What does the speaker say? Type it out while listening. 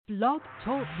Blog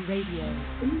Talk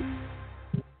Radio.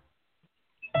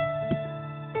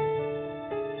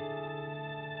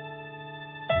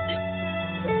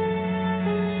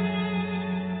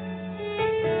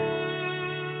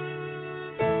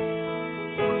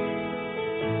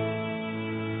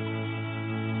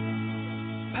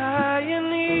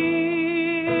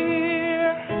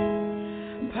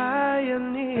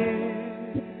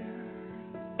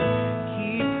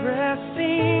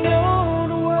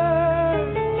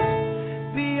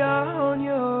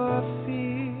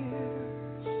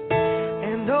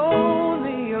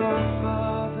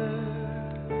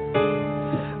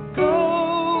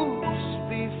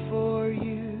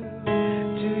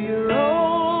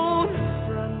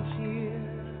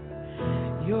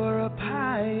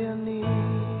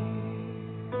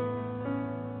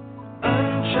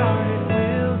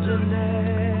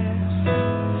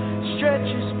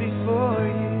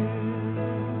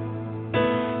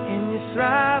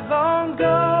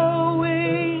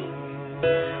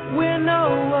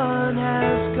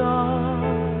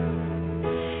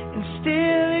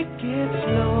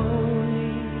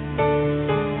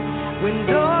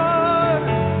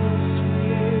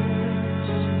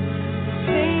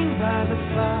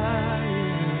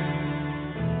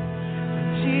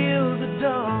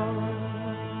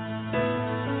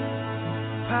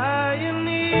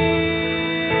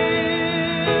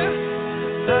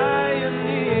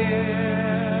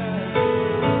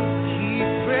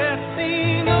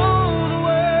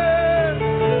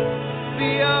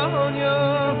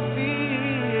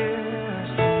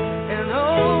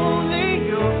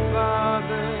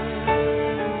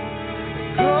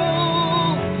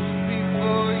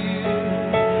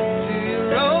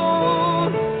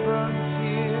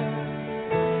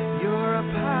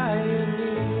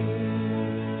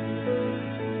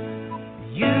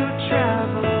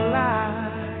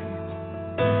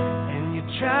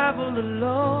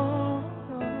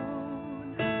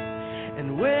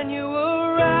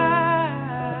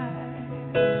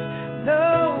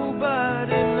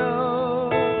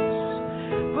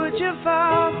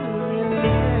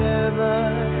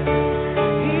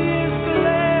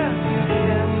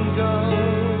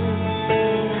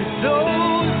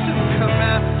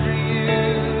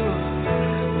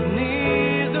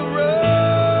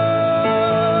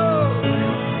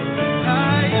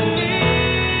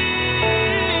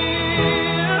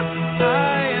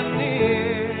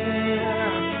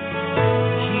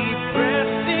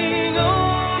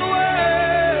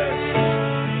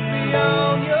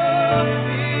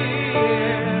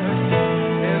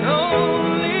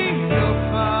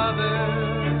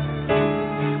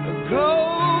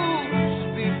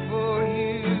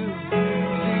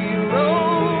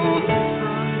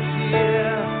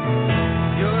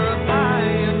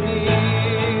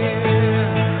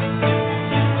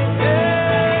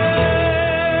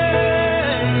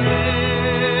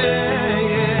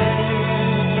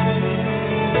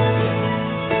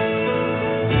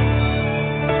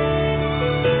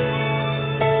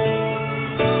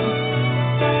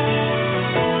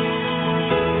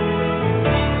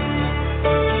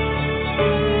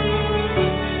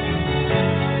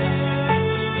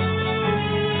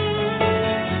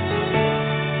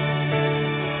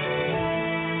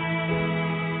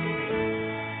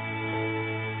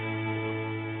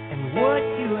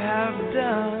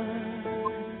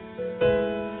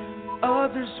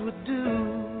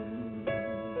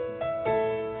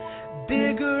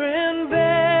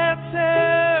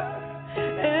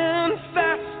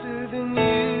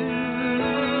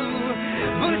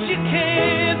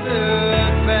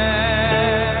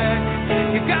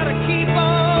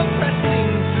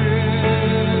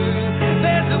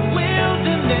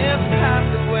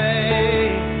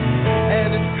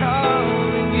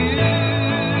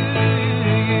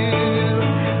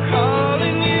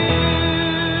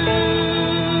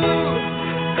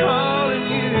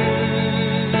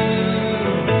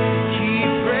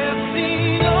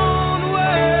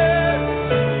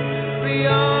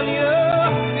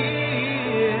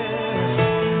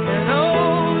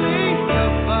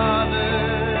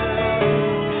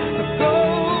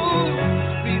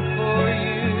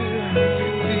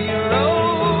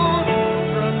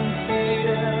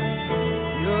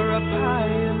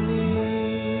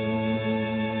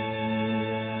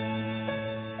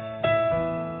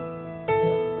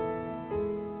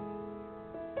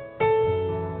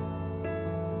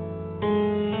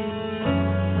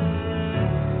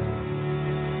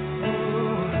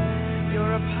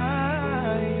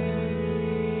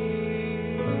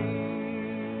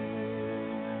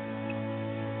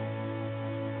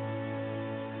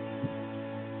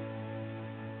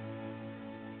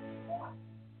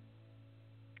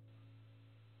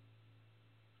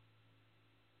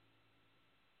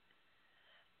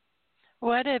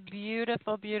 What a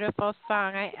beautiful, beautiful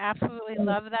song. I absolutely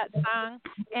love that song,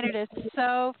 and it is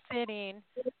so fitting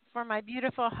for my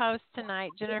beautiful host tonight,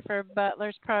 Jennifer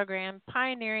Butler's program,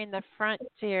 Pioneering the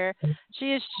Frontier.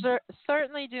 She is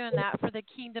certainly doing that for the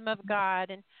kingdom of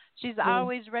God, and she's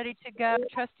always ready to go,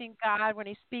 trusting God when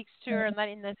He speaks to her and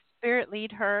letting the Spirit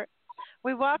lead her.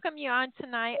 We welcome you on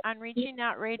tonight on Reaching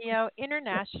Out Radio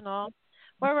International,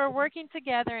 where we're working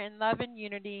together in love and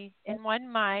unity, in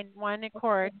one mind, one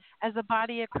accord, as a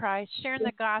body of Christ, sharing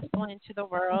the gospel into the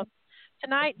world.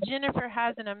 Tonight, Jennifer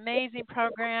has an amazing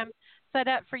program set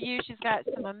up for you. She's got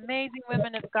some amazing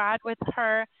women of God with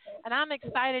her, and I'm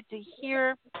excited to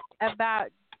hear about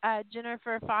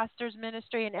Jennifer Foster's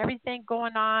ministry and everything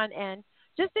going on, and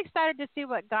just excited to see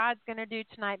what God's going to do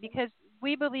tonight, because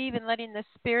we believe in letting the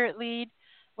Spirit lead.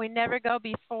 We never go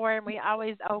before, and we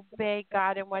always obey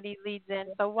God and what He leads in.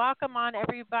 So welcome on,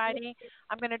 everybody.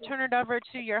 I'm going to turn it over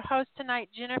to your host tonight,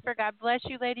 Jennifer. God bless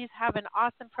you, ladies. Have an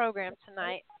awesome program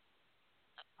tonight.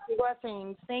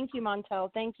 Blessings. Thank you, Montel.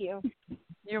 Thank you.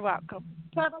 You're welcome.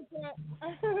 So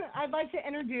I'd like to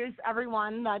introduce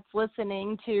everyone that's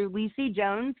listening to Lacey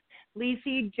Jones.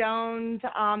 Lacey Jones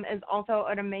is also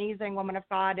an amazing woman of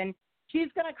God, and she's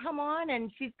going to come on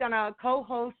and she's going to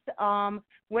co-host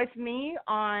with me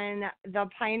on the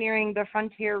Pioneering the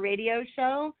Frontier radio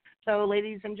show. So,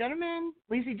 ladies and gentlemen,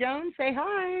 Lacey Jones, say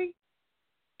hi.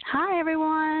 Hi,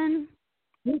 everyone.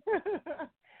 So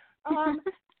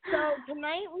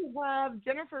tonight we have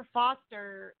Jennifer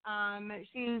Foster.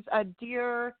 She's a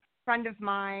dear friend of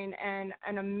mine and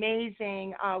an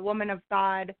amazing woman of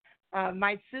God,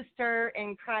 my sister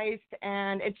in Christ,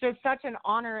 and it's just such an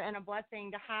honor and a blessing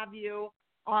to have you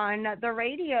on the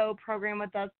radio program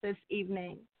with us this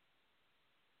evening.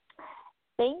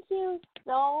 Thank you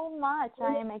so much.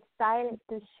 I am excited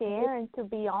to share and to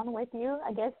be on with you.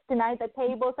 I guess tonight the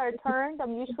tables are turned.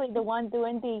 I'm usually the one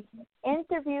doing the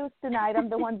interviews. Tonight I'm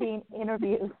the one being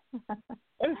interviewed.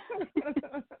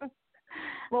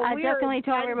 Well, I definitely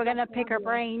told her we're going to pick her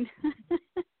brain.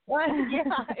 Yeah,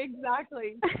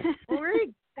 exactly. Well, we're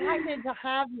excited to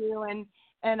have you, and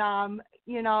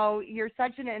you know, you're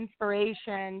such an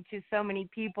inspiration to so many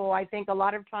people. I think a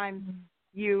lot of times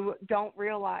you don't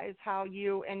realize how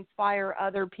you inspire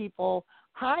other people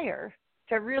higher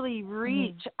to really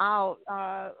reach out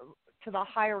to the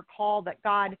higher call that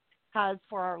God has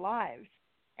for our lives.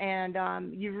 And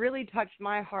you really touched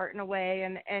my heart in a way,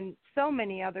 and so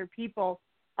many other people.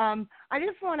 I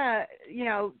just want to, you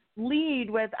know, lead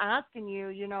with asking you,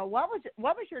 you know, what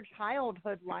was your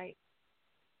childhood like?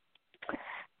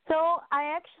 So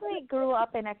I actually grew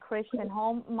up in a Christian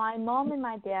home. My mom and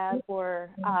my dad were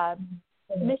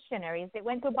missionaries. They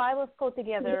went to Bible school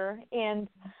together, and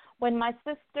when my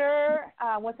sister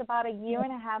was about a year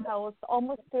and a half, I was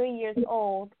almost 3 years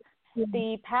old,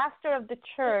 the pastor of the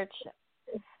church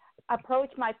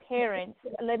approached my parents,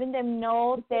 letting them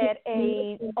know that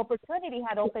a opportunity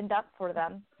had opened up for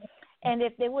them, and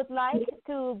if they would like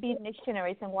to be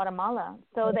missionaries in Guatemala.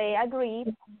 So they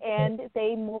agreed, and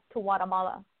they moved to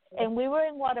Guatemala. And we were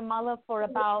in Guatemala for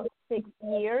about 6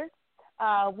 years.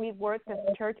 We worked as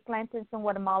church planters in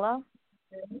Guatemala,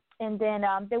 and then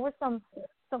there were some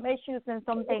issues and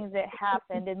some things that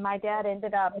happened, and my dad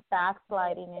ended up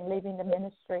backsliding and leaving the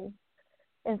ministry.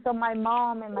 And so my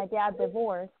mom and my dad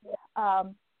divorced,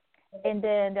 and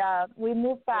then we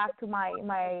moved back to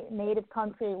my native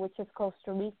country, which is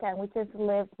Costa Rica, and we just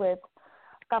lived with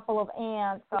a couple of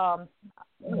aunts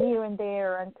here and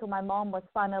there until my mom was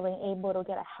finally able to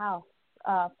get a house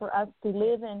for us to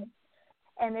live in.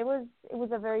 And it was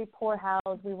a very poor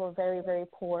house. We were very, very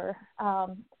poor.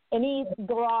 Any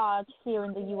garage here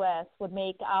in the U.S. would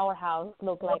make our house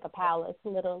look like a palace,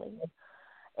 literally.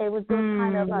 It was those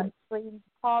kind of extreme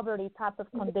poverty type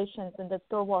of conditions in the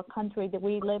third world country that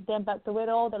we lived in. But through it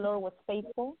all, the Lord was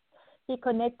faithful. He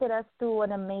connected us to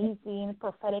an amazing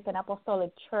prophetic and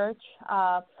apostolic church.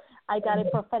 I got a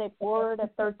prophetic word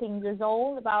at 13 years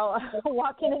old about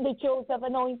walking in the Joseph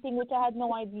anointing, which I had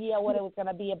no idea what it was going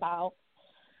to be about.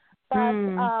 But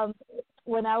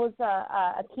when I was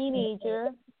a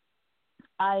teenager,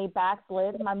 I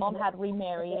backslid. My mom had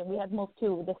remarried, and we had moved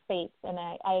to the States, and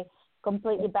I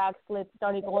completely backslid,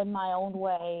 started going my own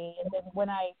way. And then when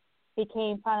I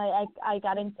became finally, I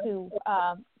got into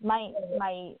my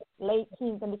late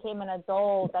teens and became an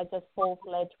adult, I just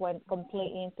full-fledged went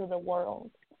completely into the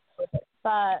world.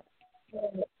 But,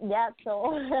 yeah,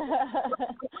 so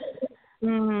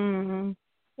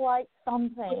quite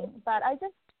something. But I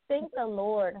just thank the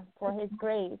Lord for His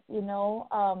grace, you know.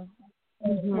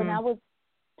 When I was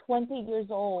 20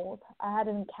 years old, I had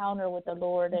an encounter with the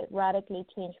Lord that radically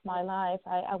changed my life.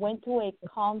 I went to a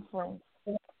conference,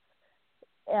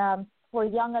 for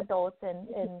young adults, and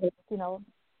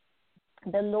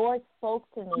the Lord spoke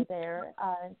to me there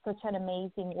in such an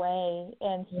amazing way,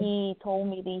 and He told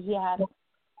me that He had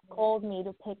called me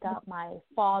to pick up my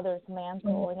father's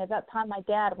mantle. And at that time, my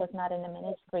dad was not in the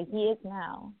ministry. He is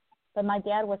now. But my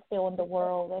dad was still in the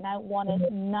world, and I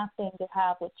wanted nothing to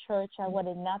have with church. I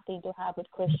wanted nothing to have with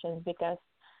Christians because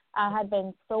I had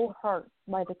been so hurt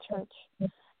by the church.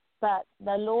 But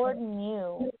the Lord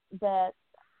knew that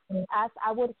as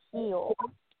I would heal,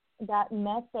 that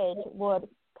message would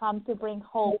come to bring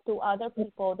hope to other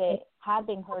people that had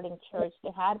been hurt in church,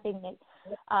 that had been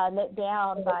let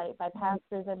down by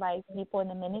pastors and by people in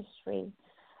the ministry.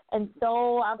 And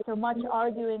so after much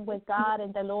arguing with God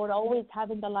and the Lord always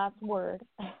having the last word,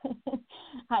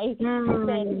 I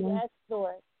said, yes,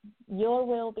 Lord, your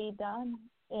will be done.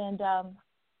 And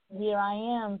here I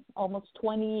am almost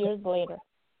 20 years later.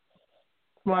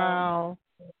 Wow.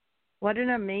 What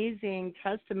an amazing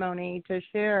testimony to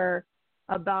share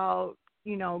about,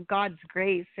 God's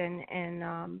grace and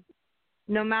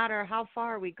no matter how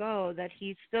far we go, that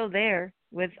He's still there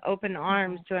with open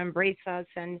arms to embrace us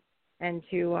and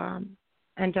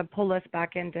to pull us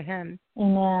back into Him.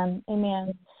 Amen.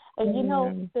 Amen.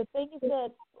 And the thing is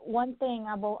that one thing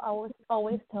I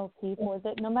always tell people is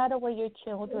that no matter where your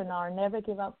children are, never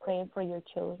give up praying for your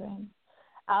children.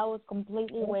 I was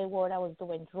completely wayward. I was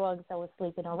doing drugs. I was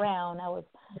sleeping around. I was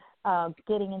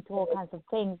getting into all kinds of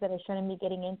things that I shouldn't be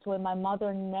getting into. And my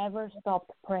mother never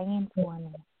stopped praying for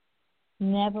me.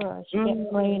 Never. She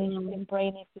kept praying and she kept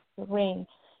praying and she kept praying.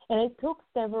 And it took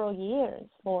several years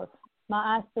for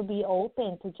my eyes to be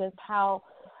open to just how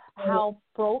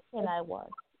broken I was.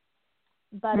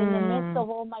 But in the midst of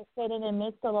all my sin, in the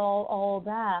midst of all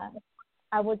that,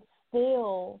 I would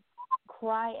still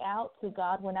cry out to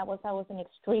God when I was in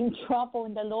extreme trouble,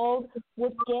 and the Lord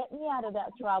would get me out of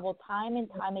that trouble time and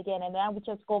time again, and then I would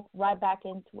just go right back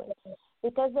into it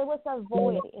because there was a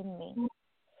void in me.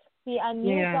 See, I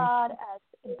knew God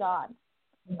as God,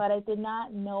 but I did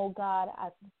not know God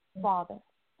as Father.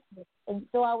 And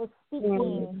so I was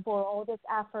seeking for all this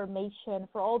affirmation,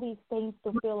 for all these things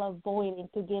to fill a void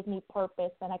and to give me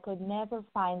purpose, and I could never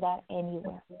find that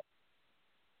anywhere.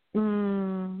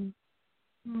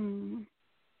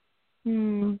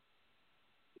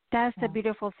 That's the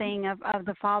beautiful thing of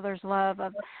the Father's love,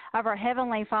 of our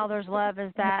Heavenly Father's love,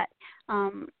 is that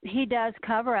He does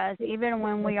cover us even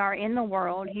when we are in the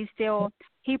world.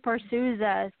 He pursues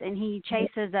us and He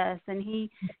chases us and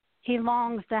He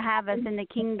longs to have us in the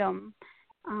kingdom.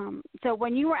 So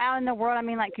when you were out in the world, I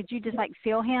mean, like, could you just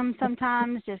feel Him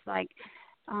sometimes, just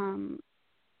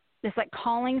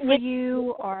calling for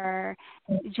you, or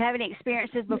did you have any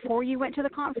experiences before you went to the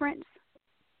conference?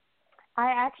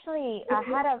 I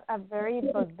had a very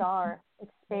bizarre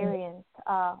experience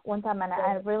one time, and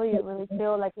I really, really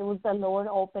feel like it was the Lord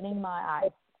opening my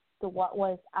eyes to what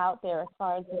was out there as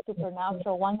far as the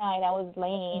supernatural. One night I was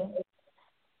laying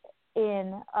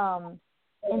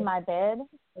in my bed,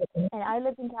 and I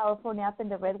lived in California up in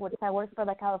the Redwoods. I worked for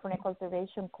the California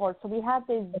Conservation Corps. So we had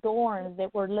these dorms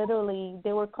that were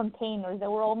they were containers. They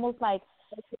were almost like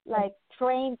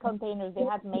train containers they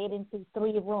had made into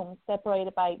 3 rooms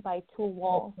separated by 2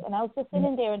 walls. And I was just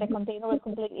sitting there, and the container was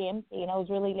completely empty, and it was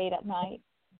really late at night.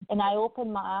 And I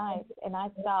opened my eyes, and I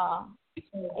saw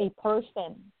a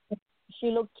person. She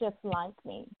looked just like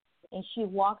me. And she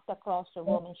walked across the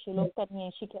room, and she looked at me,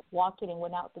 and she kept walking and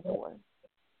went out the door.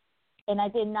 And I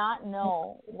did not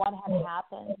know what had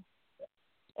happened.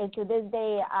 And to this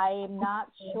day, I am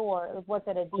not sure, was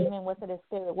it a demon, was it a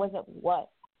spirit, was it what?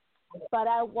 But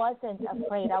I wasn't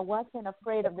afraid. I wasn't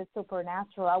afraid of the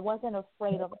supernatural. I wasn't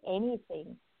afraid of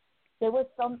anything. There was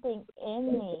something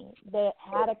in me that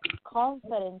had a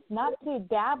confidence, not to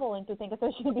dabble into things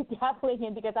I shouldn't be dabbling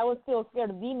in because I was still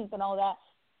scared of demons and all that,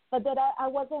 but that I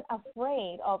wasn't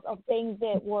afraid of things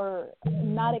that were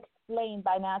not explained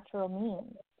by natural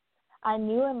means. I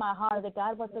knew in my heart that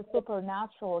God was a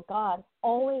supernatural God.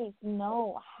 Always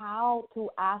know how to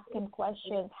ask Him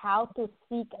questions, how to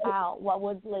seek out what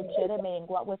was legitimate and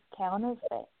what was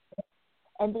counterfeit.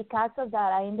 And because of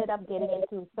that, I ended up getting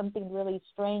into something really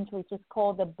strange, which is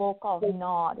called the Book of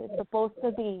Nod. It's supposed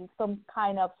to be some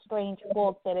kind of strange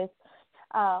book that is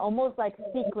almost like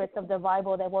secrets of the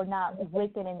Bible that were not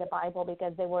written in the Bible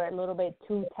because they were a little bit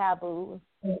too taboo.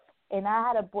 And I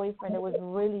had a boyfriend that was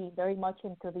really very much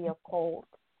into the occult.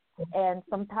 And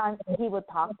sometimes he would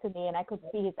talk to me, and I could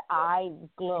see his eyes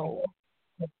glow,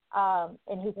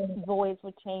 and his voice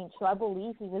would change. So I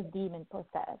believe he was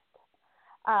demon-possessed.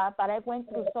 But I went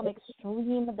through some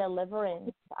extreme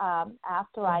deliverance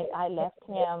after I left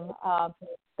him.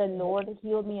 the Lord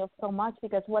healed me of so much,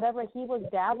 because whatever he was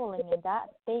dabbling in, that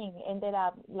thing ended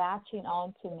up latching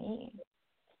on to me.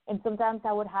 And sometimes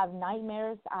I would have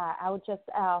nightmares. I would just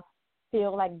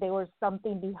feel like there was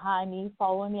something behind me,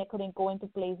 following me. I couldn't go into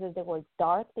places that were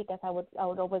dark because I would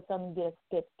always suddenly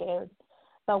get scared.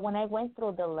 But when I went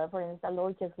through deliverance, the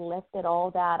Lord just lifted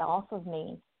all that off of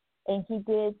me. And he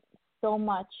did so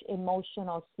much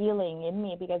emotional healing in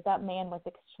me, because that man was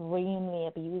extremely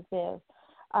abusive.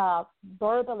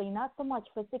 Verbally, not so much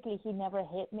physically. He never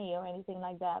hit me or anything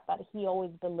like that, but he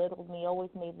always belittled me, always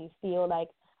made me feel like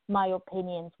my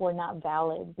opinions were not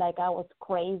valid, like I was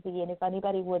crazy. And if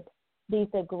anybody would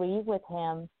disagree with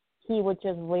him, he would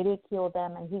just ridicule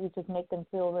them, and he would just make them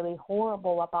feel really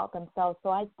horrible about themselves. So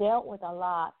I dealt with a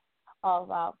lot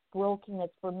of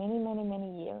brokenness for many, many,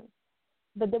 many years.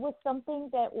 But there was something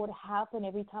that would happen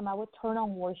every time I would turn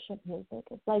on worship music.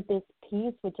 It's like this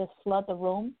peace would just flood the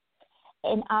room,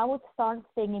 and I would start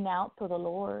singing out to the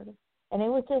Lord. And it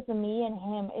was just me and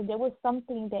him, and there was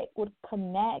something that would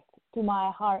connect to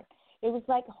my heart. It was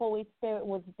like Holy Spirit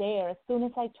was there. As soon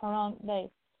as I turn on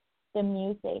the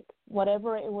music,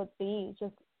 whatever it would be,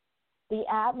 just the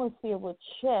atmosphere would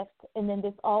shift, and then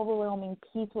this overwhelming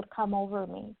peace would come over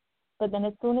me. But then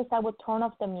as soon as I would turn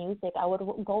off the music, I would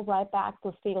go right back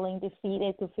to feeling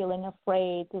defeated, to feeling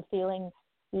afraid, to feeling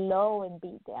low and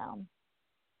beat down.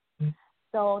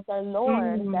 So the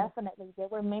Lord, definitely, there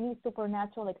were many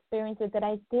supernatural experiences that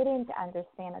I didn't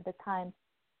understand at the time,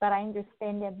 but I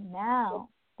understand them now,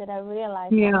 that I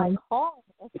realize my call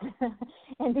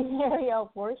in the area of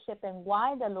worship, and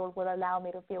why the Lord would allow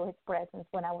me to feel his presence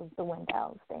when I was doing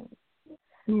those things.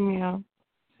 Yeah.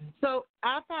 So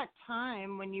at that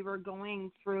time when you were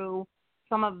going through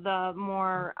some of the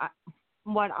more,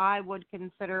 what I would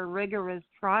consider rigorous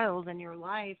trials in your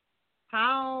life,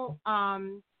 how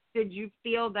did you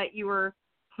feel that you were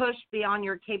pushed beyond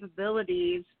your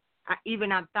capabilities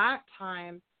even at that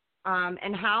time?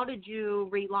 And how did you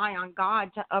rely on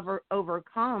God to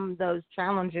overcome those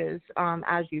challenges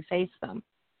as you faced them?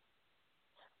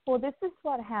 Well, this is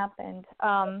what happened.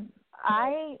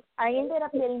 I ended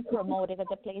up getting promoted at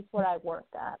the place where I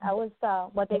worked at. I was a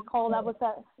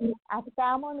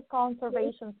salmon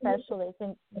conservation specialist,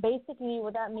 and basically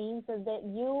what that means is that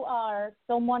you are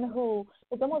someone who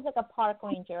is almost like a park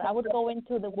ranger. I would go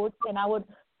into the woods and I would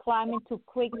climb into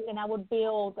creeks, and I would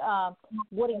build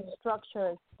wooden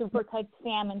structures to protect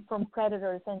salmon from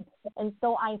predators. And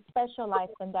so I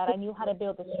specialized in that. I knew how to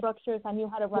build the structures. I knew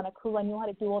how to run a crew. I knew how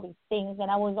to do all these things, and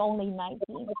I was only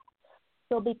 19.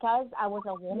 So because I was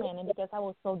a woman, and because I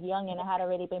was so young, and I had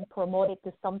already been promoted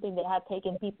to something that had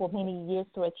taken people many years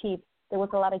to achieve, there was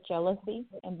a lot of jealousy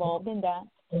involved in that.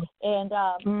 And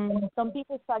some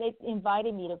people started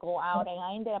inviting me to go out, and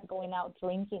I ended up going out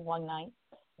drinking one night.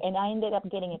 And I ended up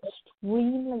getting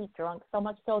extremely drunk, so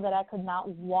much so that I could not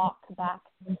walk back.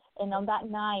 And on that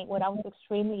night, when I was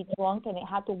extremely drunk and I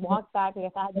had to walk back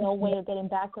because I had no way of getting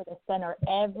back to the center,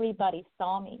 everybody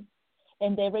saw me,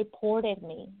 and they reported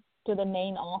me to the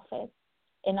main office.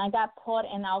 And I got put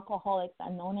in Alcoholics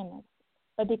Anonymous.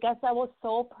 But because I was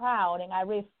so proud and I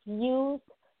refused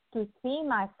to see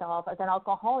myself as an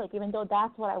alcoholic, even though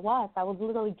that's what I was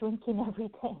literally drinking every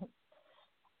day.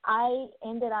 I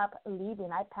ended up leaving.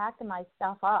 I packed my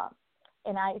stuff up,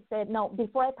 and I said, no,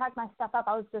 before I packed my stuff up,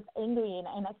 I was just angry,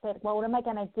 and I said, well, what am I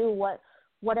going to do?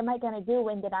 What am I going to do?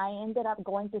 And then I ended up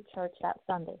going to church that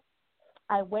Sunday.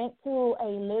 I went to a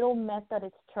little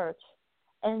Methodist church,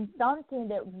 and something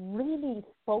that really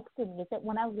spoke to me is that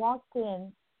when I walked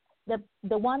in,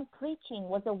 the one preaching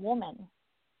was a woman,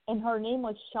 and her name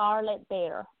was Charlotte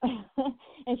Bear,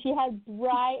 and she had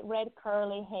bright red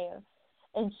curly hair.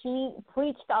 And she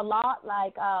preached a lot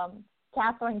like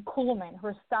Catherine Kuhlman,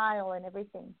 her style and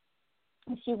everything.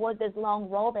 And she wore this long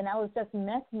robe, and I was just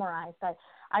mesmerized.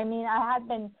 I mean, I had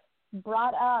been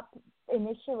brought up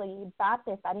initially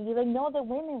Baptist. I didn't even know that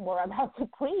women were allowed to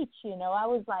preach, I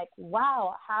was like,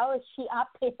 wow, how is she up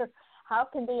here? How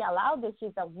can they allow this?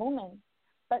 She's a woman.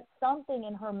 But something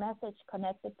in her message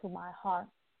connected to my heart,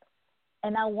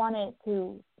 and I wanted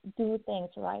to do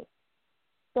things right.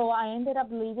 So I ended up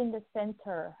leaving the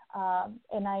center,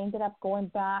 and I ended up going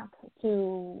back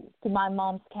to my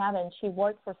mom's cabin. She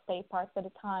worked for State Parks at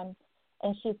the time,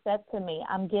 and she said to me,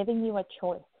 I'm giving you a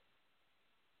choice.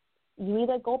 You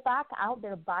either go back out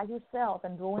there by yourself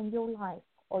and ruin your life,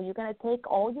 or you're going to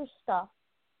take all your stuff,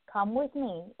 come with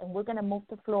me, and we're going to move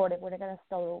to Florida. We're going to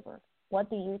start over. What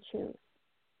do you choose?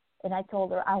 And I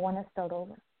told her, I want to start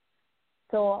over.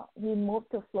 So we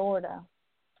moved to Florida.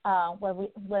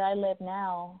 Where I live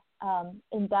now,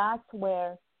 and that's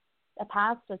where a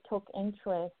pastor took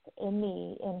interest in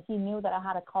me, and he knew that I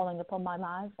had a calling upon my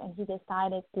life, and he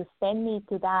decided to send me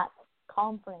to that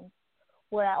conference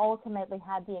where I ultimately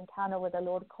had the encounter where the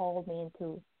Lord called me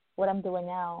into what I'm doing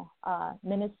now,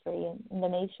 ministry in the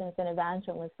nations and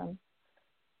evangelism.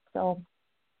 So,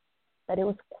 but it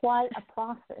was quite a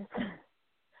process.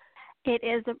 It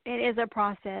is a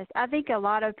process. I think a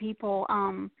lot of people,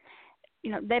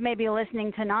 they may be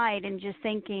listening tonight and just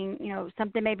thinking,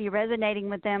 something may be resonating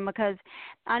with them, because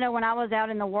I know when I was out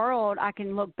in the world, I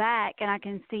can look back and I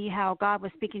can see how God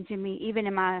was speaking to me, even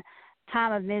in my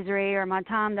time of misery or my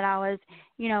time that I was,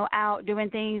 out doing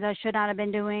things I should not have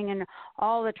been doing, and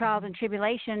all the trials and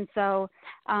tribulations. So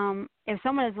if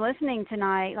someone is listening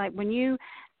tonight, like when you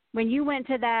went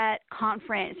to that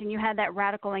conference and you had that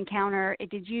radical encounter,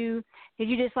 did you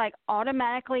just like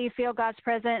automatically feel God's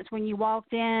presence when you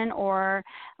walked in, or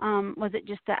was it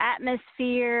just the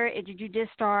atmosphere? Did you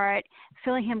just start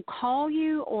feeling Him call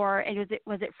you, or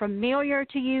was it familiar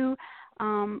to you?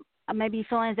 Maybe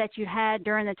feelings that you had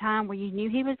during the time where you knew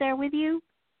He was there with you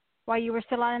while you were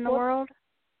still out in the world?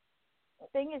 The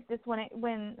thing is this: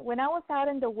 when I was out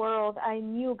in the world, I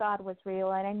knew God was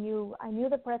real, and I knew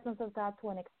the presence of God to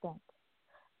an extent.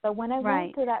 But when I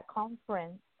went to that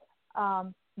conference,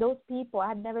 those people, I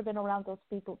had never been around those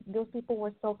people. Those people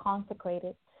were so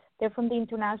consecrated. They're from the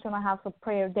International House of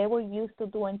Prayer. They were used to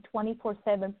doing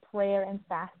 24/7 prayer and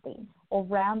fasting,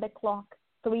 around the clock,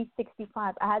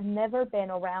 365. I had never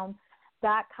been around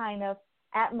that kind of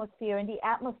atmosphere, and the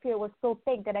atmosphere was so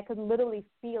thick that I could literally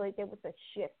feel it. There was a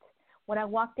shift. When I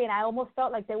walked in, I almost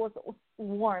felt like there was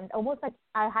warmth, almost like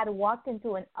I had walked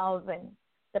into an oven.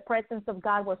 The presence of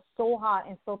God was so hot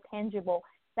and so tangible,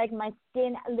 like my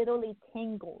skin literally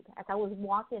tingled as I was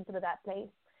walking through that place,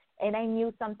 and I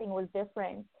knew something was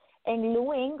different. And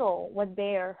Lou Engle was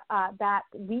there that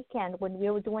weekend when we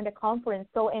were doing the conference.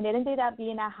 So, and it ended up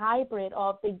being a hybrid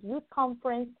of the youth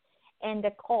conference and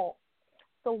the call.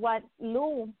 So what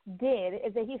Lou did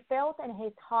is that he felt in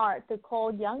his heart to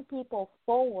call young people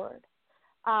forward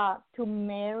to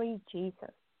marry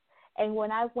Jesus. And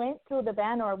when I went through the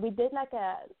banner, we did like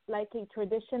a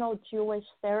traditional Jewish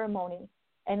ceremony.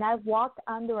 And I walked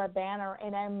under a banner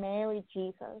and I married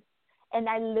Jesus. And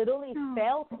I literally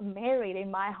felt married in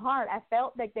my heart. I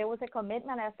felt like there was a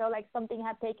commitment. I felt like something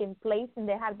had taken place and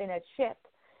there had been a shift.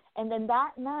 And then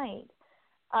that night,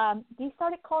 he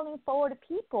started calling forward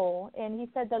people. And he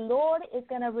said, the Lord is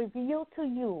going to reveal to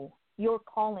you your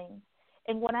calling.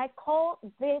 And when I call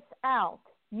this out,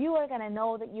 you are going to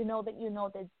know that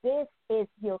that this is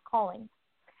your calling.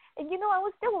 And, I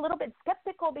was still a little bit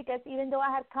skeptical, because even though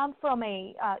I had come from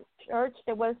a church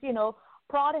that was,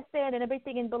 Protestant and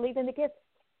everything and believed in the gifts,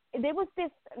 there was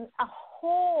a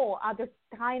whole other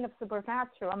kind of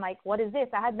supernatural. I'm like, what is this?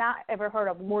 I had not ever heard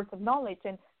of words of knowledge.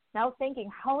 And now thinking,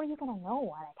 how are you going to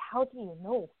know? Like, how do you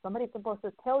know? Somebody's supposed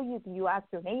to tell you. Do you ask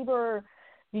your neighbor?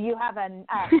 Do you have a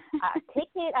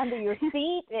ticket under your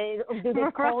seat? Do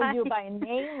they call you by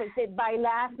name? Is it by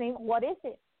last name? What is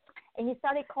it? And he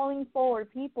started calling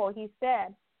forward people. He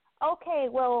said, okay,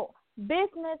 well,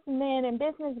 businessmen and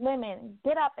businesswomen,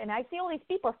 get up. And I see all these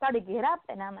people start to get up,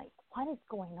 and I'm like, what is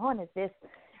going on? Is this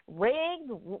rigged?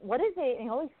 What is it? And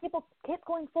all these people kept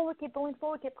going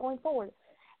forward.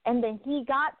 And then he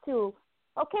got to,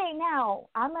 okay, now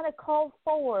I'm going to call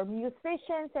forward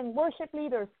musicians and worship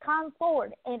leaders, come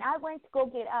forward. And I went to go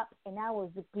get up, and I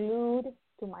was glued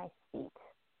to my seat.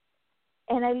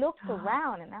 And I looked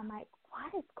around, and I'm like,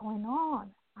 what is going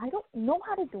on? I don't know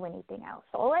how to do anything else.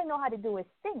 All I know how to do is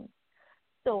sing.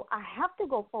 So I have to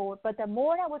go forward. But the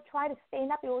more I would try to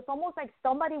stand up, it was almost like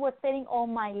somebody was sitting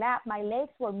on my lap. My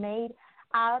legs were made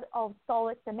out of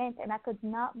solid cement, and I could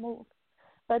not move.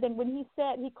 But then when he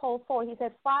called forward, he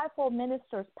said, 5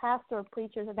 ministers, pastors,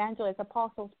 preachers, evangelists,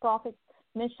 apostles, prophets,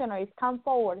 missionaries, come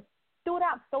forward. Stood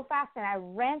up so fast, and I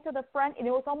ran to the front, and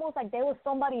it was almost like there was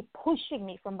somebody pushing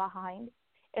me from behind.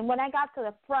 And when I got to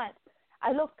the front,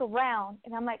 I looked around,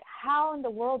 and I'm like, how in the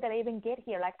world did I even get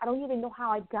here? Like, I don't even know how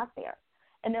I got there.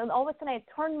 And then all of a sudden, I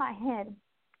turned my head,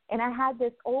 and I had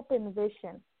this open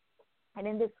vision. And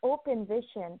in this open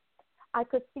vision, I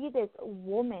could see this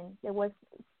woman that was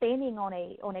standing on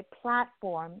a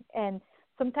platform and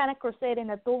some kind of crusade in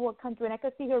a third world country. And I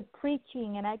could see her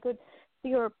preaching, and I could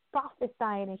see her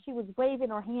prophesying, and she was waving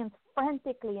her hands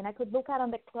frantically. And I could look out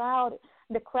on the crowd,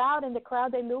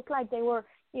 they looked like they were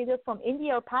either from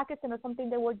India or Pakistan or something.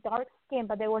 They were dark skinned,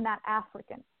 but they were not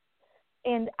African.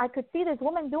 And I could see this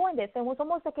woman doing this, and it was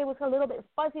almost like it was a little bit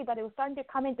fuzzy, but it was starting to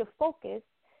come into focus.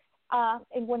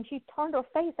 And when she turned her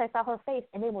face, I saw her face,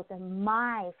 and it was in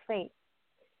my face.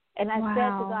 And I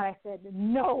said to God, I said,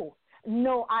 no,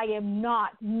 No, I am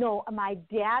not. No, my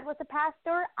dad was a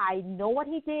pastor. I know what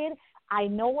he did. I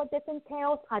know what this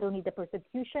entails. I don't need the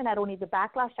persecution. I don't need the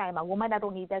backlash. I am a woman. I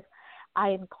don't need this. I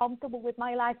am comfortable with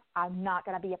my life. I'm not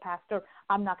going to be a pastor.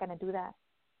 I'm not going to do that.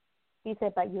 He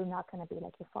said, but you're not going to be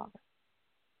like your father.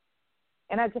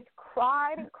 And I just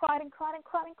cried and cried and cried and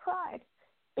cried and cried,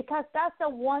 because that's the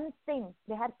one thing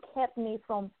that had kept me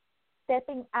from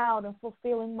stepping out and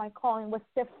fulfilling my calling, was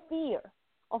the fear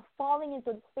of falling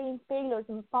into the same failures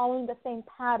and following the same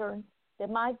patterns that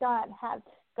my dad had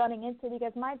gotten into,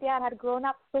 because my dad had grown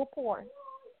up so poor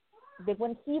that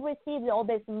when he received all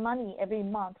this money every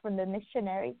month from the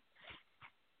missionaries,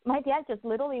 my dad just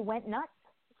literally went nuts.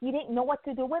 He didn't know what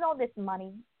to do with all this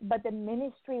money, but the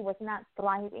ministry was not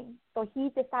thriving. So he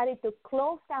decided to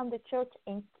close down the church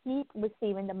and keep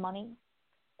receiving the money.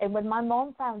 And when my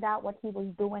mom found out what he was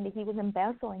doing, that he was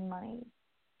embezzling money,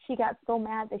 she got so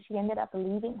mad that she ended up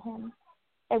leaving him.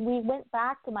 And we went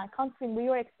back to my country, and we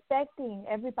were expecting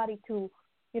everybody to,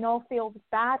 feel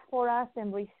bad for us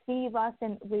and receive us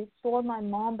and restore my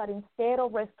mom. But instead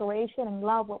of restoration and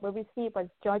love, what we received was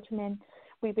judgment.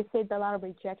 We received a lot of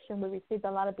rejection. We received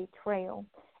a lot of betrayal.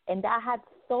 And that had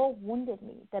so wounded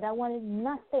me that I wanted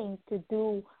nothing to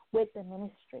do with the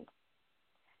ministry.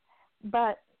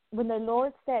 But when the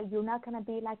Lord said, you're not going to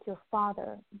be like your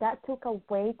father, that took a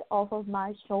weight off of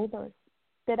my shoulders,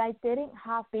 that I didn't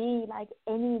have to be like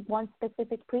any one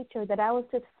specific preacher, that I was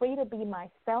just free to be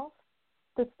myself,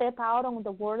 to step out on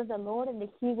the word of the Lord, and that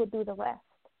he would do the rest.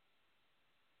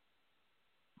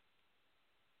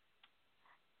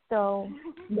 So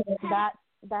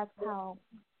that's how.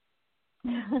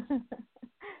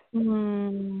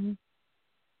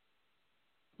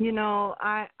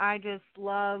 I just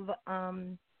love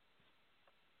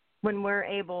when we're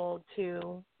able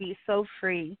to be so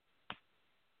free,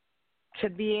 to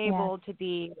be able to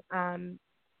be, and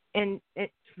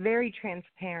it's very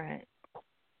transparent.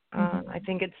 I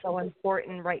think it's so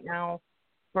important right now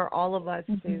for all of us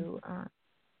to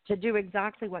do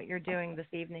exactly what you're doing this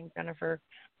evening, Jennifer,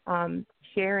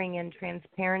 sharing in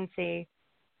transparency,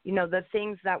 the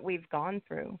things that we've gone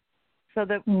through, so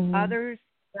that others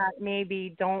that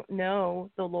maybe don't know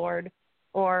the Lord,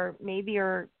 or maybe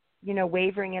are,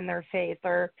 wavering in their faith,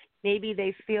 or maybe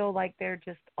they feel like they're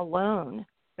just alone,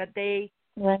 that they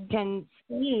can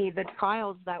see the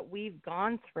trials that we've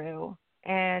gone through,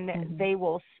 and they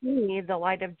will see the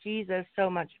light of Jesus so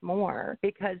much more,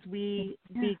 because we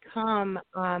become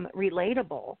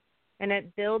relatable, and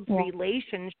it builds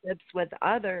relationships with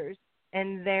others,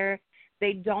 and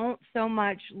they don't so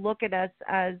much look at us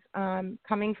as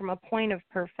coming from a point of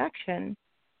perfection.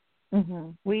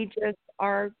 We just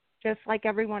are just like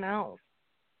everyone else.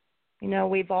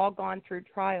 We've all gone through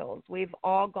trials. We've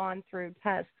all gone through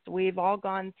tests. We've all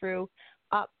gone through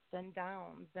ups and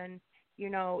downs. And,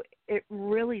 it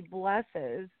really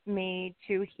blesses me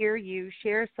to hear you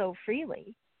share so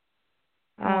freely.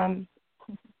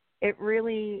 It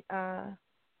really, and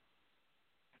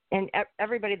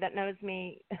everybody that knows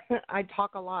me, I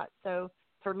talk a lot. So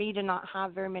for me to not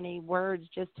have very many words,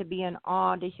 just to be in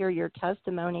awe, to hear your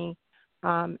testimony,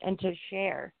 and to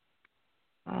share,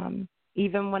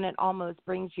 even when it almost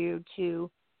brings you to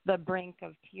the brink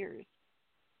of tears.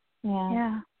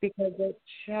 Because it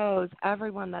shows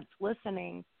everyone that's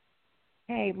listening,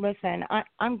 hey, listen,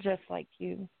 I'm just like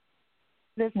you.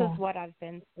 This is what I've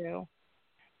been through.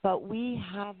 But we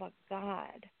have a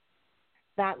God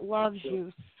that loves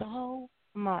you so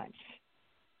much,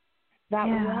 that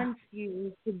wants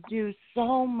you to do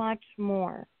so much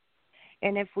more.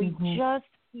 And if we just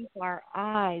keep our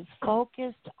eyes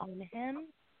focused on him,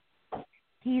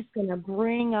 he's going to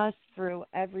bring us through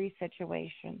every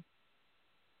situation.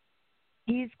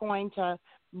 He's going to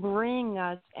bring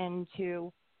us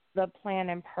into the plan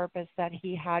and purpose that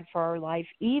he had for our life,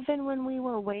 even when we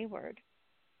were wayward.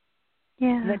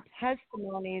 The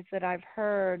testimonies that I've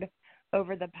heard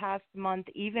over the past month,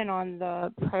 even on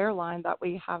the prayer line that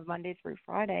we have Monday through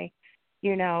Friday,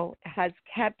 has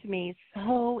kept me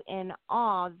so in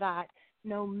awe that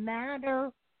no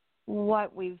matter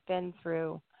what we've been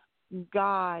through,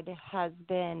 God has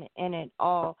been in it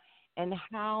all. And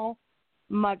how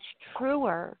much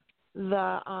truer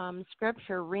the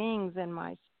scripture rings in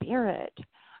my spirit,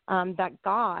 that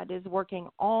God is working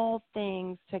all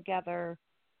things together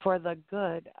for the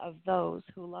good of those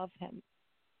who love him.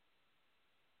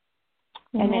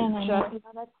 And it just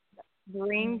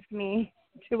brings me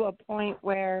to a point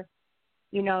where,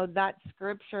 that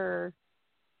scripture,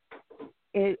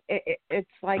 it's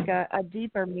like a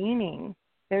deeper meaning.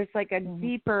 There's like a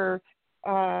deeper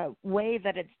way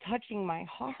that it's touching my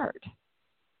heart.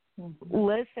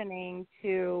 Listening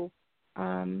to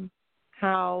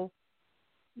how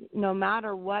no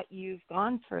matter what you've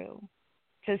gone through,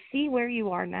 to see where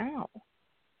you are now,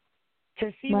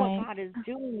 to see Right. what God is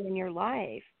doing in your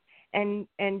life, and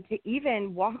to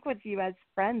even walk with you as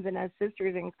friends and as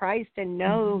sisters in Christ and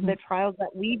know the trials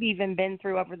that we've even been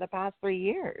through over the past 3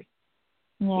 years.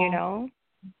 Yeah. You know,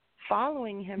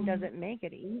 following him doesn't make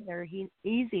it easier. He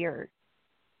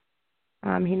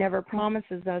never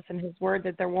promises us in his word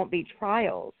that there won't be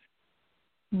trials.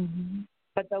 Mm-hmm.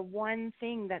 But the one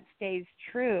thing that stays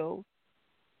true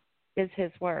is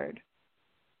his word.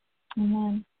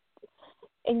 Amen.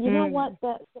 And you know what?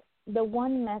 The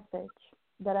one message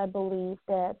that I believe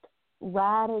that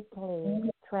radically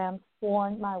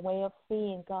transformed my way of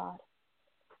seeing God,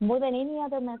 more than any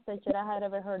other message that I had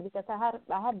ever heard, because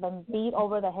I had been beat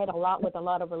over the head a lot with a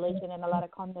lot of religion and a lot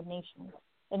of condemnation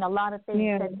and a lot of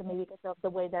things said to me because of the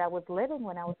way that I was living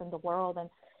when I was in the world. And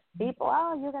people,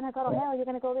 oh, you're going to go to hell, you're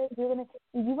going to go this,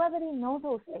 you already know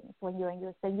those things when you're in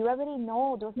your sin. You already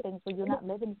know those things when you're not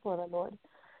living for the Lord.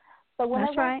 So when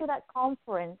I went to that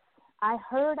conference, I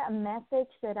heard a message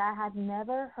that I had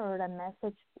never heard a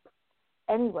message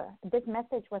anywhere. This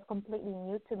message was completely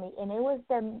new to me, and it was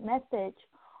the message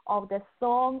of the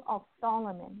Song of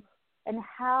Solomon and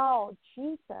how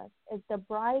Jesus is the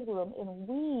bridegroom and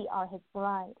we are his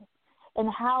bride,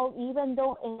 and how even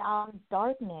though in our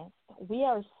darkness we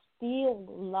are still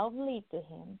lovely to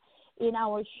him, in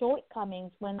our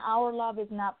shortcomings, when our love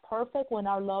is not perfect, when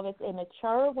our love is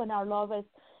immature, when our love is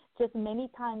just many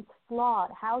times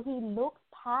flawed, how he looks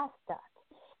past that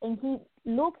and he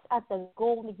looks at the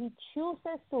gold and he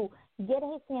chooses to get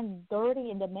his hand dirty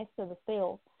in the midst of the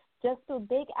field just to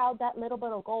dig out that little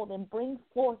bit of gold and bring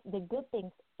forth the good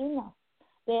things in us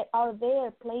that are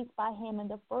there placed by him in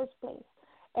the first place.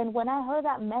 And when I heard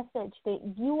that message that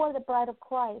you are the bride of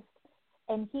Christ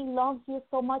and he loves you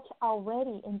so much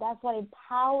already, and that's what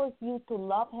empowers you to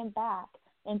love him back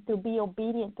and to be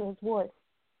obedient to his word,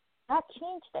 that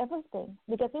changed everything,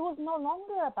 because it was no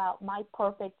longer about my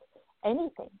perfect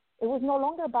anything. It was no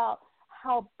longer about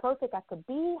how perfect I could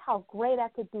be, how great I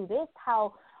could do this,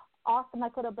 how awesome I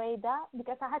could obey that,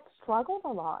 because I had struggled a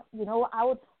lot. You know, I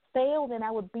would fail and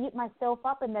I would beat myself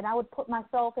up, and then I would put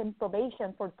myself in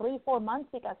probation for 3-4 months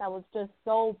because I was just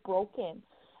so broken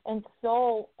and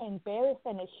so embarrassed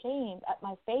and ashamed at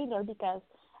my failure, because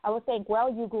I was saying,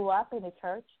 well, you grew up in a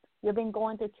church. You've been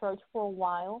going to church for a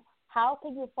while. How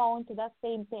can you fall into that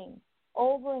same thing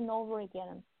over and over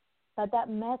again? But that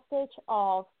message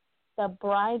of the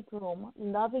bridegroom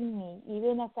loving me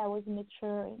even as I was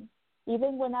maturing,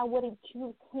 even when I wouldn't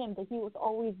choose him, that he was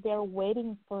always there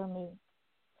waiting for me,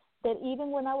 that even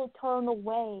when I would turn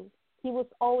away, he was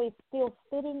always still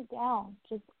sitting down,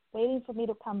 just waiting for me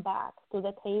to come back to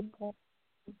the table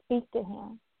and speak to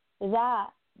him.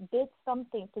 That did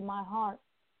something to my heart,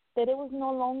 that it was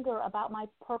no longer about my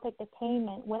perfect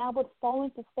attainment. When I would fall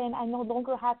into sin, I no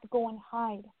longer had to go and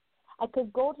hide. I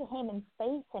could go to him and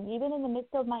face him, even in the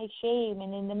midst of my shame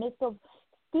and in the midst of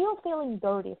still feeling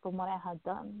dirty from what I had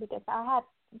done, because I had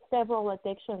several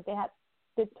addictions.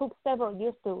 It took several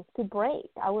years to break.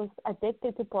 I was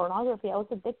addicted to pornography. I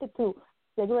was addicted to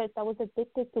cigarettes. I was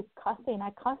addicted to cussing.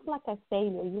 I cussed like a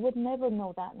sailor. You would never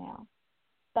know that now.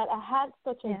 But I had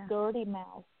such a dirty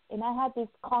mouth, and I had this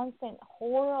constant,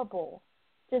 horrible,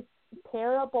 just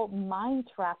terrible mind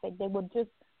traffic. They would just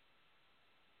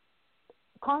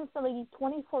constantly,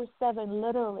 24/7,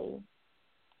 literally,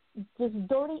 just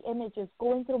dirty images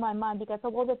going through my mind because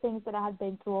of all the things that I had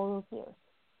been through all those years.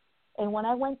 And when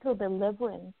I went through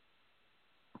deliverance,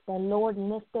 the Lord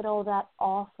lifted all that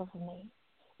off of me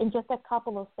in just a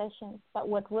couple of sessions. But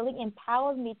what really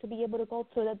empowered me to be able to go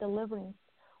through the deliverance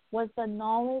was the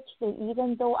knowledge that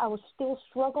even though I was still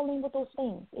struggling with those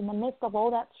things, in the midst of all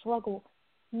that struggle,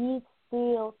 he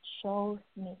still chose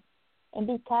me. And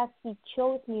because he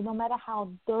chose me, no matter how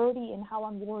dirty and how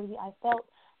unworthy I felt,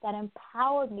 that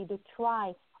empowered me to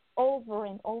try over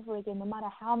and over again, no matter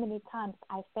how many times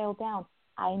I fell down.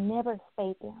 I never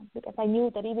stayed down, because I knew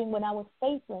that even when I was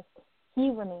faithless, he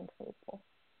remained faithful.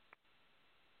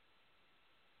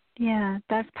 Yeah,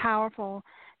 that's powerful.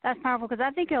 That's powerful, because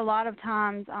I think a lot of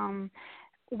times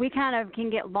we kind of can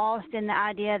get lost in the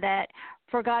idea that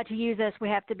for God to use us, we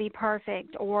have to be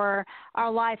perfect, or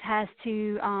our life has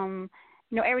to,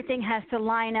 everything has to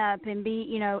line up and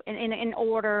be, in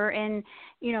order. And,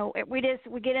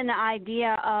 we get in the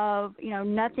idea of,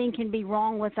 nothing can be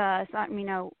wrong with us.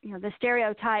 The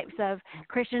stereotypes of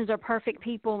Christians are perfect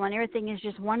people and everything is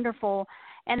just wonderful.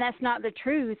 And that's not the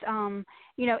truth.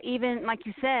 Even like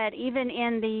you said, even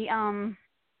in the,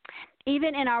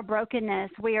 even in our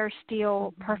brokenness, we are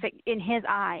still perfect in His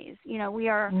eyes. You know, we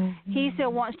are. He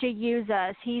still wants to use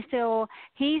us. He sees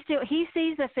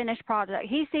the finished product.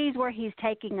 He sees where He's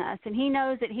taking us, and He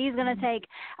knows that He's going to take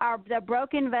the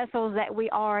broken vessels that we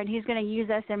are, and He's going to use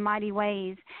us in mighty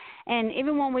ways. And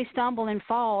even when we stumble and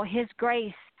fall, His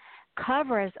grace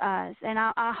covers us. And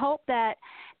I hope that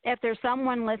if there's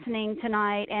someone listening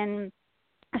tonight and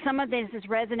some of this is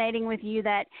resonating with you,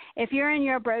 that if you're in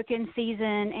your broken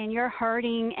season and you're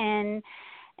hurting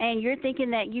and you're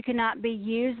thinking that you cannot be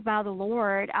used by the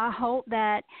Lord, I hope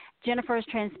that Jennifer's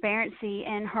transparency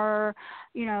and her,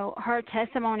 you know, her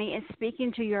testimony is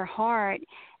speaking to your heart,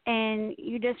 and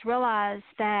you just realize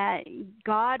that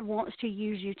God wants to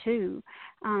use you too.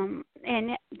 And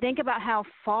think about how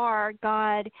far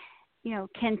God, you know,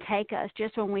 can take us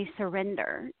just when we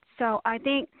surrender. So I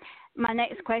think my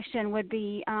next question would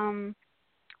be,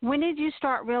 when did you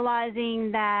start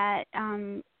realizing that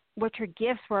what your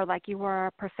gifts were, like you were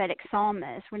a prophetic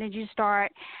psalmist? When did you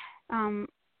start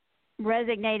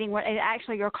resonating what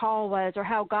actually your call was, or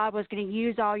how God was going to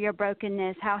use all your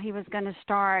brokenness, how He was going to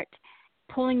start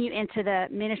pulling you into the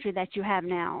ministry that you have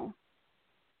now?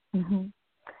 Mm-hmm.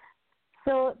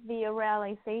 So the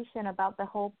realization about the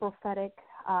whole prophetic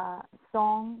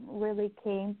song really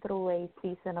came through a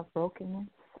season of brokenness.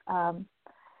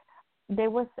 There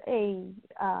was a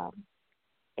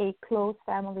close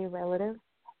family relative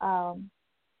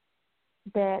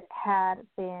that had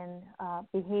been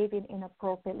behaving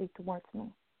inappropriately towards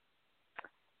me,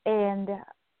 and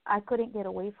I couldn't get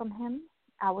away from him.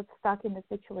 I was stuck in the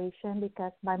situation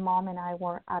because my mom and I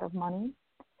were out of money,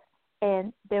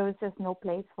 and there was just no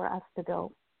place for us to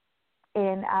go.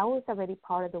 And I was already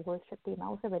part of the worship team. I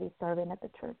was already serving at the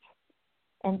church.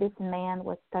 And this man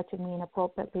was touching me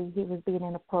inappropriately. He was being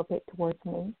inappropriate towards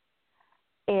me.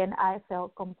 And I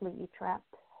felt completely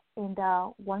trapped. And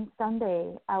one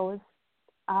Sunday, I was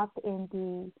up in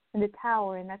the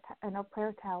tower, in a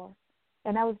prayer tower.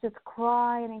 And I was just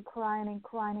crying and crying and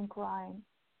crying and crying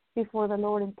before the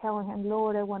Lord and telling Him,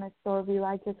 Lord, I want to serve You.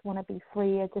 I just want to be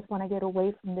free. I just want to get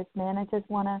away from this man. I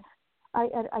cannot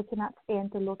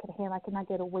stand to look at him. I cannot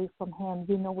get away from him.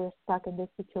 You know, we're stuck in this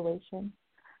situation.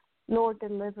 Lord,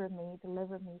 deliver me,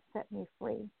 set me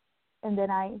free. And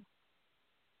then I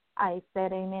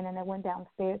said amen, and I went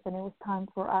downstairs, and it was time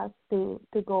for us to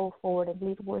go forward and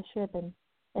lead worship and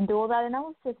do all that. And I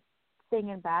was just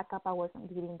singing backup. I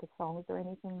wasn't leading the songs or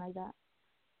anything like that.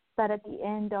 But at the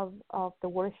end of the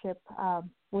worship,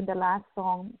 when the last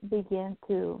song began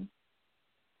to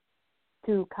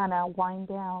kind of wind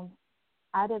down,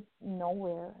 out of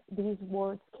nowhere, these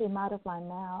words came out of my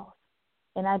mouth,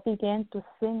 and I began to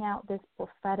sing out this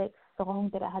prophetic song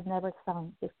that I had never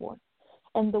sung before.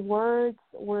 And the words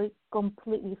were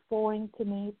completely foreign to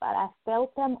me, but I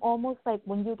felt them almost like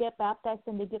when you get baptized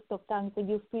in the gift of tongues and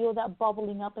you feel that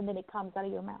bubbling up and then it comes out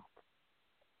of your mouth.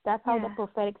 That's how the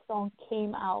prophetic song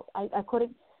came out.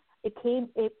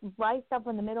 It rised up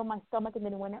in the middle of my stomach, and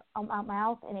then it went out my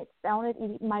mouth, and it sounded,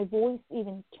 my voice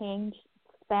even changed,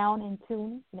 sound and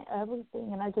tune and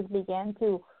everything. And I just began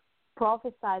to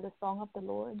prophesy the song of the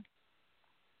Lord.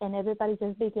 And everybody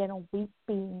just began weeping,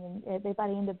 and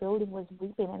everybody in the building was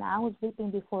weeping, and I was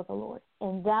weeping before the Lord.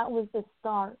 And that was the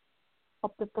start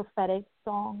of the prophetic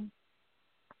song.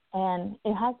 And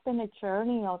it has been a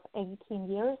journey of 18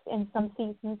 years. In some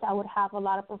seasons, I would have a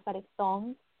lot of prophetic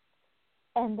songs.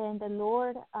 And then the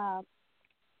Lord, all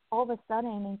of a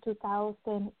sudden in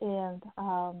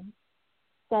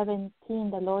 2017,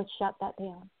 the Lord shut that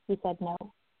down. He said no.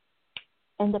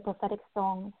 And the prophetic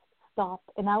songs stopped.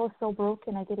 And I was so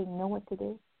broken, I didn't know what to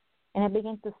do. And I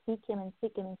began to seek Him and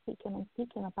seek Him and seek Him and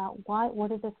seek Him about where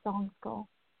did the songs go?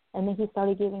 And then He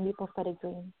started giving me prophetic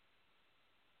dreams.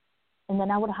 And then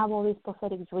I would have all these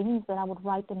prophetic dreams, and I would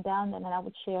write them down, and then I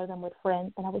would share them with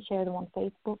friends, and I would share them on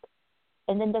Facebook.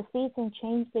 And then the season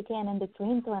changed again, and the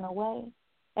dreams went away.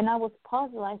 And I was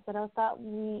puzzled. I said, I thought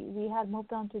we had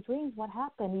moved on to dreams. What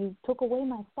happened? You took away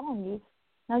my song.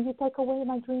 Now you take away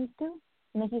my dreams too.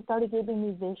 And then He started giving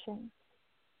me visions.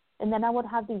 And then I would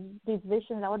have these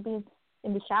visions. I would be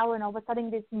in the shower, and all of a sudden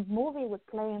this movie would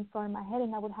play in front of my head,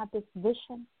 and I would have this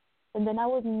vision. And then I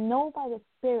would know by the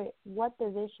Spirit what the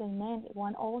vision meant,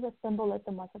 what all the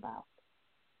symbolism was about.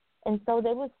 And so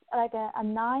there was like a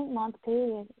 9-month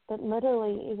period that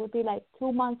literally it would be like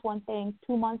 2 months one thing,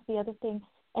 2 months the other thing.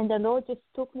 And the Lord just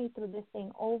took me through this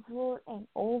thing over and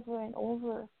over and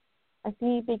over as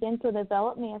He began to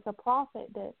develop me as a prophet.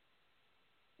 That,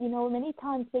 you know, many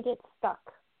times they get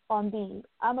stuck on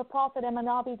I'm a prophet, I'm an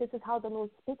Nabi, this is how the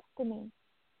Lord speaks to me.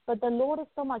 But the Lord is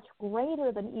so much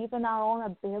greater than even our own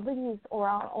abilities or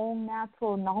our own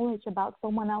natural knowledge about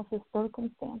someone else's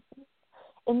circumstances.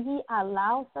 And He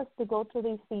allows us to go through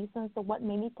these seasons of what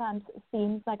many times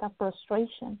seems like a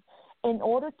frustration in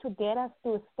order to get us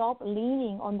to stop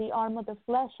leaning on the arm of the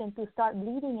flesh and to start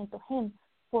leading into Him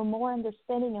for more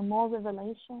understanding and more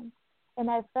revelation.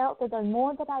 And I felt that the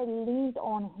more that I leaned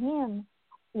on Him,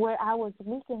 where I was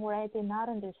weak and where I did not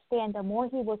understand, the more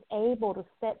He was able to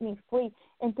set me free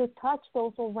and to touch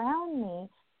those around me,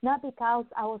 not because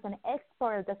I was an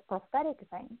expert at this prophetic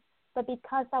thing, but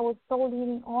because I was so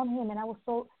leaning on Him and I was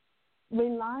so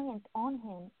reliant on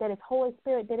Him that His Holy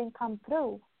Spirit didn't come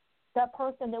through. That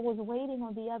person that was waiting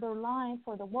on the other line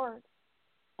for the word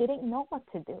didn't know what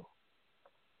to do.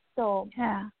 So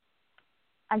Yeah.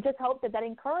 I just hope that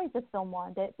encourages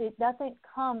someone, that it doesn't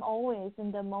come always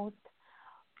in the most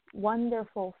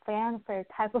wonderful fanfare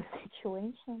type of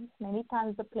situations. Many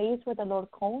times the place where the Lord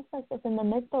calls us is in the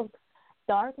midst of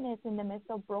darkness, in the midst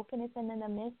of brokenness, and in the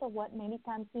midst of what many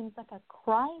times seems like a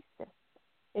crisis.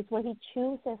 It's where He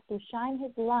chooses to shine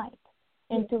His light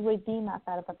and to redeem us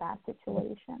out of a bad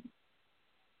situation.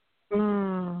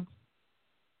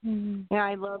 Yeah,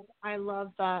 I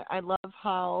love that. I love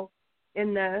how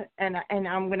and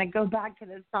I'm going to go back to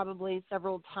this probably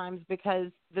several times because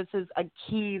this is a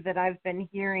key that I've been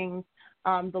hearing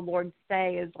the Lord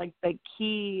say is like the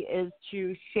key is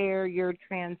to share your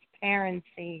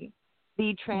transparency.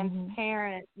 Be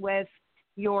transparent with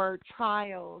your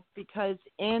trials, because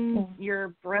in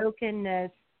your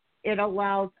brokenness, it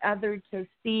allows others to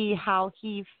see how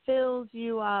He fills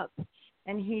you up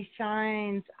and He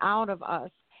shines out of us.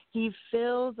 He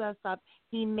fills us up.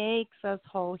 He makes us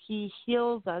whole. He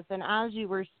heals us. And as you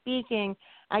were speaking,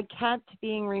 I kept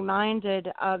being reminded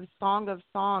of Song of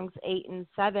Songs 8 and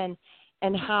 7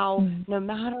 and how no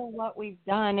matter what we've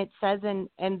done, it says in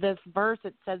this verse,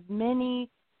 it says, many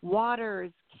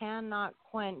waters cannot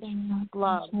quench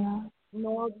love,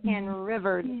 nor can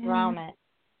rivers drown it.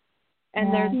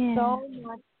 And there's so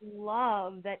much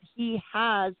love that He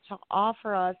has to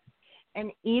offer us.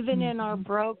 And even in our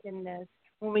brokenness,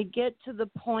 when we get to the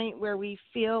point where we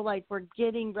feel like we're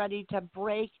getting ready to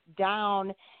break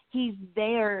down, He's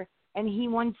there and He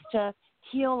wants to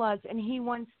heal us and He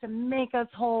wants to make us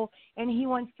whole and He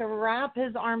wants to wrap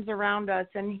His arms around us.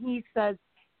 And He says,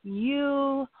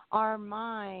 you are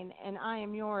mine and I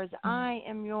am yours. I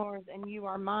am yours and you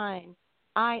are mine.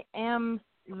 I am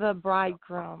the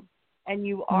bridegroom and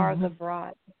you are the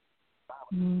bride.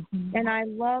 And I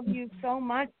love you so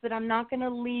much that I'm not going to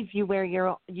leave you where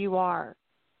you are.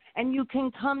 And you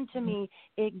can come to me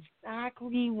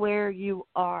exactly where you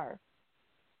are.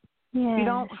 Yes. You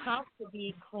don't have to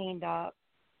be cleaned up.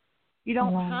 You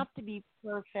don't have to be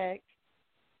perfect.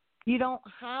 You don't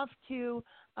have to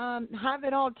have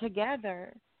it all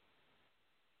together.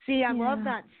 See, I love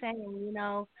that saying,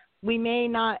 we may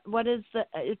not,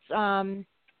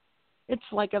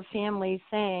 it's like a family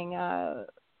saying,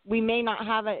 we may not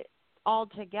have it all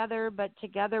together, but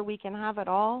together we can have it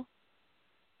all.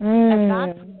 And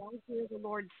that's what I hear the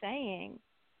Lord saying.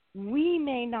 We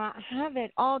may not have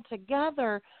it all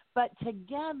together, but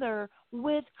together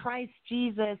with Christ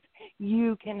Jesus,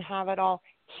 you can have it all.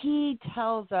 He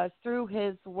tells us through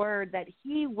His word that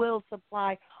He will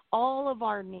supply all of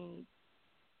our needs.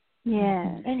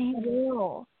 Yes. And He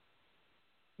will.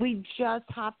 We just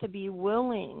have to be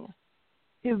willing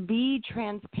to be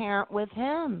transparent with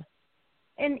Him.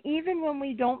 And even when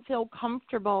we don't feel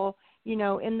comfortable,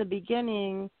 in the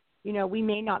beginning, we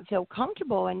may not feel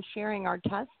comfortable in sharing our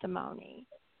testimony.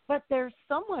 But there's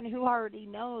someone who already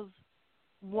knows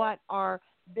what our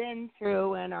been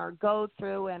through and our go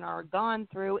through and our gone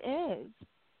through is.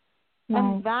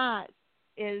 And that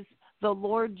is the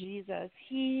Lord Jesus.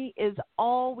 He is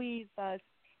always us.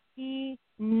 He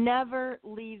never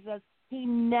leaves us. He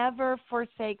never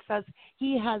forsakes us.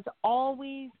 He has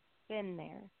always been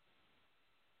there.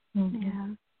 Yeah.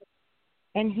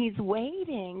 And He's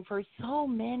waiting for so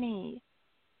many.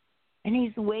 And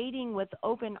He's waiting with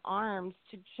open arms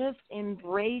to just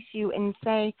embrace you and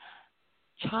say,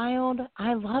 child,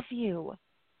 I love you.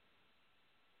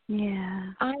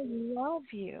 Yeah. I love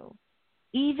you.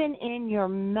 Even in your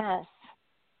mess,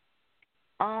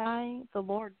 I, the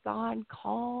Lord God,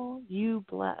 call you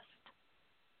blessed.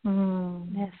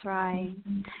 That's right.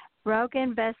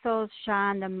 Broken vessels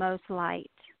shine the most light.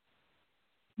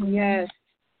 Yes.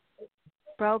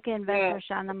 Broken vessels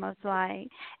shine the most light.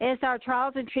 It's our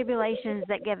trials and tribulations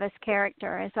that give us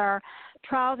character. It's our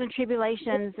trials and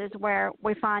tribulations is where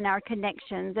we find our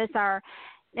connections. It's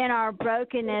in our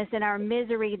brokenness and our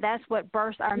misery, that's what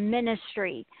births our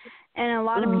ministry. And a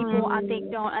lot of people, I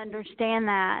think, don't understand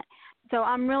that So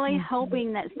I'm really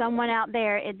hoping that someone out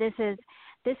there, this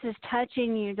is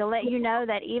touching you, to let you know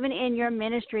that even in your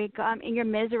ministry, in your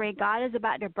misery, God is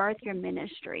about to birth your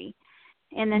ministry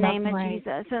in the name of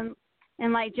Jesus.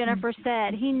 And like Jennifer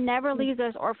said, He never leaves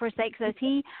us or forsakes us.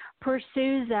 He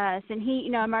pursues us, and He,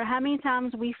 no matter how many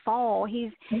times we fall,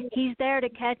 He's there to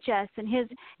catch us. And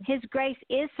His grace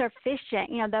is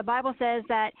sufficient. The Bible says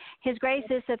that His grace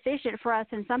is sufficient for us,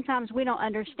 and sometimes we don't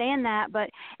understand that. But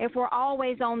if we're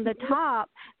always on the top,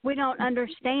 we don't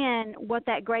understand what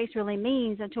that grace really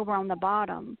means until we're on the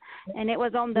bottom. And it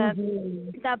was on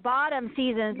the bottom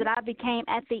seasons that I became,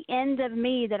 at the end of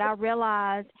me, that I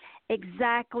realized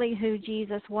exactly who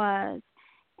Jesus was.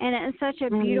 And it's such a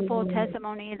beautiful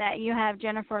testimony that you have,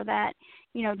 Jennifer, that,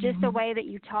 just the way that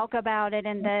you talk about it,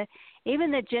 and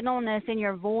even the gentleness in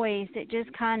your voice, it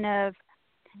just kind of,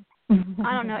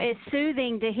 I don't know, it's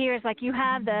soothing to hear. It's like you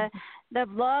have the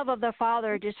love of the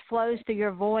Father just flows through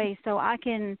your voice. So I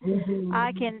can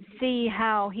see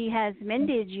how He has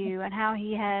mended you, and how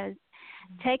He has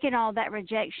taken all that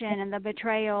rejection and the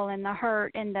betrayal and the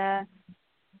hurt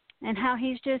and how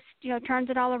He's just,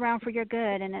 turns it all around for your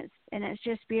good. And it's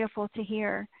just beautiful to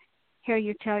hear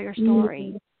you tell your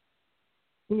story.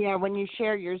 Yeah, when you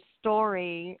share your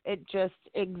story, it just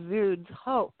exudes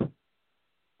hope.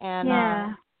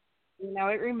 And,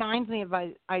 it reminds me of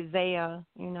Isaiah,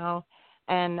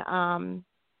 and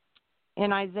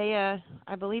in Isaiah,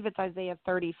 I believe it's Isaiah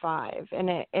 35, and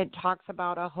it talks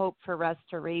about a hope for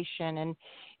restoration.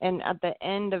 And at the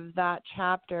end of that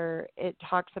chapter, it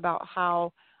talks about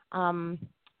how, I'm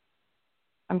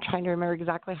trying to remember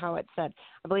exactly how it said.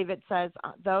 I believe it says,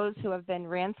 those who have been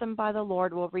ransomed by the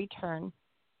Lord will return.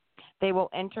 They will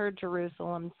enter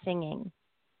Jerusalem singing,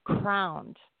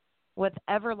 crowned with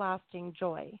everlasting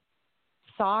joy.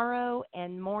 Sorrow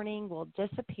and mourning will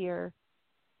disappear,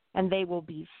 and they will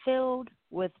be filled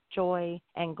with joy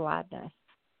and gladness.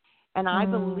 And I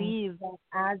believe that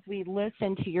as we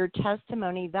listen to your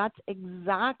testimony, that's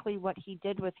exactly what He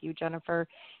did with you, Jennifer.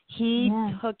 He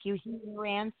took you. He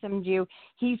ransomed you.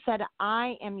 He said,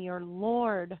 I am your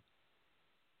Lord.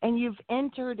 And you've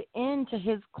entered into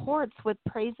His courts with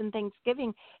praise and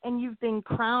thanksgiving, and you've been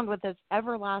crowned with His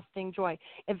everlasting joy.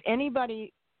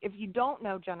 If you don't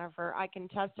know Jennifer, I can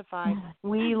testify.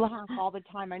 We laugh all the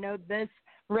time. I know this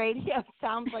radio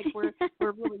sounds like we're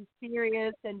really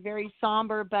serious and very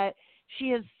somber, but she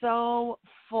is so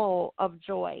full of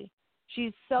joy.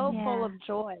 She's so full of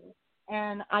joy.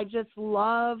 And I just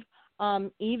love,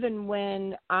 even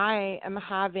when I am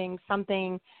having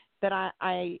something that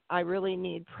I really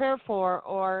need prayer for,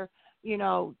 or,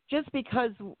 just because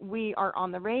we are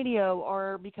on the radio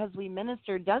or because we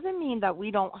minister doesn't mean that we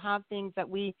don't have things that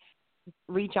we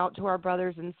reach out to our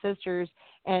brothers and sisters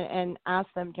and ask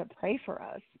them to pray for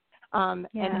us.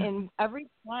 And every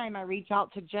time I reach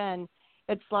out to Jen,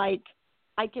 it's like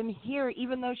I can hear,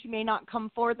 even though she may not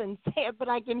come forth and say it, but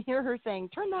I can hear her saying,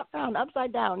 turn that frown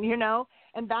upside down,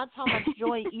 and that's how much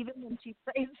joy, even when she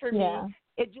prays for me,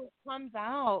 it just comes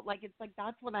out. It's like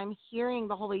that's what I'm hearing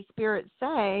the Holy Spirit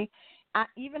say,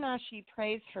 even as she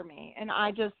prays for me. And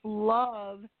I just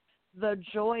love the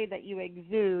joy that you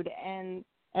exude and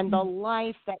the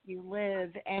life that you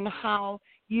live, and how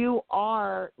you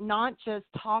are not just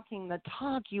talking the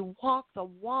talk, you walk the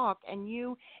walk, and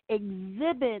you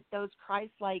exhibit those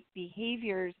Christ-like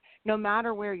behaviors no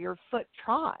matter where your foot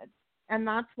trod. And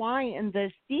that's why in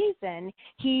this season,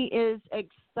 He is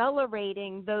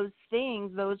accelerating those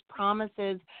things, those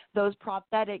promises, those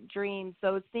prophetic dreams,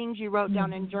 those things you wrote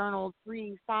down in journals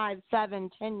 3, 5, 7,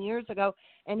 10 years ago.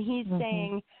 And He's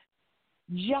saying,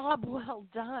 job well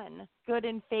done, good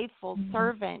and faithful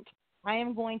servant. I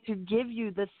am going to give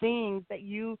you the things that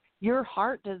your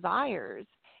heart desires.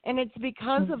 And it's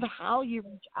because of how you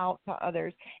reach out to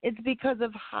others. It's because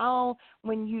of how,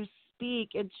 when you speak,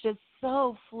 it's just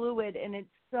so fluid, and it's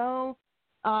so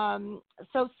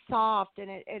soft, and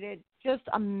it's just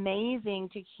amazing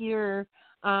to hear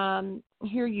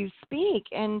you speak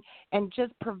and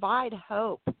just provide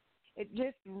hope. It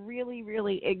just really,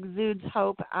 really exudes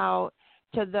hope out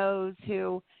to those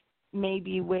who may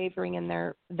be wavering in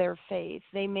their faith.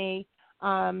 They may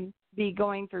be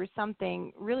going through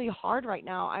something really hard right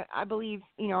now. I believe,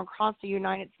 across the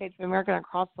United States of America and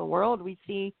across the world, we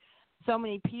see so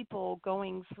many people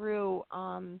going through,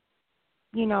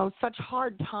 such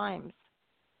hard times.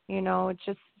 It's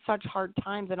just such hard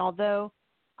times. And although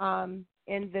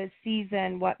in this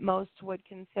season, what most would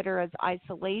consider as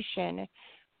isolation,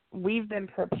 we've been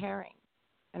preparing.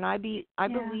 And I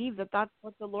believe that that's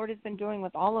what the Lord has been doing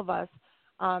with all of us,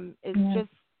 is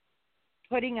just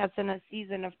putting us in a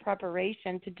season of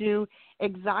preparation to do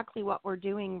exactly what we're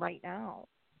doing right now.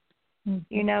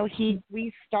 You know,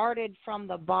 we started from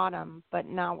the bottom, but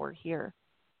now we're here.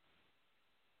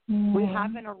 We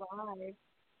haven't arrived.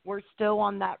 We're still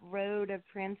on that road of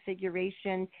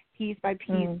transfiguration, piece by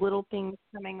piece, little things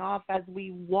coming off as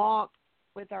we walk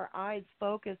with our eyes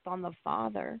focused on the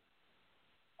Father.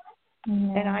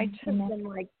 And I just am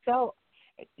like, so,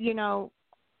 you know,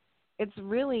 it's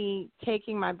really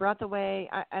taking my breath away.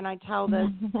 And I tell this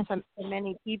to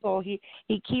many people, he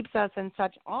keeps us in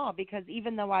such awe, because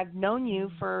even though I've known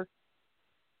you for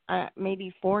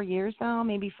maybe 4 years now,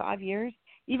 maybe 5 years,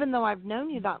 even though I've known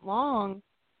you that long,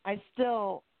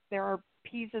 there are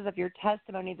pieces of your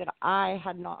testimony that I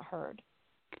had not heard.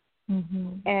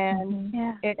 And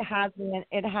it has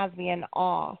me in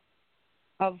awe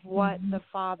of what the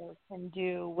Father can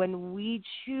do when we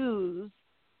choose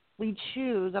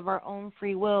of our own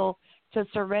free will to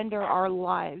surrender our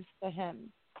lives to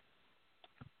Him.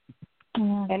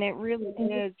 And it really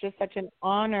is just such an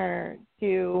honor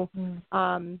to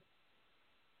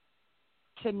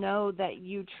know that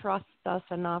you trust us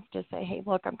enough to say, hey,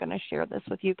 look, I'm going to share this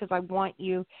with you because I want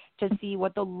you to see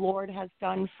what the Lord has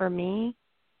done for me.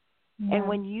 And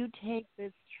when you take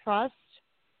this trust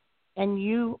and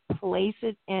you place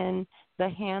it in the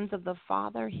hands of the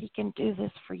Father, He can do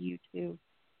this for you too.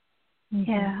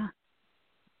 Yeah.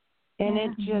 And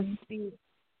it just speaks.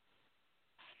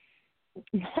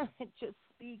 It just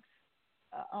speaks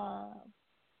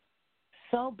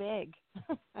so big.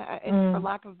 For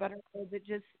lack of better words, it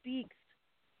just speaks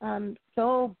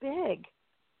so big.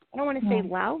 I don't want to say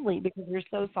loudly because you're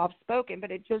so soft-spoken, but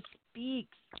it just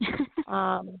speaks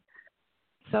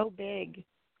so big.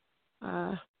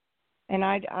 And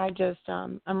I just,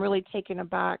 I'm really taken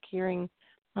aback hearing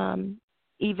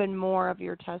even more of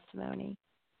your testimony.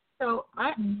 So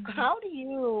how do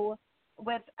you,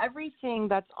 with everything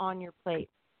that's on your plate,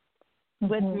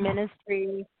 with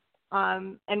ministry,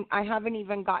 and I haven't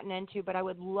even gotten into, but I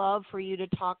would love for you to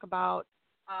talk about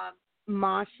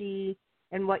Mashi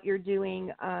and what you're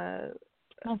doing via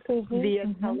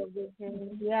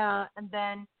television. Yeah, and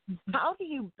then how do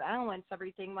you balance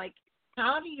everything? Like,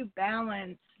 how do you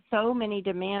balance so many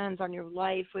demands on your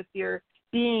life with your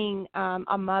being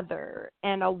a mother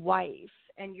and a wife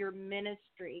and your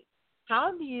ministry?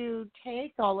 How do you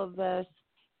take all of this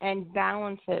and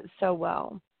balance it so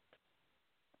well?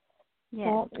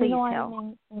 Yeah, please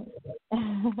tell.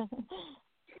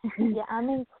 I'm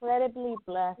incredibly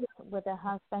blessed with a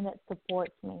husband that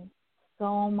supports me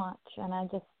so much, and I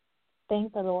just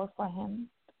thank the Lord for him,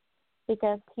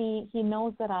 because he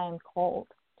knows that I am called.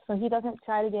 So he doesn't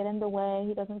try to get in the way.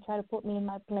 He doesn't try to put me in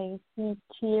my place. He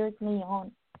cheers me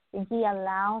on, and he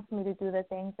allows me to do the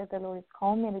things that the Lord has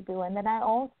called me to do. And then I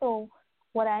also,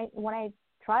 what I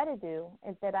try to do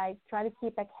is that I try to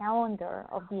keep a calendar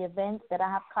of the events that I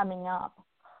have coming up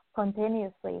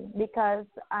continuously, because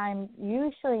I'm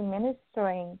usually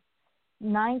ministering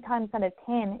 9 times out of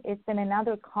 10, it's in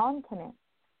another continent.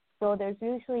 So there's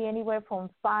usually anywhere from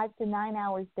 5 to 9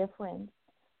 hours difference.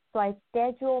 So I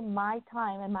schedule my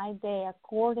time and my day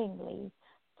accordingly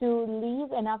to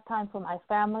leave enough time for my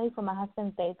family, for my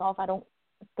husband's days off. I don't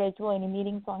schedule any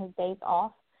meetings on his days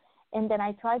off. And then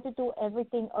I try to do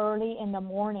everything early in the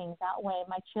morning. That way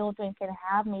my children can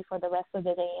have me for the rest of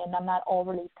the day and I'm not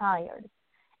overly tired.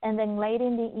 And then late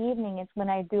in the evening is when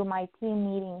I do my team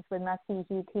meetings with my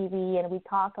CGTV, and we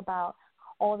talk about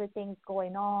all the things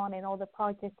going on and all the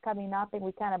projects coming up, and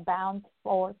we kind of bounce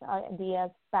forth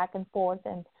ideas back and forth,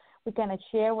 and we kind of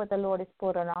share what the Lord has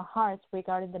put on our hearts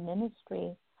regarding the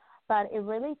ministry. But it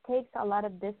really takes a lot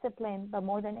of discipline, but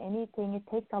more than anything, it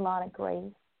takes a lot of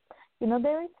grace. You know,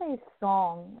 there is a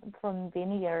song from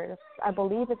Vineyard, I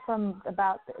believe it's from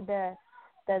about the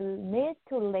mid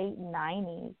to late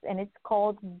 90s, and it's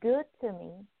called Good to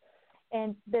Me.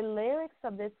 And the lyrics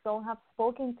of this song have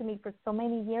spoken to me for so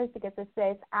many years, because it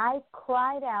says, I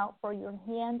cried out for your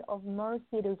hand of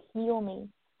mercy to heal me.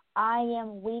 I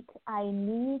am weak. I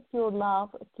need your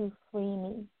love to free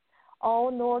me. Oh,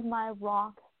 Lord, my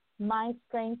rock, my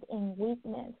strength in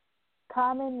weakness,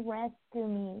 come and rescue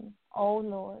me, oh,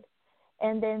 Lord.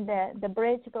 And then the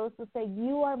bridge goes to say,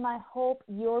 you are my hope.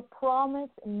 Your promise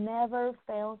never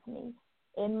fails me.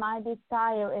 And my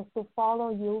desire is to follow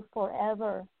you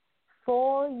forever.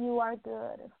 For you are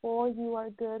good, for you are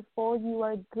good, for you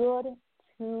are good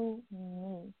to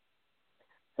me.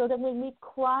 So that when we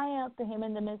cry out to him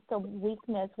in the midst of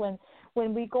weakness, when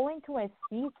we go into a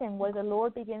season where the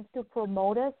Lord begins to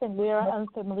promote us and we are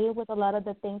unfamiliar with a lot of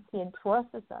the things he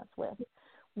entrusts us with,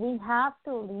 we have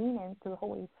to lean into the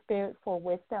Holy Spirit for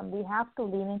wisdom. We have to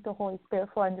lean into the Holy Spirit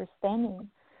for understanding,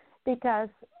 because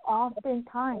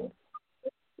oftentimes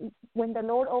when the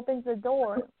Lord opens the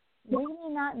door, we may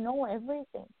not know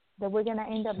everything that we're going to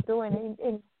end up doing.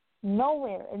 In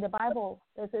nowhere in the Bible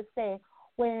does it say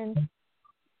when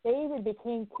David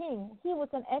became king, he was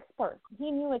an expert.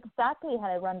 He knew exactly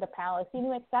how to run the palace. He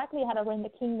knew exactly how to run the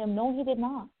kingdom. No, he did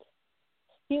not.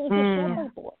 He was a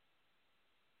shepherd boy.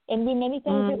 And we many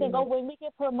times we think, oh, when we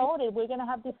get promoted, we're going to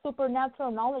have this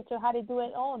supernatural knowledge of how to do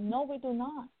it. Oh, no, we do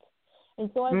not. And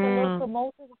so as the Lord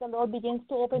promotes us, the Lord begins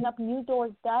to open up new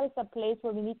doors. That is a place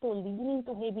where we need to lean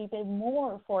into Him even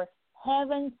more for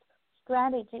heaven's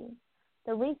strategy.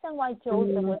 The reason why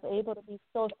Joseph was able to be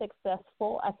so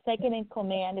successful as second in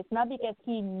command is not because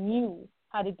he knew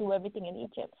how to do everything in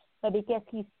Egypt, but because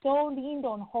he so leaned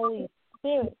on Holy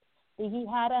Spirit that he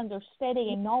had understanding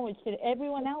and knowledge that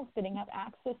everyone else didn't have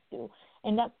access to.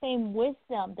 And that same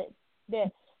wisdom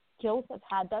that Joseph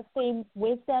had, that same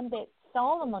wisdom that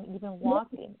Solomon even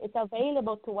walked in, it's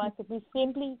available to us if we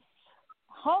simply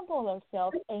humble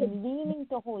ourselves and lean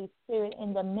into Holy Spirit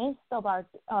in the midst of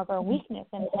our weakness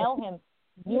and tell Him,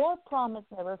 your promise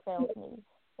never fails me,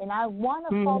 and I want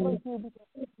to follow you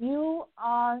because you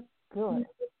are good.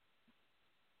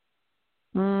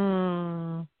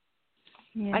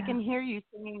 Yeah. I can hear you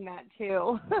singing that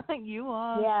too. You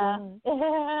are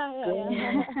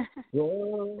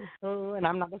good. And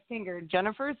I'm not a singer.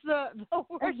 Jennifer's the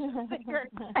worship singer.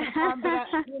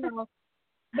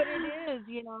 But it is,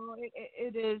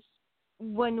 it is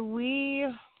when we,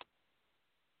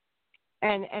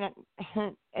 and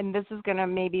this is going to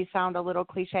maybe sound a little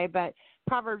cliche, but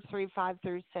Proverbs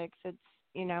 3:5-6, it's,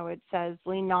 it says,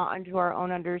 lean not unto our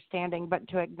own understanding, but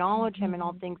to acknowledge Him in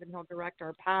all things, and He'll direct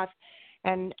our path.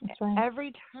 And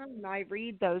every time I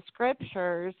read those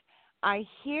scriptures, I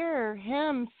hear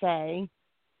Him say,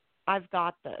 I've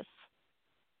got this.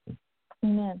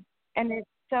 Amen. And it's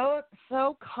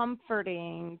so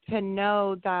comforting to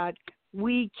know that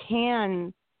we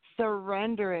can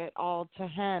surrender it all to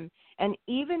Him. And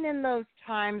even in those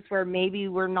times where maybe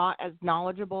we're not as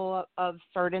knowledgeable of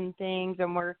certain things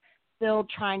and we're still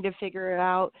trying to figure it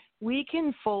out, we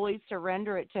can fully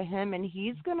surrender it to Him, and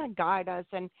He's going to guide us.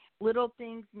 And little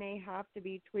things may have to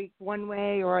be tweaked one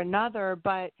way or another,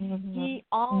 but He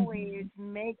always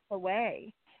makes a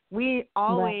way. We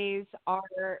always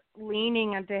are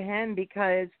leaning into Him,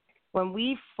 because when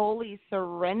we fully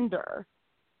surrender,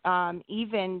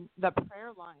 even the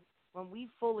prayer line, when we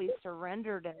fully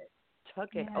surrendered it,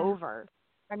 took it over.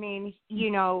 I mean,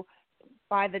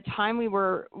 by the time we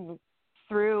were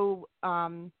through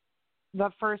the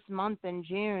first month in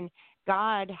June,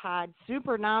 God had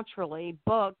supernaturally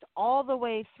booked all the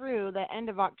way through the end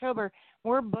of October.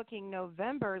 We're booking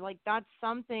November. Like, that's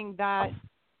something that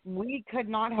we could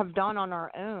not have done on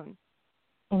our own.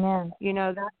 Amen.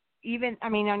 That even, I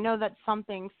mean, I know that's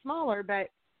something smaller, but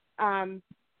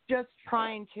just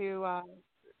trying to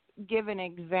give an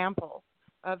example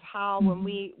of how when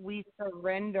we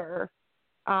surrender,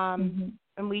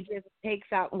 and we just take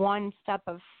that one step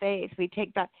of faith, we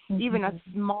take that even a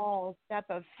small step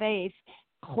of faith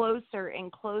closer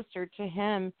and closer to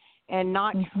Him, and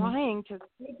not trying to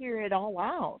figure it all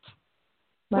out.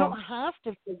 We don't have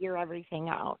to figure everything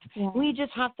out. We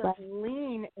just have to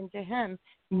lean into Him,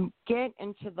 get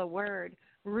into the Word,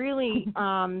 really,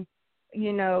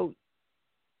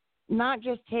 not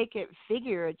just take it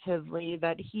figuratively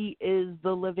that He is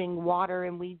the living water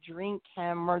and we drink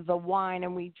Him, or the wine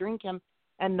and we drink Him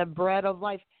and the bread of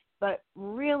life, but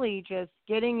really just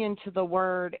getting into the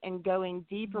Word and going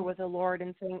deeper with the Lord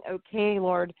and saying, okay,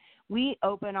 Lord, we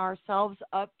open ourselves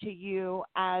up to You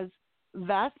as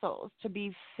vessels to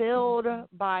be filled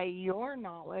by Your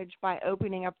knowledge by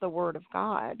opening up the Word of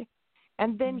God.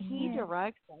 And then He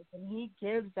directs us and He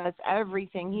gives us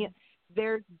everything.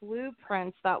 There's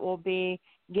blueprints that will be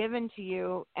given to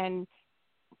you, and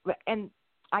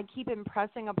I keep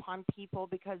impressing upon people,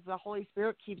 because the Holy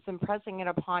Spirit keeps impressing it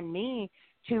upon me,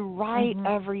 to write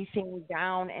everything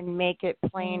down and make it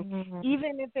plain,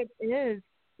 even if it is,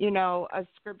 a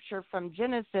scripture from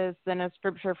Genesis, then a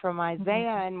scripture from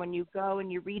Isaiah, and when you go and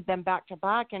you read them back to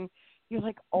back, and you're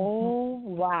like, oh,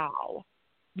 wow.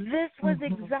 This was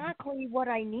exactly what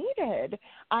I needed.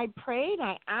 I prayed,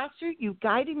 I asked You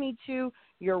guided me to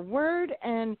Your Word,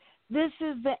 and this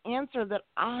is the answer that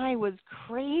I was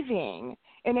craving.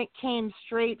 And it came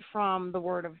straight from the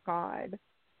Word of God.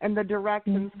 And the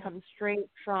directions come straight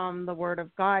from the Word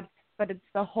of God, but it's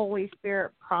the Holy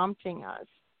Spirit prompting us.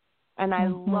 And I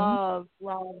love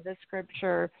the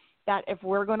scripture that if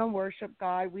we're going to worship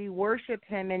God, we worship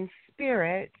Him in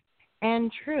spirit and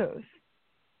truth.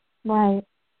 Right.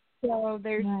 So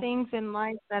there's things in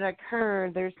life that occur,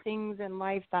 there's things in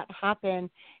life that happen,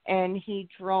 and He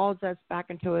draws us back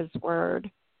into His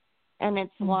Word. and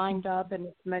it's lined up and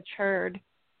it's matured.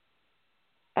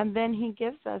 And then he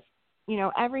gives us,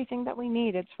 everything that we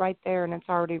need. It's right there and it's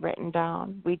already written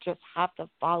down. We just have to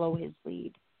follow his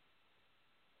lead.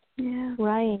 Yeah.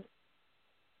 Right.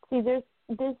 See, this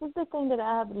is the thing that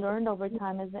I have learned over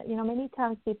time is that, many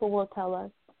times people will tell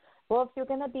us, well, if you're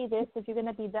going to be this, if you're going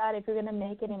to be that, if you're going to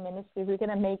make it in ministry, if you're going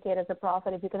to make it as a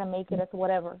prophet, if you're going to make it as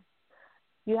whatever,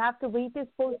 you have to read this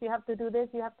book, you have to do this,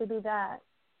 you have to do that.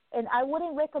 And I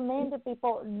wouldn't recommend that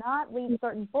people not read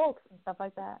certain books and stuff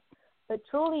like that. But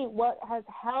truly what has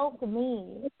helped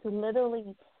me to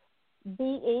literally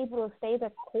be able to stay the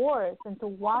course and to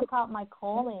walk out my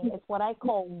calling is what I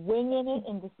call winging it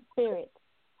in the spirit.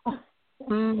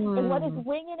 And what is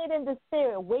winging it in the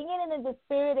spirit? Winging it in the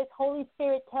spirit is Holy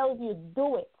Spirit tells you,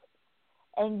 do it.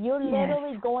 And you're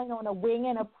literally going on a wing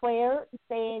and a prayer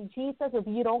saying, Jesus, if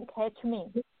you don't catch me,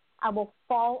 I will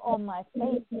fall on my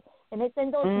face. And it's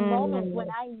in those moments when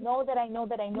I know that I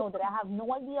have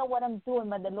no idea what I'm doing,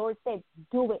 but the Lord said,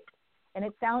 do it. And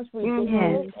it sounds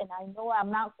ridiculous, and I know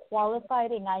I'm not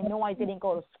qualified, and I know I didn't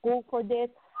go to school for this.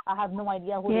 I have no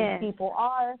idea who these people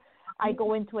are. I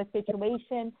go into a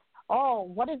situation,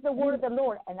 what is the word of the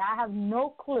Lord? And I have no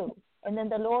clue. And then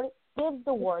the Lord gives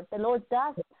the word. The Lord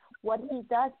does what he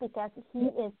does because he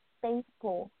is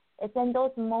faithful. It's in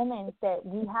those moments that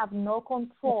we have no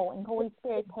control and Holy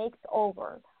Spirit takes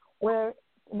over, where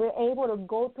we're able to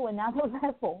go to another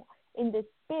level in the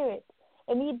Spirit.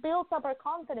 And he builds up our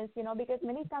confidence, because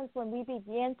many times when we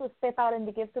begin to step out in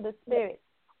the gifts of the Spirit,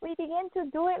 we begin to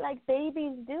do it like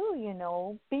babies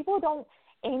do, People don't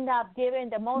end up giving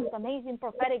the most amazing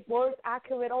prophetic words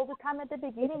accurate all the time at the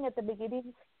beginning. At the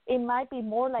beginning, it might be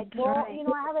more like, I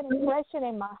have an impression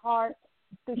in my heart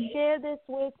to share this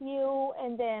with you,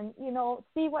 and then,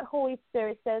 see what Holy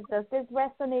Spirit says. Does this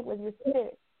resonate with your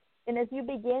spirit? And as you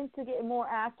begin to get more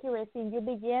accuracy and you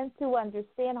begin to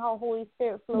understand how Holy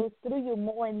Spirit flows through you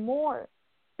more and more,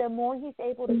 the more he's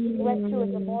able to stretch you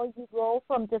and the more you grow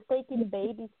from just taking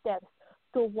baby steps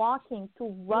to walking, to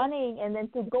running, and then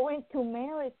to going to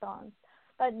marathons.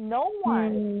 But no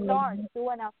one starts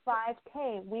doing a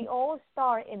 5K. We all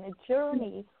start in a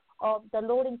journey of the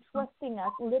Lord entrusting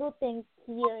us little things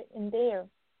here and there.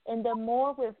 And the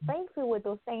more we're faithful with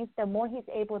those things, the more he's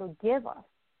able to give us.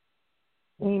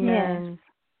 Amen.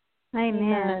 Yes.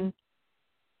 Amen.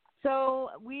 So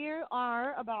we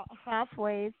are about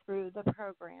halfway through the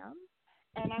program,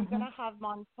 and I'm going to have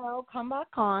Montel come back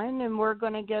on, and we're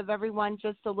going to give everyone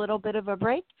just a little bit of a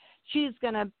break. She's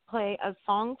going to play a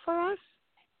song for us,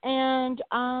 and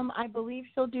I believe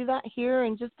she'll do that here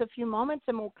in just a few moments,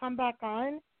 and we'll come back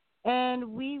on, and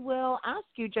we will ask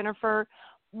you, Jennifer,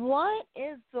 what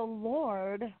is the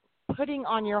Lord putting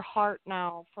on your heart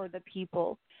now for the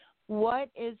people? What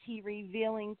is he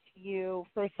revealing to you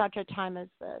for such a time as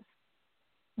this?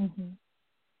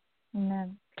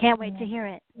 Amen. Can't wait to hear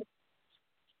it.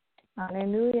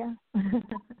 Hallelujah.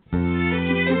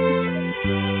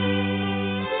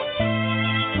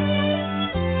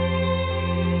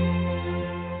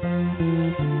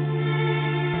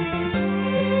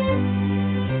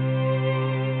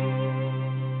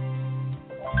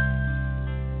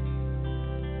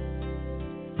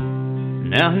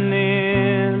 Now and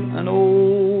then, an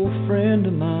old friend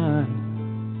of mine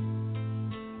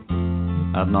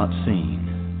I've not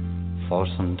seen for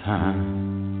some time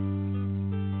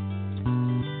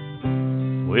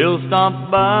will stop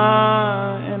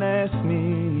by and ask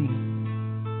me,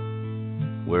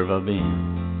 where have I been?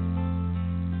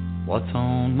 What's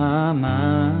on my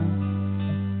mind?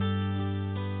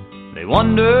 They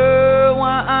wonder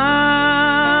why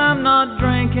I'm not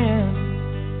drinking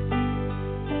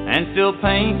and still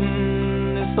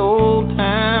painting this old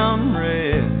town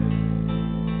red.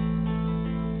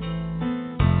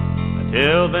 I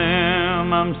tell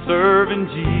them I'm serving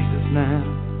Jesus now,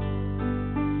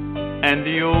 and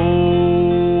the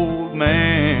old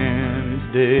man is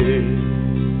dead.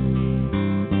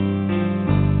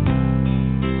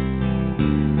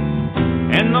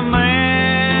 And the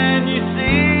man you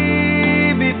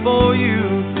see before you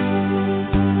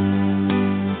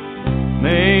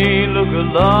may look a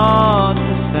lot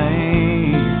the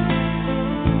same.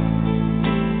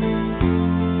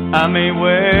 I may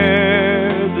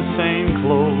wear the same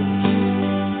clothes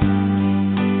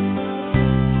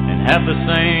and have the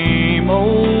same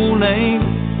old name,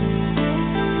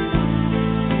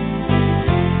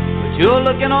 but you're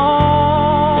looking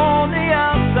on the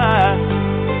outside.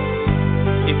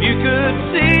 If you could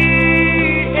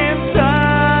see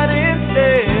inside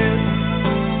instead,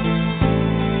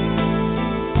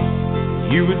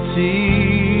 you would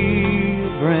see a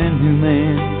brand new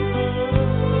man,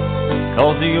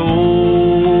 'cause the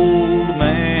old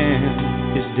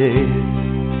dead.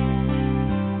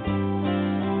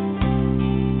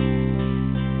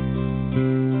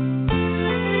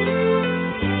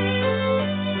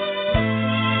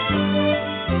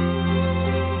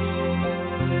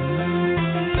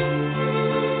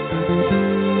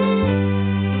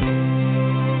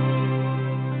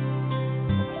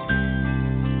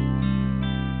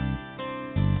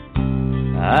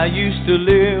 I used to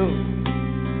live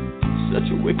such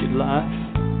a wicked life.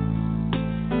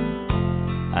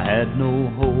 I had no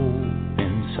hope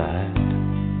inside.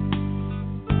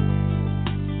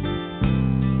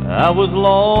 I was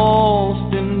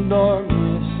lost in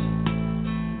darkness,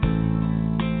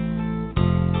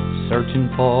 searching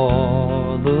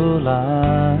for the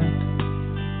light.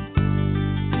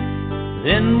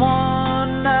 Then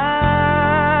one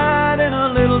night in a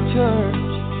little church,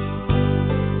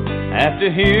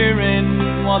 after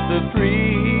hearing what the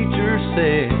preacher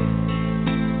said,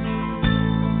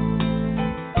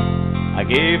 I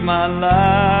gave my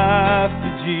life to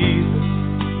Jesus,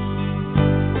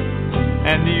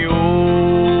 and the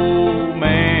old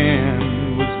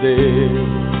man was dead.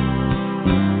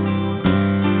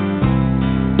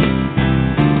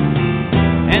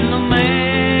 And the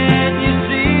man you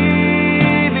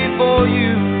see before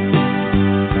you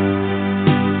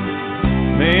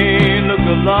may look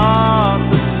a lot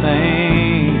the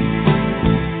same.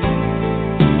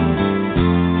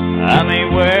 I may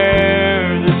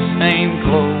wear the same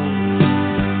clothes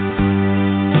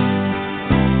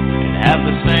and have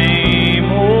the same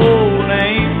old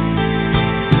name.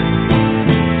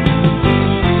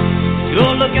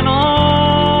 You're looking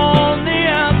on the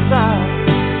outside.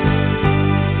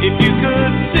 If you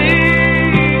could see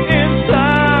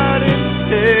inside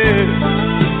instead,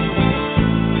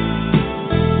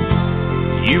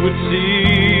 you would see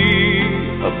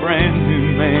a brand new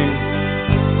man,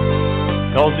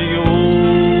 'cause the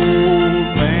old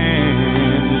man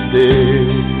is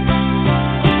dead.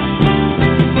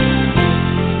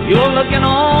 You're looking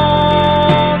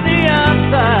on the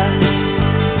outside.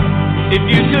 If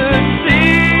you could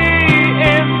see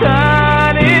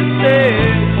inside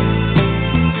instead,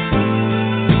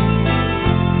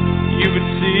 you would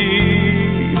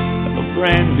see a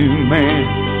brand new man,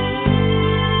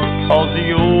 'cause the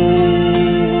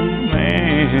old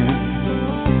man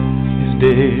is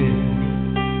dead.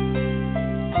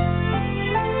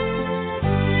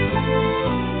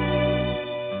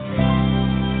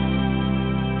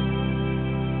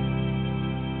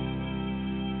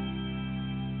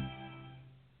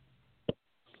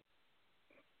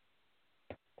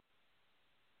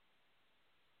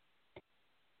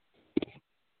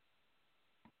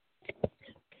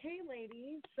 Okay,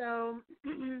 ladies. So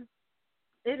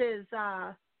it is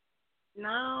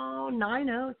now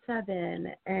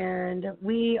 9:07, and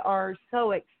we are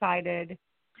so excited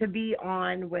to be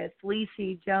on with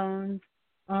Lacey Jones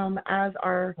as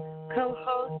our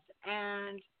co-host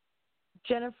and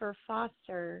Jennifer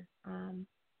Foster.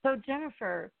 So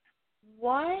Jennifer,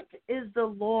 what is the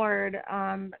Lord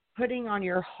putting on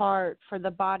your heart for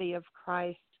the body of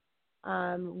Christ?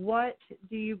 What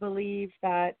do you believe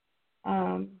that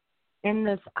in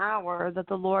this hour that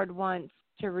the Lord wants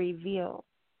to reveal?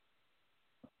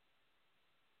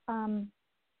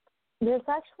 There's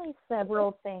actually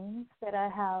several things that I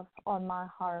have on my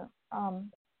heart.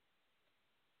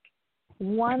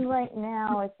 One right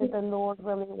now is that the Lord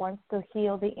really wants to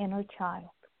heal the inner child.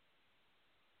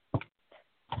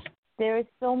 There are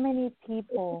so many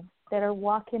people that are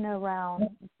walking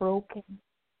around broken,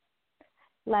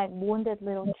 like wounded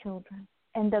little children.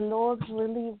 And the Lord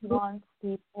really wants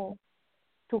people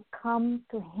to come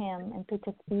to Him and to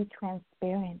just be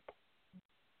transparent.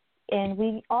 And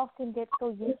we often get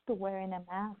so used to wearing a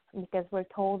mask because we're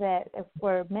told that if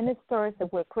we're ministers,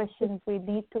 if we're Christians, we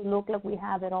need to look like we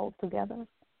have it all together.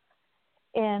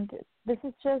 And this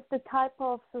is just the type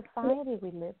of society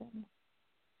we live in.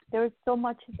 There is so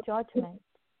much judgment.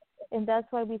 And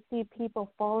that's why we see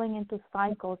people falling into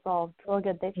cycles of drug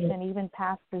addiction, even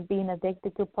pastors being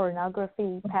addicted to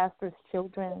pornography, pastors'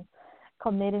 children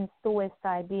committing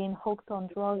suicide, being hooked on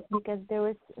drugs, because there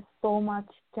is so much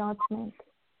judgment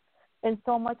and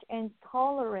so much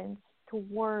intolerance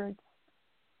towards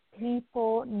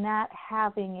people not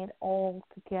having it all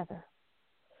together.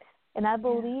 And I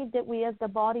believe that we as the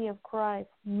body of Christ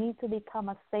need to become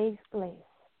a safe place,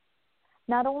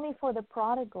 not only for the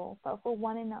prodigal, but for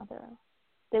one another.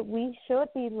 That we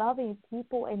should be loving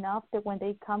people enough that when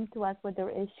they come to us with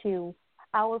their issue,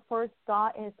 our first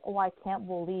thought is, oh, I can't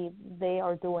believe they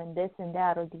are doing this and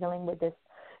that or dealing with this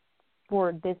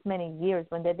for this many years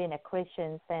when they've been a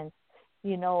Christian since,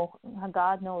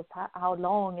 God knows how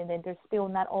long, and then they're still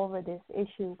not over this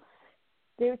issue.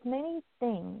 there's many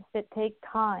things that take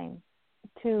time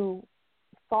to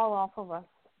fall off of us.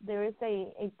 There is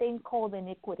a thing called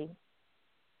iniquity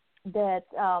that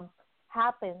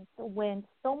happens when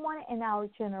someone in our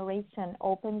generation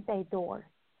opens a door.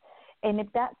 And if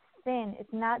that sin is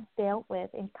not dealt with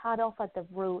and cut off at the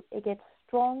root, it gets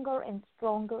stronger and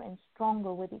stronger and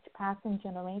stronger with each passing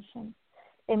generation.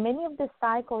 And many of the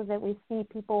cycles that we see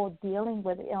people dealing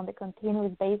with on a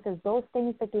continuous basis, those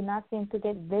things that do not seem to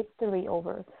get victory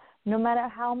over, no matter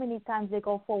how many times they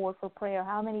go forward for prayer,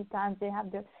 how many times they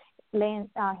have their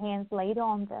hands laid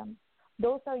on them,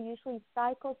 those are usually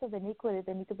cycles of iniquity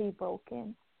that need to be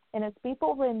broken. And as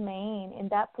people remain in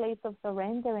that place of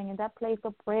surrendering, in that place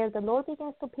of prayer, the Lord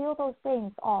begins to peel those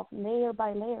things off layer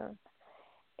by layer.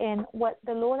 And what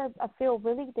the Lord, I feel,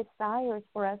 really desires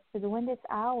for us to do in this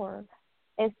hour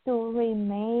is to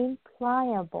remain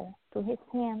pliable to His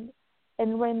hand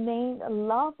and remain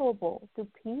lovable to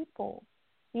people,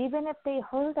 even if they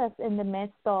hurt us in the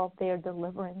midst of their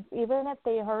deliverance, even if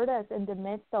they hurt us in the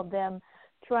midst of them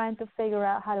trying to figure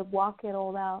out how to walk it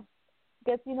all out.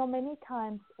 Because, many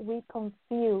times we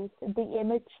confuse the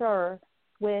immature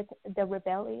with the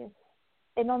rebellious.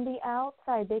 And on the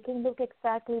outside, they can look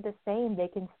exactly the same. They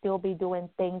can still be doing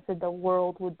things that the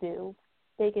world would do.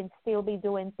 They can still be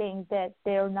doing things that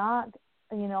they're not,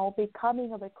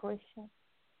 becoming of a Christian.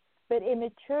 But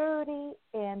immaturity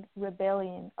and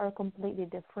rebellion are completely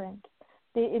different.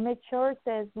 The immature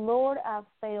says, Lord, I've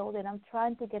failed and I'm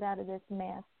trying to get out of this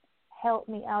mess. Help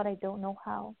me out. I don't know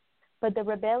how. But the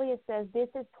rebellious says, this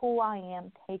is who I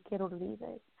am. Take it or leave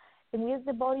it. And we as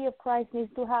the body of Christ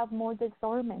needs to have more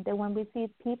discernment that when we see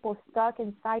people stuck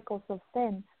in cycles of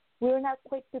sin, we're not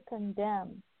quick to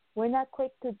condemn. We're not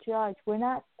quick to judge. We're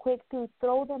not quick to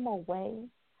throw them away.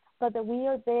 But that we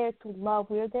are there to love.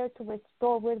 We're there to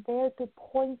restore. We're there to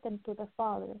point them to the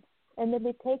Father. And then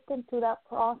we take them through that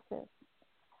process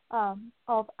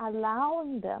of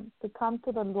allowing them to come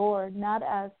to the Lord, not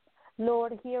as,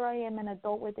 Lord, here I am an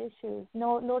adult with issues.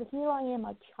 No, Lord, here I am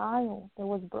a child that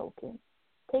was broken.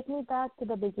 Take me back to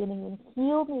the beginning and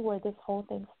heal me where this whole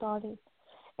thing started.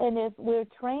 And if we're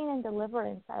trained in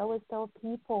deliverance, I always tell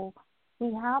people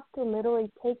we have to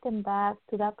literally take them back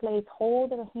to that place,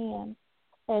 hold their hand,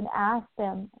 and ask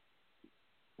them,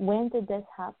 when did this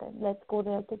happen? Let's go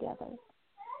there together.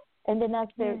 And then as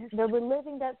they're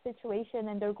reliving that situation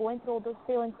and they're going through all those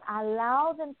feelings,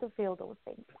 allow them to feel those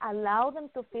things. Allow them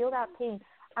to feel that pain.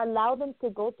 Allow them to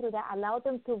go through that. Allow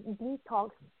them to detox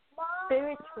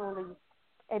spiritually.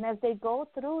 And as they go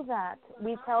through that,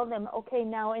 we tell them, okay,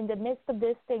 now in the midst of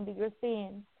this thing that you're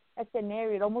seeing, a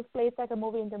scenario, it almost plays like a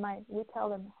movie in their mind. We tell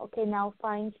them, okay, now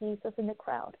find Jesus in the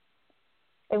crowd.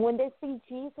 And when they see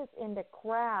Jesus in the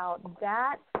crowd,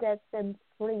 that sets them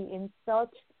free in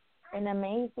such an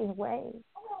amazing way.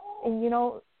 And,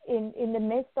 in the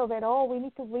midst of it all, we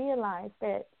need to realize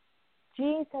that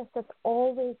Jesus has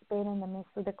always been in the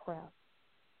midst of the crowd.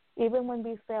 Even when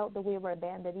we felt that we were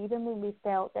abandoned, even when we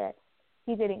felt that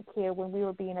He didn't care, when we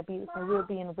were being abused, when we were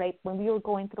being raped, when we were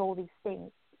going through all these things.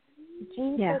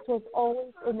 Jesus was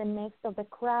always in the midst of the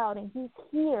crowd, and He's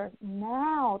here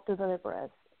now to deliver us,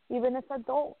 even as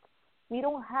adults. We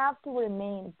don't have to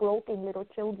remain broken little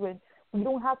children. We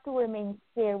don't have to remain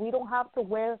scared. We don't have to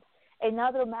wear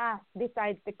another mask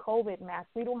besides the COVID mask.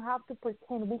 We don't have to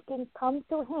pretend. We can come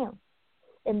to Him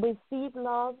and receive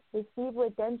love, receive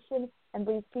redemption, and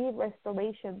receive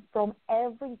restoration from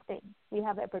everything we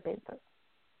have ever been through.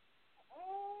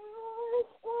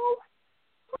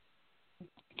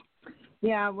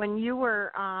 Yeah, when you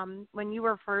were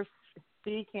first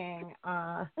speaking,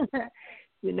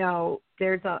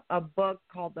 there's a book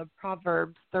called The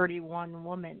Proverbs 31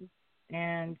 Woman,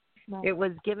 and it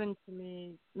was given to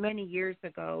me many years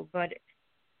ago. But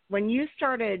when you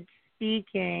started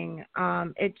speaking,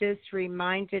 it just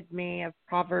reminded me of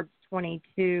Proverbs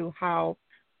 22, how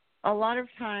a lot of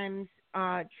times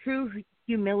true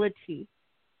humility,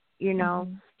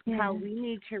 how we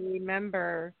need to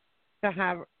remember to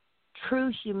have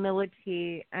true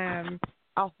humility and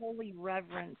a holy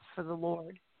reverence for the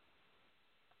Lord.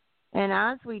 And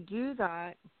as we do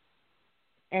that,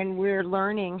 and we're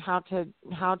learning how to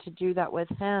do that with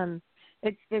Him,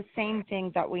 it's the same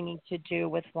thing that we need to do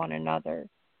with one another.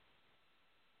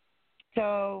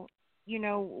 So,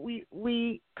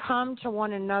 we come to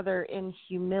one another in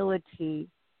humility,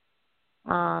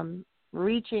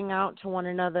 reaching out to one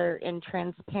another in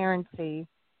transparency,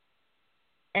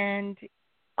 and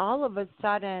all of a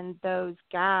sudden those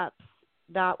gaps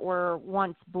that were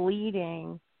once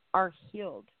bleeding are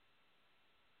healed.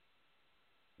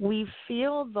 We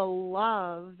feel the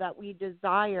love that we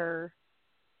desire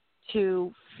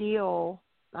to feel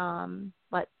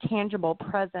that tangible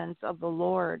presence of the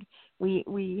Lord.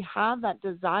 We have that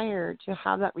desire to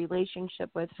have that relationship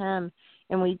with him,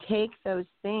 and we take those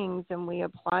things and we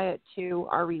apply it to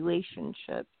our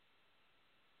relationship.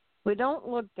 We don't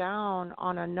look down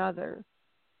on another.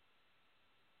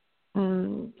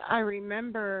 I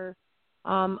remember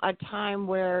a time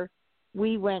where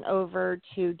we went over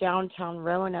to downtown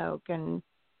Roanoke, and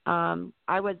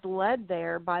I was led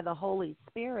there by the Holy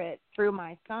Spirit through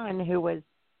my son, who was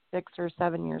 6 or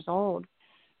 7 years old.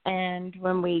 And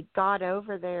when we got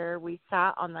over there, we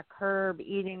sat on the curb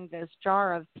eating this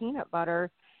jar of peanut butter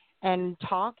and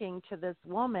talking to this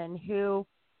woman who,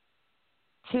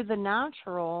 to the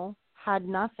natural, had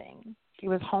nothing. She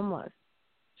was homeless.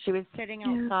 She was sitting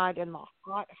outside in the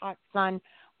hot, hot sun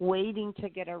waiting to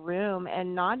get a room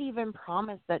and not even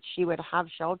promised that she would have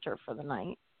shelter for the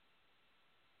night.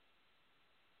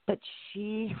 But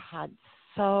she had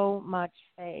so much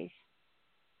faith.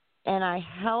 And I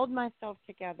held myself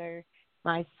together.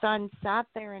 My son sat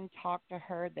there and talked to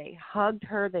her. They hugged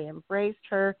her. They embraced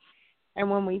her.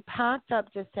 And when we packed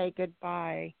up to say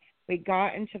goodbye, we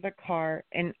got into the car,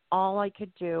 and all I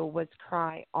could do was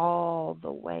cry all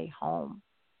the way home.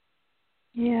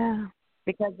 Yeah.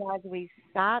 Because as we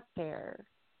sat there,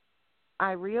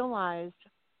 I realized,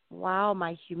 wow,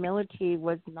 my humility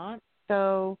was not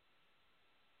so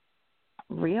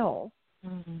real.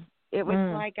 Mm-hmm. It was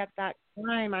like at that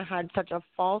time I had such a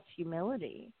false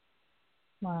humility.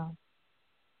 Wow.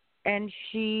 And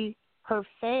her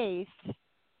faith,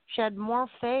 she had more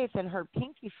faith in her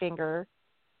pinky finger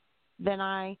than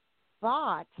I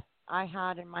thought I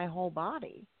had in my whole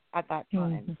body at that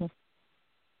time. Mm-hmm.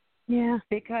 Yeah.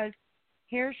 Because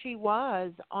here she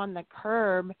was on the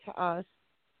curb to us,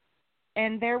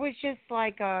 and there was just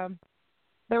like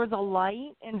there was a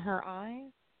light in her eyes.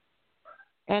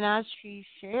 And as she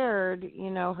shared,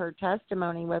 her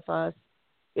testimony with us,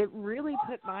 it really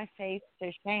put my faith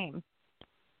to shame.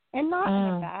 And not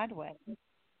in a bad way.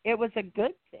 It was a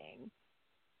good thing.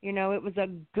 It was a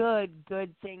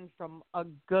good thing from a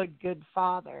good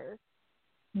father.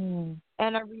 And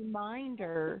a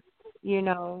reminder,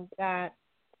 that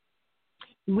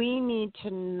we need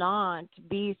to not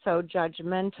be so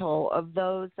judgmental of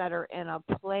those that are in a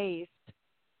place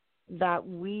that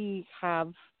we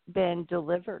have been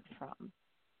delivered from.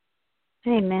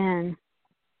 Amen.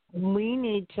 We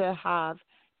need to have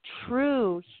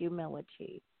true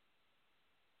humility,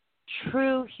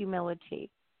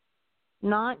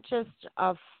 not just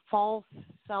a false,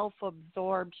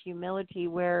 self-absorbed humility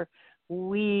where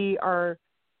we are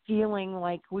feeling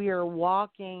like we are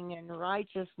walking in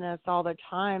righteousness all the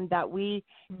time, that we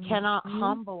cannot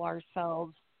humble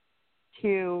ourselves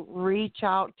to reach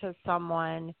out to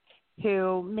someone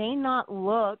who may not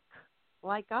look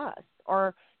like us,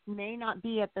 or may not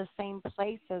be at the same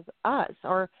place as us,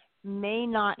 or may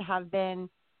not have been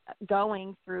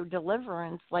going through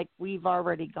deliverance like we've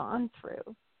already gone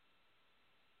through.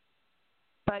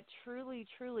 But truly,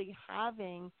 truly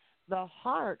having the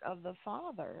heart of the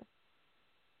Father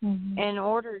in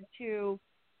order to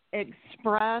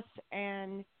express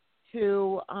and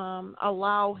to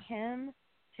allow him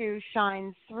to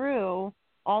shine through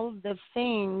all of the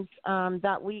things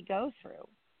that we go through.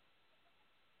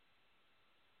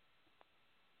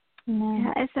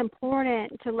 Yeah, it's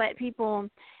important to let people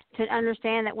to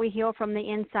understand that we heal from the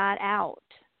inside out.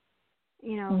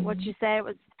 What you said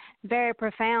was very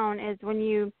profound, is when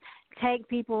you take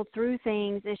people through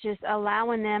things, it's just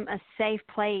allowing them a safe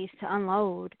place to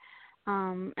unload.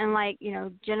 And like,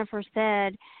 Jennifer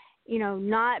said,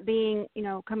 not being,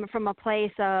 coming from a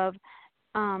place of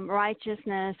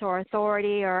righteousness or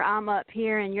authority, or I'm up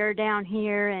here and you're down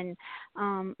here, and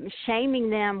shaming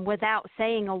them without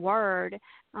saying a word.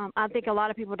 I think a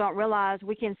lot of people don't realize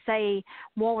we can say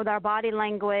more with our body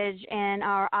language and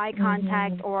our eye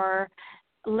contact, or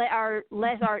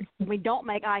we don't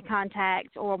make eye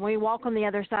contact, or when we walk on the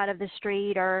other side of the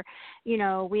street, or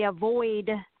we avoid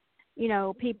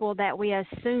people that we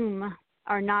assume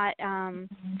are not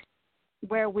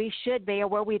where we should be or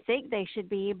where we think they should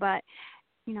be, but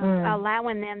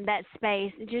allowing them that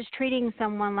space, just treating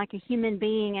someone like a human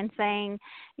being and saying,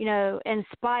 in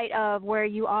spite of where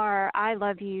you are, I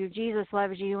love you, Jesus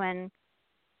loves you, and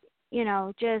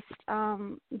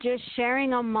just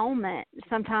sharing a moment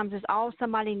sometimes is all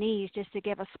somebody needs, just to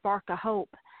give a spark of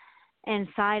hope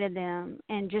inside of them,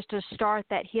 and just to start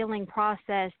that healing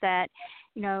process that,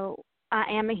 I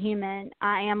am a human,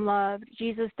 I am loved,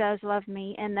 Jesus does love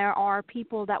me, and there are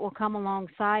people that will come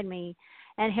alongside me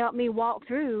and help me walk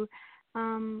through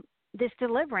this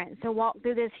deliverance, and walk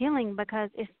through this healing, because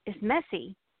it's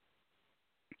messy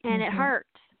and it hurts.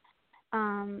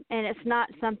 and it's not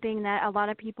something that a lot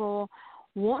of people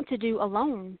want to do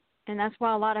alone, and that's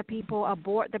why a lot of people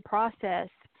abort the process.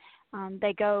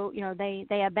 They go,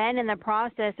 they abandon the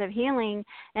process of healing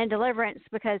and deliverance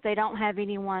because they don't have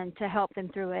anyone to help them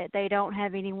through it. They don't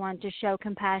have anyone to show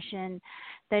compassion.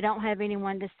 They don't have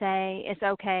anyone to say it's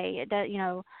okay. It does,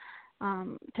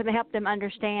 to help them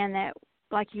understand that,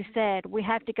 like you said, we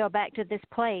have to go back to this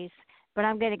place, but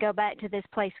I'm going to go back to this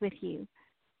place with you.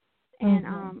 And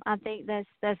I think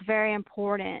that's very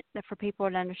important for people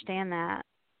to understand that.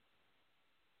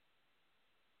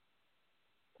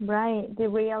 Right. The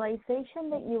realization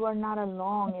that you are not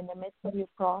alone in the midst of your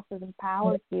process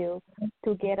empowers you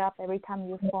to get up every time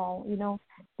you fall.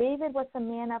 David was a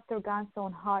man after God's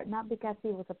own heart, not because he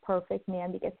was a perfect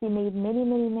man, because he made many,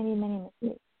 many, many, many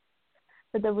mistakes.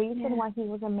 But the reason why he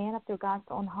was a man after God's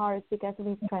own heart is because of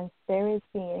his transparency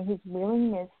and his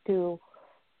willingness to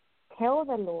tell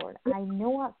the Lord, I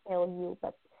know I failed you,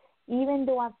 but even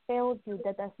though I failed you,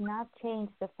 that does not change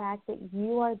the fact that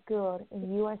you are good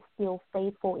and you are still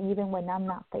faithful even when I'm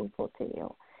not faithful to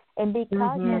you. And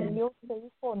because of your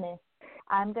faithfulness,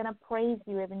 I'm going to praise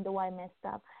you even though I messed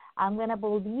up. I'm going to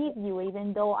believe you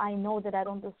even though I know that I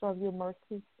don't deserve your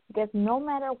mercy. Because no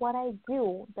matter what I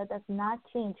do, that does not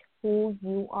change who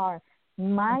you are.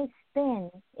 My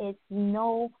sin is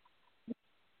no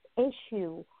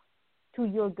issue to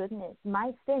your goodness.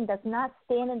 My sin does not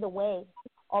stand in the way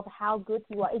of how good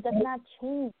you are. It does not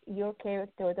change your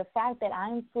character. The fact that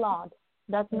I'm flawed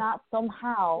does not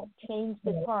somehow change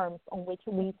the terms on which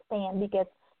we stand, because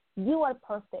you are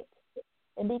perfect.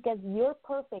 And because you're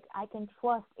perfect, I can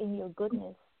trust in your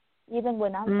goodness, even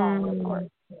when I'm falling apart.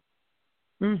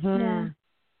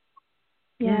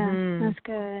 Yeah, that's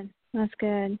good. That's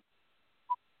good.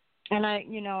 And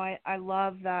I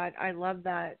love that. I love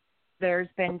that there's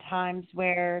been times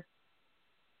where,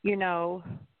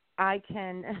 I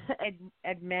can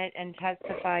admit and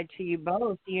testify to you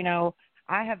both.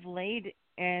 I have laid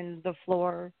in the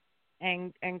floor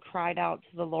and cried out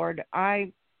to the Lord.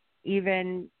 I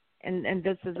even, and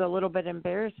this is a little bit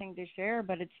embarrassing to share,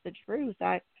 but it's the truth.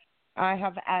 I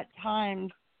have at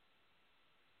times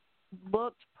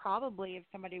looked, probably if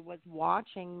somebody was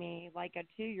watching me, like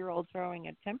a 2-year-old throwing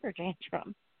a temper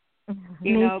tantrum.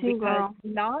 Me too, because girl.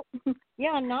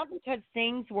 not because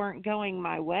things weren't going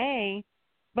my way,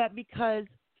 but because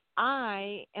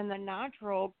I, in the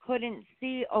natural, couldn't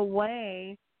see a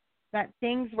way that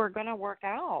things were going to work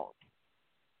out.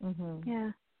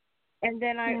 Yeah. And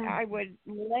then I would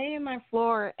lay in my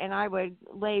floor, and I would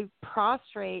lay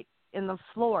prostrate in the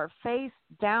floor, face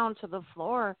down to the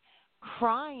floor,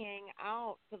 crying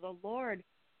out to the Lord,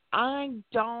 I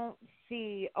don't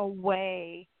see a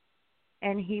way.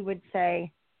 And he would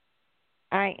say,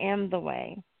 I am the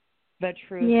way, the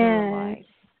truth, and the life.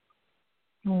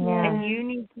 And you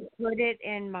need to put it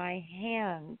in my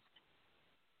hands.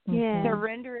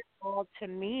 Surrender it all to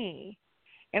me.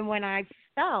 And when I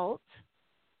felt,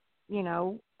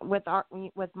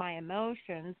 with my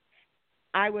emotions,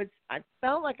 I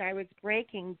felt like I was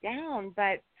breaking down.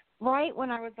 But right when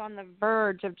I was on the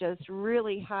verge of just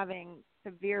really having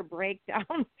severe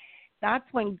breakdown, that's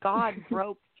when God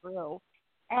broke through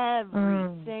every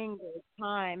single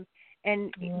time.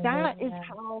 And that is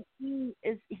how he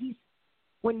is.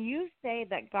 When you say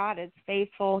that God is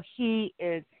faithful, he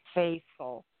is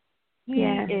faithful. He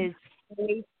is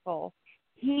faithful.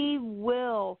 He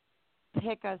will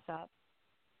pick us up.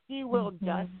 He will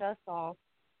dust us off.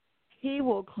 He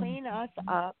will clean us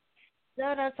up,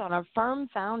 set us on a firm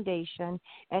foundation,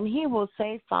 and he will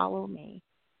say, follow me.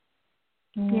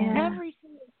 Every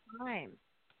single time.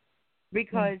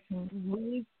 Because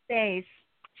we face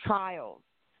trials.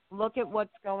 Look at what's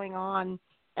going on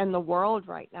in the world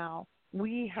right now.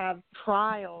 We have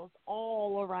trials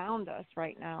all around us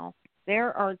right now.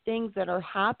 There are things that are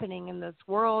happening in this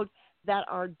world that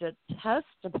are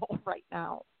detestable right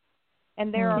now.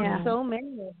 And there are so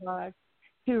many of us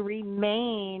who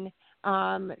remain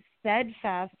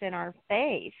steadfast in our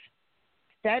faith,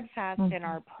 steadfast in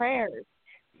our prayers,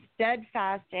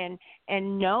 steadfast in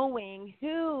knowing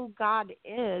who God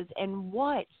is and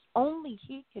what only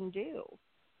he can do.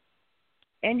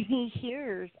 And he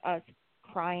hears us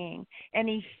crying, and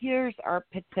he hears our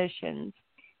petitions,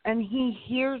 and he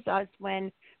hears us when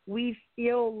we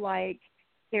feel like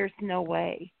there's no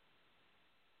way.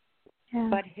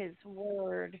 But his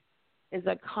word is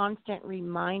a constant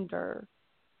reminder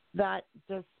that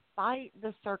despite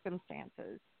the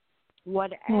circumstances,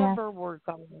 whatever we're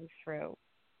going through,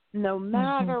 no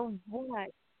matter what,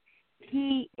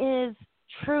 he is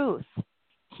truth.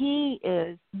 He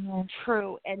is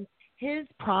true. And his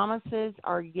promises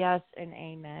are yes and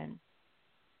amen.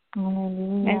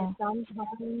 And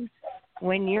sometimes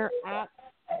when you're at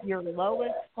your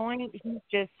lowest point, he's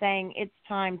just saying it's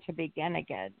time to begin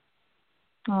again.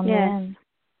 Amen.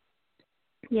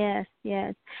 Yes,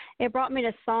 yes. It brought me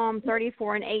to Psalm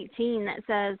 34:18 that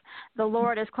says, "The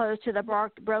Lord is close to the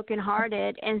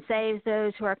brokenhearted and saves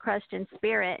those who are crushed in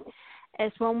spirit."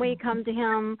 It's when we come to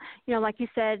Him, like you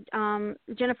said,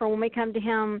 Jennifer, when we come to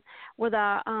Him with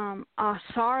a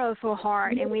sorrowful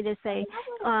heart, and we just say,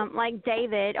 like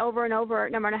David, over and over,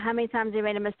 no matter how many times he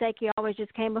made a mistake, he always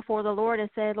just came before the Lord and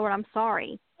said, "Lord, I'm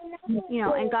sorry."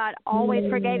 And God always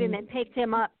forgave him and picked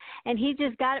him up, and he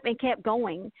just got up and kept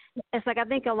going. It's like I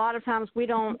think a lot of times we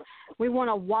want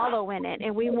to wallow in it,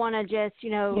 and we want to just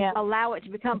allow it to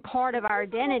become part of our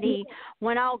identity,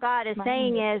 when all God is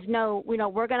saying is, no, we're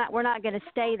not going to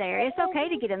stay there. It's okay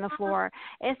to get in the floor.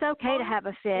 It's okay to have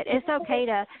a fit. It's okay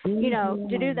to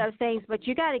to do those things, but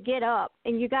you got to get up,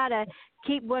 and you got to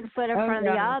keep one foot in front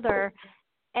of the other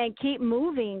and keep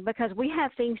moving, because we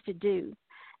have things to do.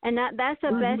 And that's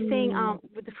the best thing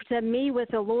to me with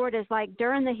the Lord, is like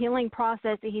during the healing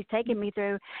process that He's taken me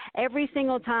through, every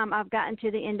single time I've gotten to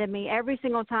the end of me, every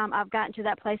single time I've gotten to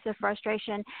that place of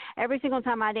frustration, every single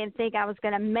time I didn't think I was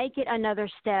going to make it another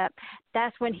step,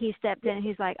 that's when He stepped in and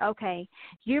He's like, okay,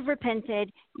 you've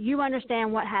repented, you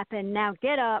understand what happened, now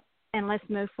get up and let's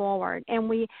move forward. And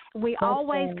we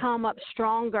always come up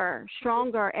stronger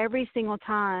every single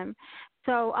time.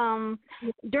 So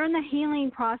during the healing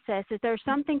process, is there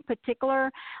something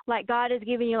particular, like God is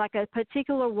giving you like a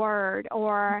particular word,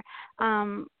 or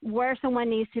where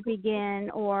someone needs to begin,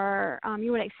 or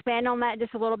you want to expand on that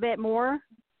just a little bit more?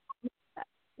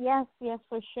 Yes,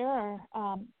 for sure.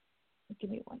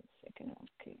 Give me 1 second.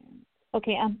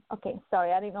 Okay.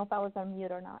 Sorry, I didn't know if I was on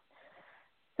mute or not.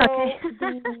 So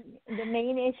okay. the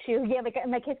main issue,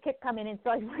 my kids kept coming in, so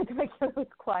I wanted to make sure it was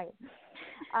quiet.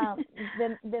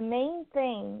 The main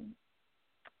thing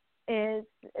is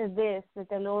this, that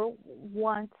the Lord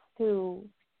wants to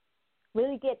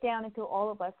really get down into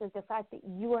all of us, is the fact that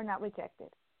you are not rejected.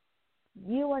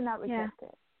 You are not rejected.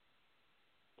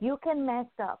 Yeah. You can mess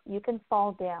up. You can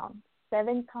fall down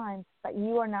 7 times, but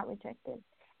you are not rejected.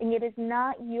 And it is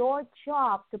not your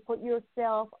job to put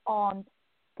yourself on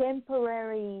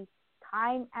temporary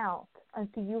time out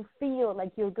until you feel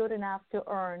like you're good enough to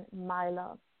earn my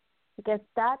love. Because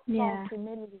that's false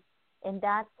humility, and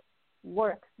that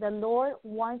works. The Lord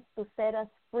wants to set us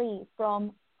free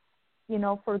from,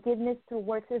 forgiveness through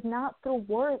works. It's not through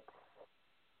works.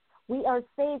 We are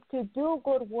saved to do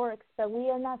good works, but we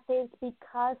are not saved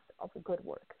because of good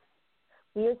works.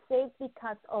 We are saved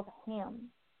because of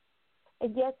Him.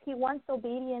 And yes, He wants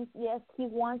obedience. Yes, He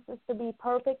wants us to be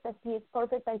perfect as He is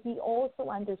perfect, but He also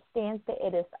understands that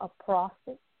it is a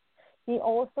process. He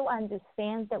also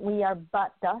understands that we are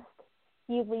but dust.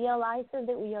 He realizes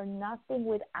that we are nothing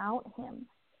without Him.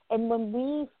 And when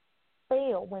we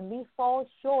fail, when we fall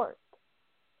short,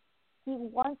 He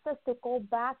wants us to go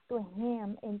back to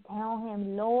Him and tell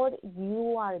Him, Lord,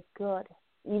 you are good.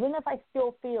 Even if I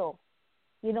still feel,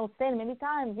 sin many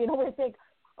times, we think,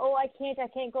 oh, I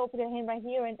can't go to Him right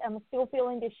here, and I'm still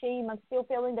feeling the shame, I'm still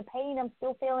feeling the pain, I'm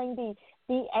still feeling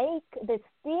the ache, the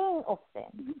sting of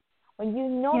sin. When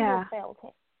you failed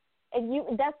Him.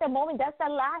 And that's the moment, that's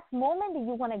the last moment that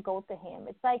you want to go to Him.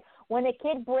 It's like when a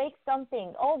kid breaks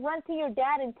something, run to your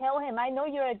dad and tell him, I know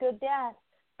you're a good dad.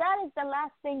 That is the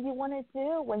last thing you want to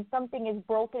do when something is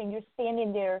broken and you're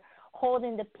standing there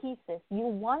holding the pieces. You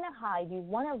want to hide, you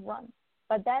want to run.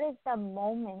 But that is the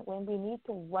moment when we need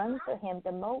to run to Him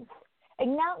the most.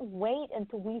 And not wait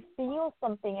until we feel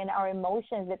something in our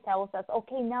emotions that tells us,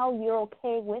 okay, now you're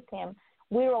okay with Him.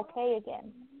 We're okay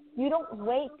again. You don't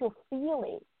wait to feel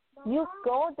it. You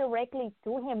go directly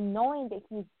to Him knowing that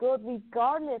He's good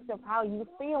regardless of how you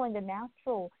feel in the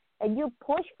natural. And you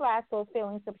push past those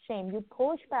feelings of shame. You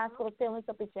push past those feelings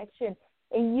of rejection.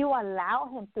 And you allow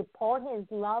Him to pour His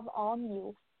love on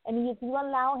you. And if you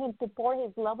allow Him to pour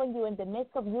His love on you in the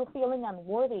midst of you feeling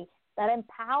unworthy, that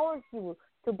empowers you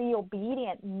to be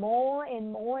obedient more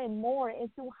and more and more, and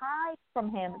to hide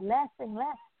from Him less and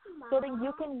less, so that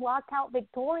you can walk out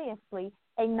victoriously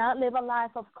and not live a life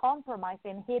of compromise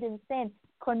and hidden sin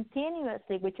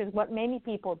continuously, which is what many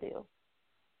people do.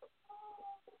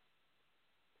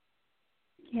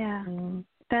 Yeah,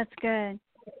 that's good.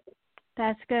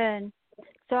 That's good.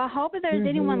 So I hope if there's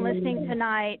anyone listening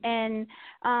tonight and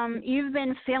you've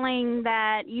been feeling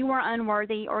that you are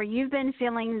unworthy, or you've been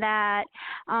feeling that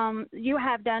you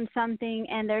have done something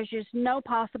and there's just no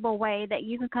possible way that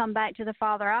you can come back to the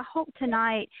Father, I hope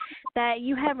tonight that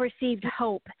you have received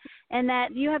hope and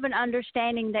that you have an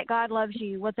understanding that God loves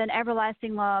you with an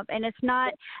everlasting love. And it's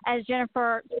not, as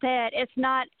Jennifer said, it's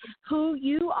not who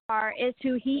you are, it's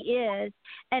who He is.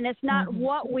 And it's not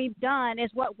what we've done,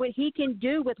 it's what He can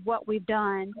do with what we've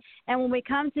done. And when we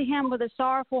come to Him with a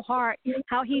sorrowful heart,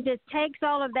 how He just takes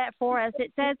all of that for us.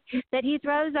 It says that He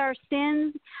throws our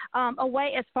sins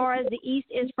away as far as the east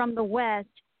is from the west,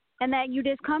 and that you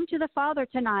just come to the Father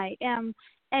tonight and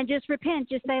just repent.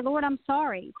 Just say, Lord, I'm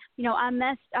sorry. I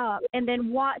messed up. And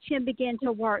then watch Him begin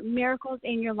to work miracles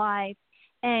in your life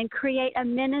and create a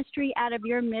ministry out of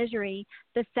your misery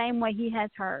the same way He has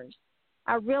hers.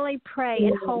 I really pray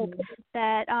and hope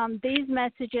that these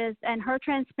messages and her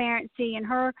transparency and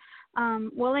her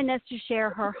willingness to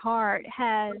share her heart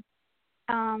has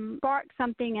sparked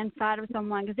something inside of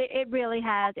someone, because it really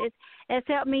has. It's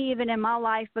helped me even in my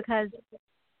life, because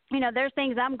there's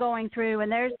things I'm going through,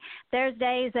 and there's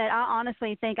days that I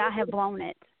honestly think I have blown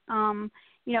it.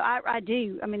 I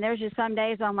do. I mean, there's just some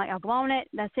days I'm like, I've blown it.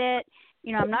 That's it.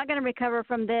 I'm not going to recover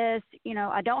from this.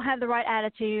 I don't have the right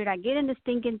attitude. I get into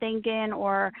stinking thinking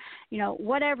or,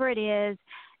 whatever it is.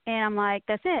 And I'm like,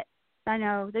 that's it. I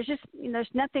know there's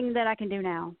nothing that I can do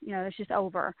now. It's just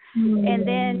over. And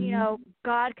then,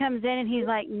 God comes in and He's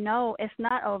like, no, it's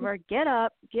not over. Get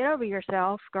up, get over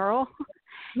yourself, girl.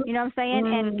 You know what I'm saying?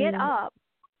 And get up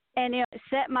and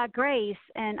set my grace.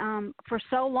 And for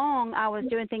so long I was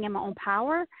doing things in my own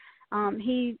power.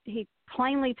 He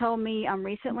plainly told me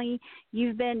recently,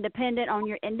 you've been dependent on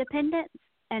your independence,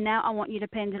 and now I want you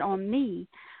dependent on me.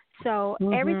 So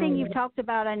everything you've talked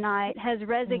about tonight has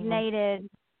resonated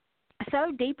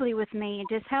so deeply with me,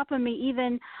 just helping me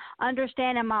even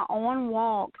understand in my own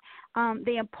walk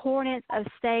the importance of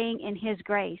staying in His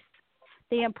grace,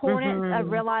 the importance of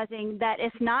realizing that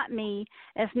it's not me,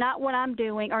 it's not what I'm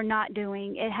doing or not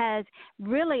doing. It has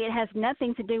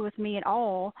nothing to do with me at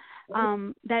all,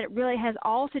 that it really has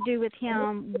all to do with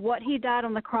Him, what He died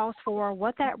on the cross for,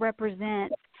 what that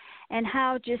represents, and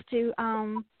how just to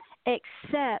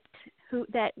accept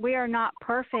that we are not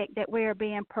perfect, that we are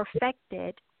being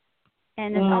perfected.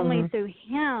 And it's only through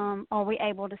Him are we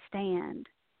able to stand.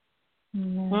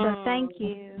 So thank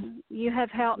you. You have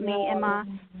helped me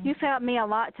you've helped me a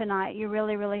lot tonight. You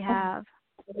really, really have.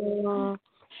 And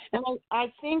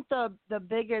I think the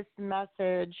biggest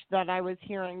message that I was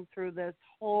hearing through this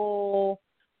whole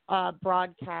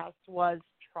broadcast was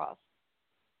trust.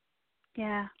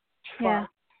 Yeah. Trust. Yeah.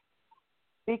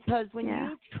 Because when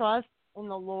you trust in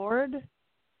the Lord,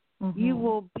 you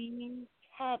will be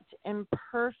kept in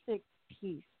perfect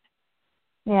peace.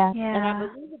 Yeah. And I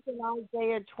believe it's in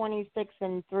Isaiah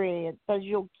 26:3. It says,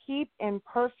 you'll keep in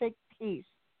perfect peace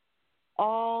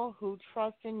all who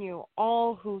trust in you,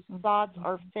 all whose thoughts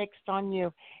are fixed on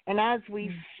you. And as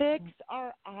we fix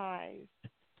our eyes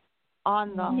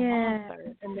on the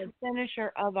author and the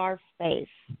finisher of our faith,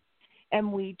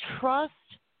 and we trust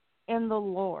in the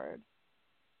Lord,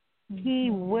 He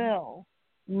will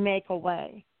make a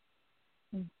way.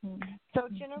 So,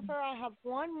 Jennifer, I have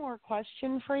one more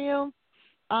question for you.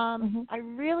 I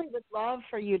really would love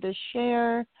for you to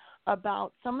share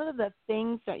about some of the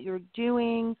things that you're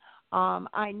doing.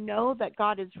 I know that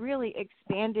God is really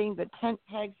expanding the tent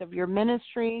pegs of your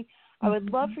ministry. I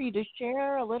would love for you to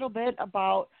share a little bit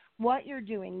about what you're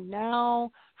doing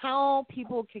now, how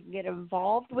people can get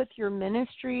involved with your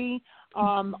ministry.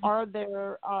 Are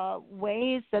there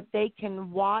ways that they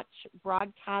can watch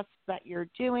broadcasts that you're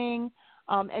doing?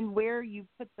 And where you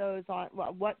put those on,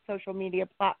 what social media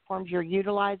platforms you're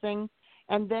utilizing.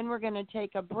 And then we're going to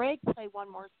take a break, play one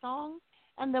more song,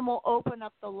 and then we'll open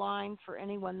up the line for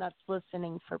anyone that's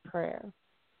listening for prayer.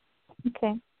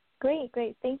 Okay, great.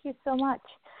 Thank you so much.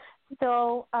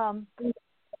 So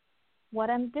what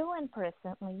I'm doing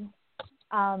presently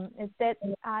is that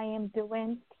I am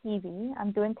doing TV.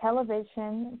 I'm doing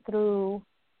television through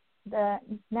the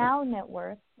Now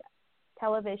Network,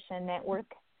 television network.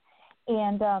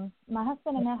 And my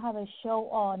husband and I have a show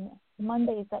on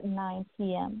Mondays at 9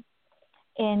 p.m.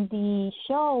 And the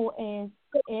show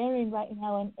is airing right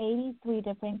now in 83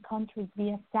 different countries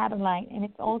via satellite. And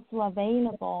it's also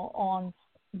available on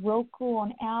Roku,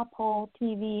 on Apple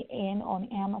TV, and on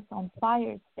Amazon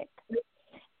Fire Stick.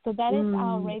 So that is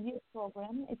our radio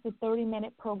program. It's a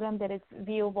 30-minute program that is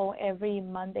viewable every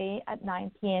Monday at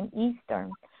 9 p.m.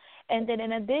 Eastern. And then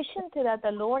in addition to that,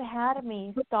 the Lord had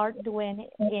me start doing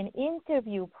an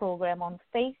interview program on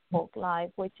Facebook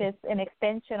Live, which is an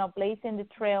extension of Blazing the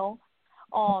Trail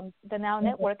on the Now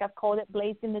Network. I've called it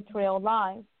Blazing the Trail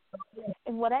Live.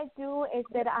 And what I do is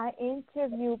that I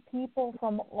interview people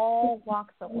from all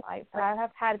walks of life. I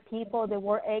have had people that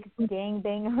were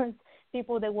ex-gangbangers,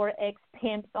 people that were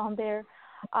ex-pimps on there.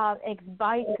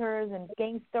 ex-bikers and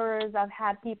gangsters. I've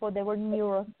had people that were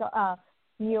neuroscientists,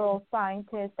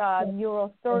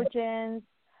 neurosurgeons.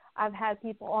 I've had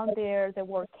people on there that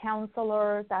were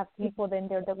counselors. I have people in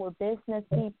there that were business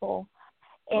people.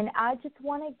 And I just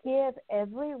want to give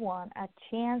everyone a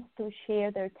chance to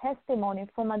share their testimony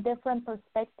from a different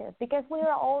perspective, because we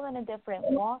are all in a different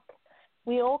walk.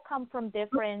 We all come from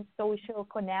different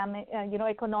economic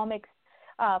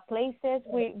places.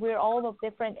 We're all of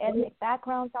different ethnic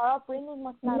backgrounds. Our upbringing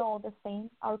was not all the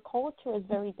same. Our culture is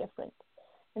very different.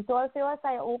 And so I feel as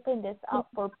I open this up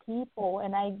for people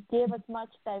and I give as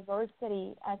much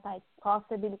diversity as I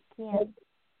possibly can,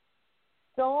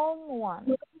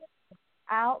 someone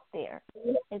out there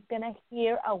is going to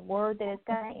hear a word that is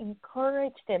going to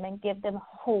encourage them and give them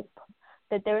hope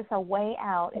that there's a way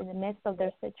out in the midst of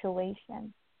their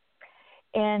situation.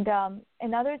 And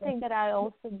another thing that I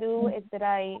also do is that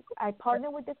I partner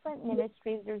with different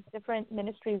ministries. There's different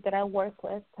ministries that I work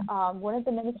with. One of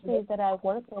the ministries that I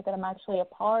work with that I'm actually a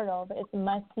part of is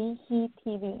Masihi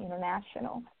TV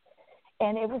International.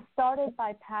 And it was started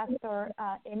by Pastor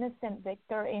Innocent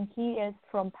Victor, and he is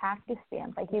from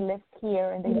Pakistan, but he lives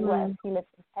here in the U.S. He lives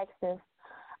in Texas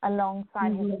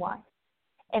alongside his wife.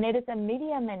 And it is a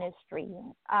media ministry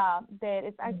that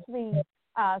is actually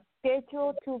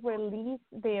scheduled to release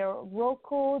their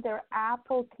Roku, their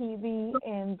Apple TV,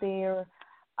 and their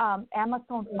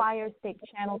Amazon Fire Stick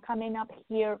channel coming up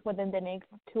here within the next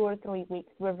 2 or 3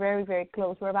 weeks. We're very, very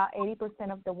close. We're about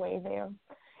 80% of the way there.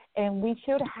 And we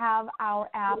should have our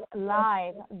app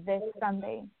live this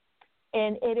Sunday.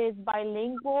 And it is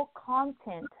bilingual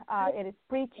content. It is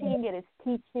preaching, it is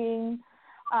teaching,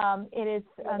 it is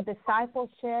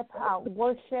discipleship,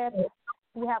 worship.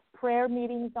 We have prayer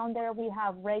meetings on there. We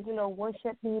have regular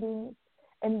worship meetings.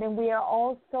 And then we are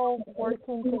also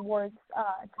working towards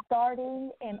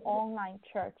starting an online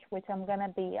church, which I'm going to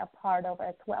be a part of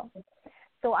as well.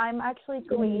 So I'm actually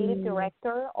creative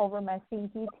director over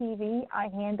Masihi TV. I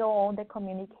handle all the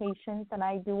communications, and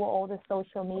I do all the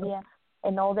social media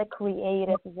and all the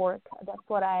creative work. That's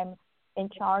what I'm in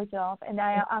charge of. And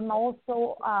I'm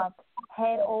also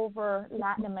head over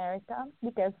Latin America,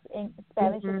 because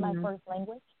Spanish is my first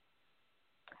language.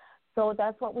 So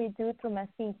that's what we do through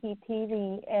Masihi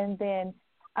TV. And then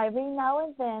every now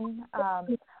and then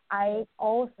I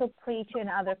also preach in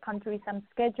other countries. I'm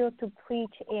scheduled to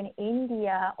preach in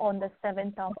India on the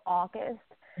 7th of August.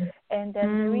 And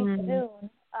then very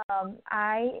soon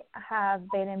I have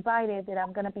been invited that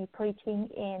I'm going to be preaching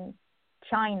in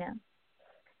China.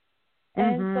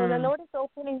 And so the Lord is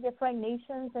opening different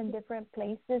nations and different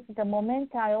places. At the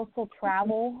moment, I also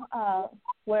travel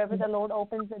wherever the Lord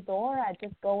opens the door. I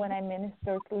just go and I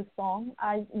minister through song.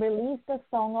 I release the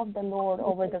song of the Lord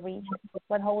over the region,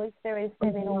 what Holy Spirit is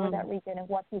saying over that region and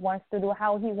what He wants to do,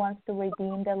 how He wants to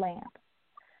redeem the land.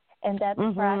 And that's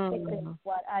practically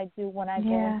what I do when I go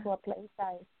into a place.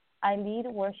 I lead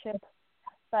worship,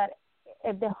 but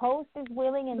if the host is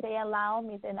willing and they allow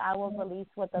me, then I will release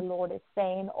what the Lord is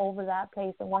saying over that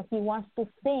place and what He wants to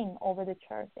sing over the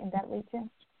church in that region.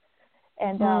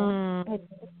 And it's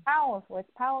powerful.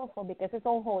 It's powerful because it's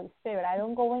all Holy Spirit. I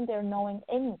don't go in there knowing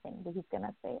anything that He's going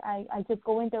to say. I just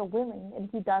go in there willing, and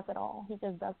He does it all. He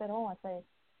just does it all. I say,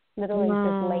 literally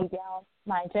just lay down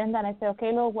my agenda, and I say,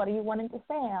 okay, Lord, what are you wanting to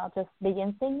say? And I'll just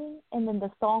begin singing, and then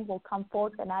the song will come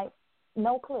forth, and I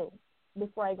no clue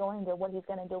before I go in there what He's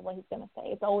going to do, what He's going to say.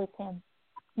 It's always Him.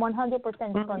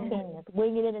 100% spontaneous,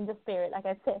 winging it in the Spirit, like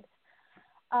I said.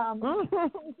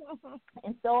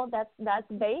 And so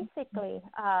that's basically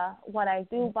what I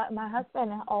do. But my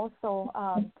husband also,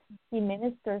 he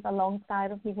ministers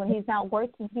alongside of me when he's not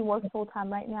working. He works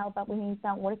full-time right now, but when he's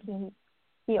not working,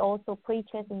 he also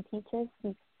preaches and teaches.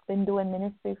 He's been doing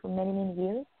ministry for many, many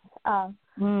years.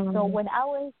 So when I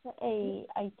was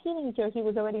a teenager, he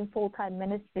was already in full-time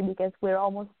ministry because we're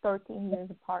almost 13 years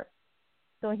apart.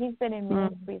 So he's been in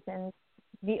ministry since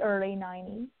the early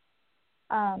 90s.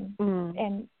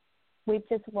 And we've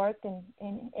just worked in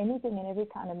anything and every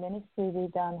kind of ministry.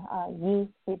 We've done youth,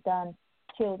 we've done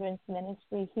children's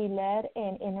ministry. He led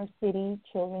an inner city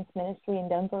children's ministry in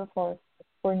Denver for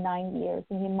 9 years,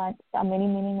 and he made many,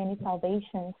 many, many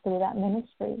salvations through that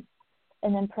ministry.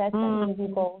 And then presently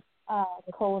we both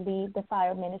co-lead the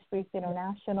Fire Ministries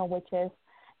International, which is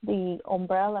the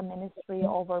umbrella ministry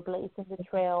over Blazing the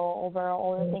Trail, over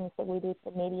all the things that we do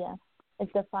to media.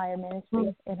 It's the Fire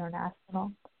Ministries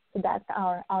International. So that's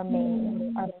our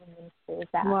main ministry. Is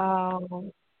that. Wow.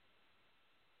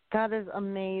 That is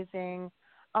amazing.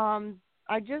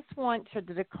 I just want to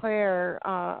declare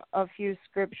a few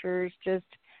scriptures just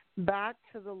back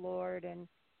to the Lord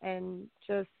and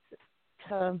just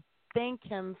to thank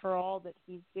him for all that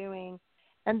he's doing.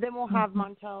 And then we'll have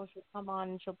Montel. She'll come on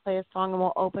and she'll play a song, and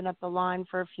we'll open up the line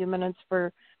for a few minutes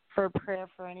for prayer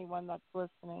for anyone that's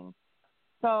listening.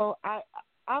 So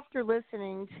after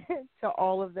listening to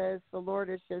all of this, the Lord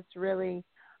is just really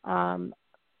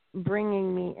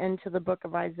bringing me into the book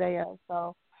of Isaiah.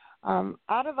 So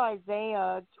out of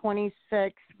Isaiah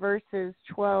 26, verses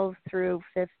 12 through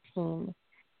 15,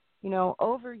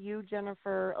 over you,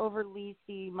 Jennifer, over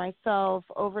Lisi, myself,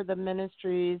 over the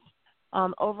ministries,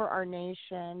 over our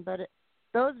nation. But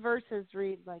those verses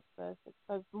read like this. It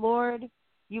says, Lord,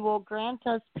 you will grant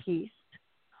us peace.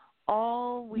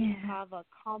 All we have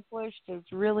accomplished is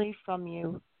really from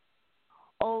you.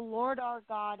 O Lord our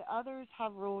God, others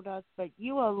have ruled us, but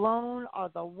you alone are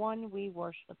the one we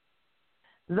worship.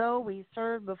 Those we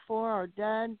serve before are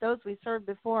dead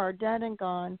and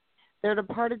gone. Their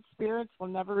departed spirits will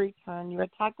never return. You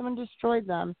attack them and destroy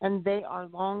them, and they are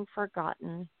long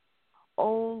forgotten.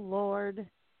 O Lord,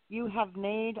 you have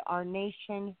made our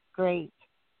nation great.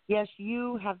 Yes,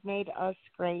 you have made us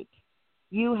great.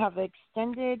 You have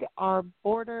extended our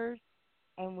borders,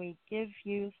 and we give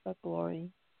you the glory.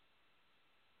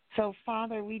 So,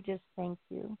 Father, we just thank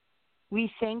you. We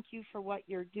thank you for what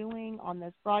you're doing on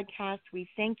this broadcast. We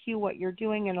thank you what you're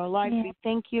doing in our lives. We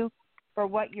thank you for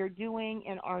what you're doing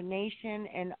in our nation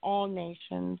and all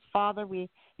nations. Father, we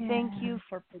thank you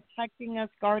for protecting us,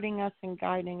 guarding us, and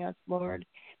guiding us, Lord.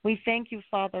 We thank you,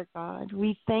 Father God.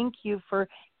 We thank you for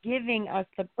giving us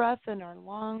the breath in our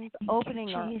lungs,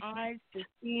 opening our eyes to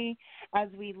see as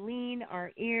we lean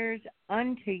our ears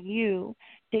unto you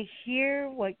to hear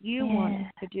what you want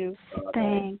us to do.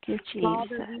 Thank you, Jesus.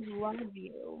 Father, we love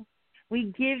you.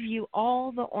 We give you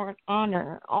all the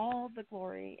honor, all the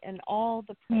glory, and all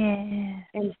the praise.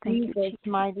 In Jesus'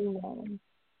 mighty name.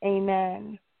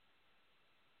 Amen.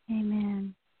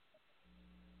 Amen.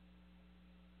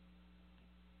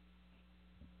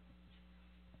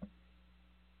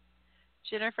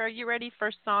 Jennifer, are you ready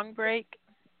for song break?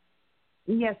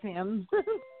 Yes, ma'am.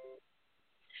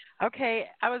 Okay,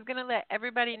 I was going to let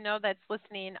everybody know that's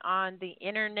listening on the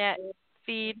internet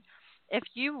feed. If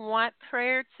you want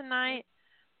prayer tonight,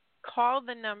 call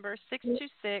the number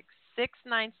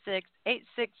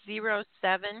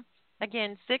 626-696-8607.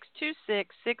 Again,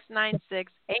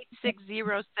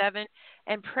 626-696-8607,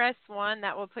 and press 1.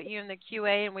 That will put you in the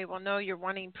QA, and we will know you're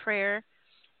wanting prayer.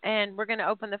 And we're going to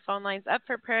open the phone lines up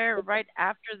for prayer right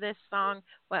after this song,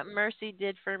 What Mercy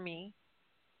Did for Me.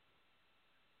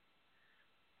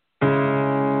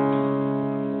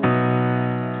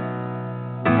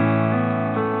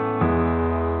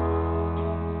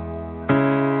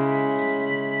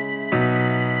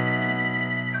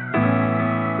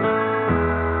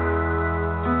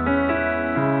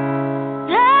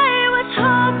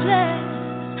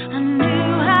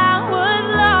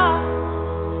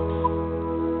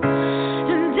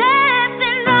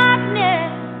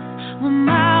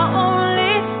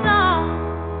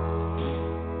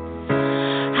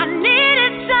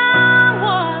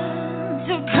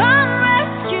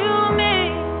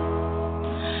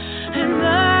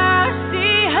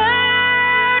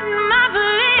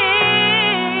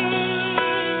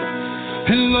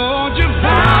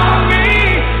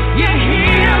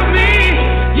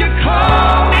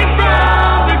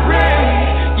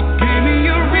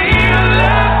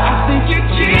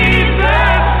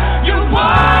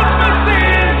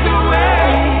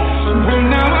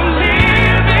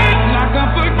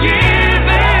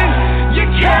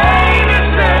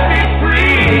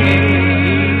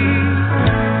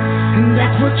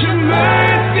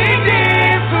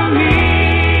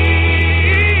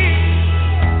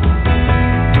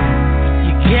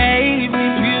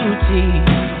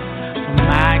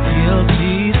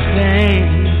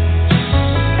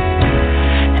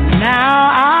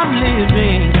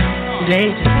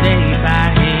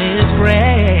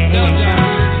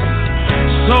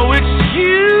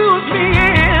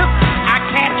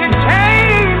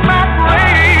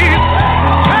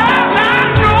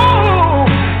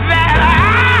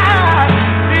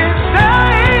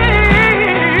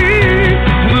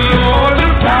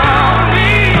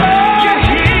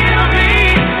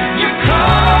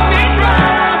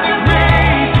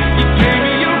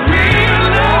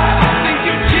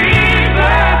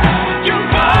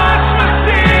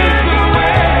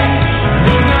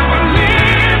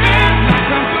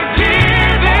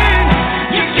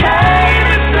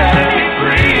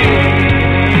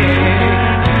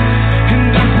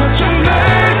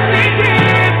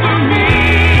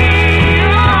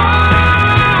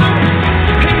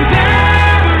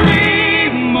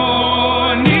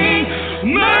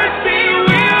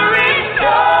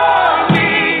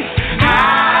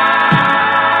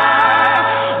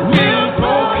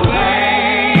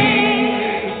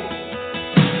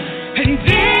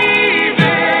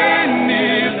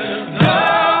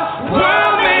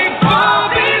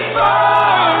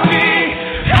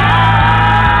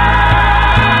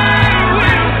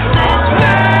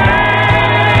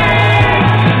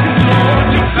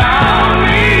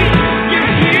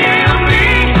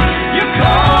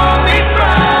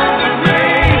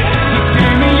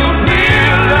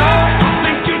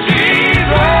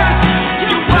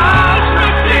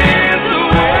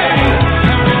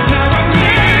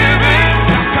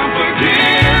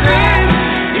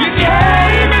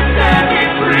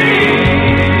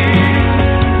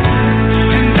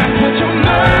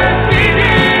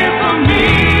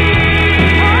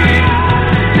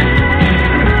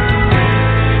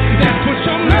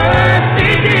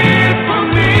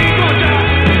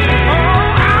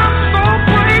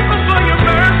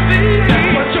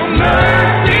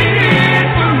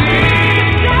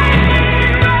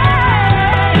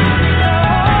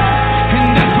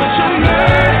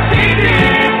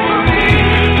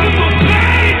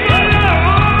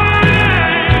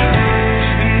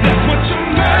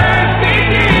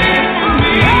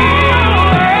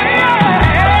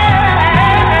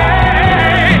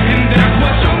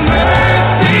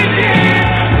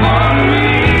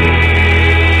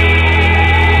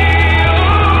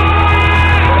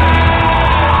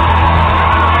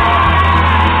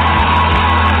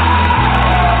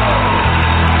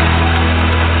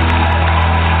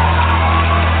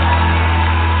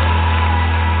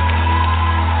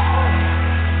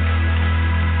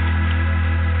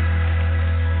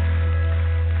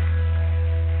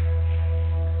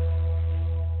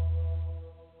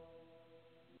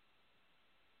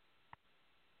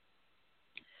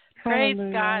 Praise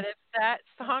Hallelujah. God. If that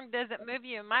song doesn't move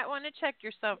you, you might want to check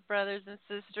yourself, brothers and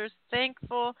sisters.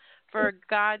 Thankful for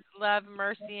God's love,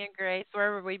 mercy, and grace,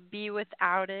 wherever we be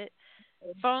without it.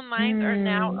 Phone lines are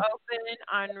now open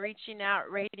on Reaching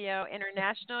Out Radio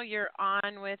International. You're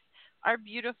on with our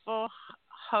beautiful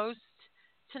host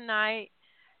tonight,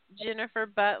 Jennifer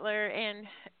Butler, and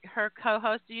her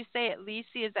co-host. Do you say it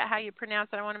Lisi? Is that how you pronounce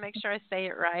it? I want to make sure I say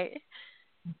it right.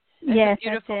 Yes,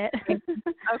 It's a that's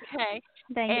it. okay.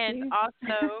 Thank And you.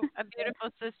 also a beautiful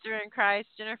sister in Christ,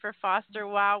 Jennifer Foster.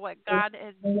 Wow, what God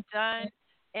has done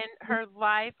in her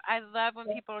life. I love when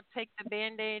people take the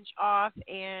bandage off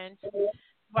and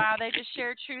wow, they just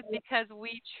share truth because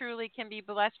we truly can be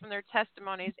blessed from their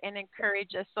testimonies and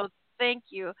encourage us. So thank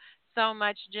you so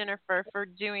much, Jennifer, for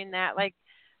doing that. Like,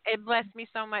 it blessed me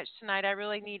so much tonight. I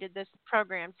really needed this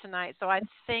program tonight. So I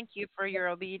thank you for your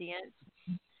obedience.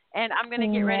 And I'm going to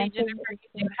get ready, Amen. Thank Jennifer. You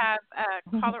you. do have a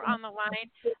caller on the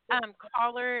line.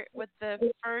 Caller with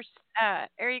the first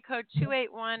area code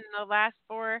 281, and the last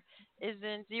four is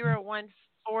in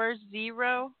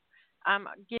 0140. I'm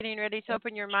getting ready to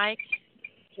open your mic.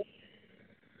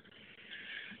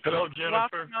 Hello,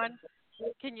 Jennifer. Welcome on.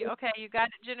 Can you? Okay, you got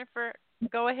it, Jennifer.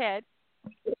 Go ahead.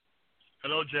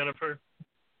 Hello, Jennifer.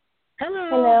 Hello.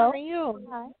 Hello. How are you?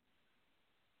 Hi.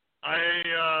 I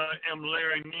am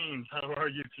Larry Means. How are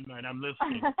you tonight? I'm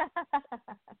listening. Hi,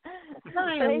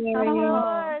 Praise the Larry.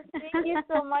 Lord. Thank you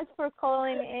so much for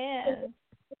calling in.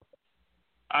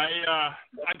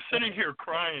 I'm sitting here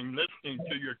crying, listening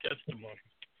to your testimony,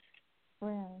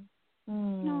 Really?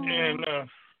 and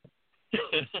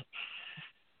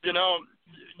you know,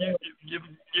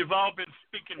 you've all been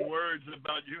speaking words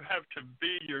about you have to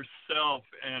be yourself,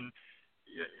 and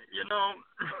you know.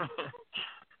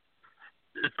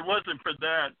 If it wasn't for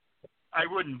that, I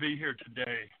wouldn't be here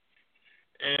today.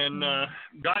 And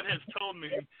God has told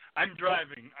me, I'm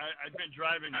driving. I've been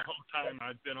driving the whole time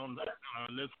I've been on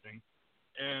listening.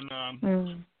 And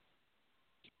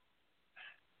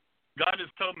God has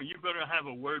told me, you better have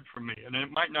a word for me. And it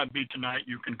might not be tonight.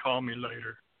 You can call me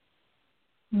later.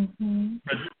 But He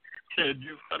said,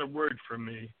 you've got a word for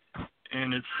me.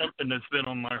 And it's something that's been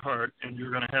on my heart, and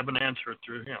you're going to have an answer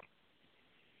through Him.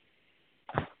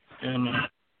 And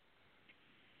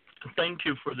thank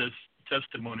you for this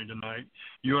testimony tonight.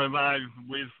 You and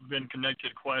we've been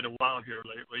connected quite a while here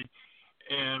lately,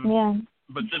 and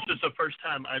but this is the first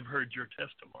time I've heard your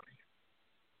testimony.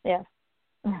 Yes.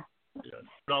 Yes,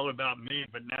 it's all about me,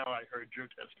 but now I heard your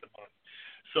testimony.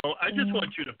 So I just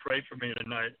want you to pray for me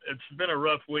tonight. It's been a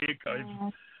rough week.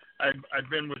 I've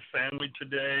been with family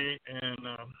today,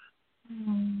 and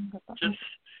just.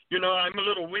 You know, I'm a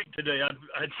little weak today.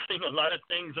 I've seen a lot of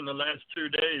things in the last 2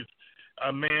 days.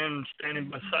 A man standing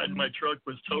beside my truck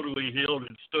was totally healed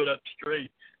and stood up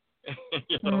straight.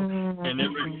 You know, and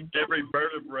every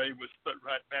vertebrae was put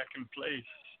right back in place,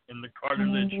 and the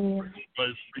cartilage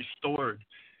was restored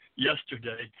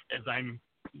yesterday as I'm,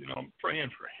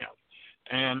 praying for him.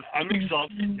 And I'm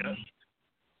exhausted, yes,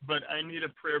 but I need a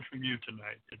prayer from you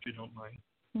tonight, if you don't mind.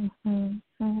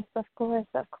 Yes, of course.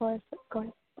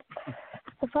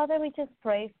 So, Father, we just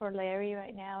pray for Larry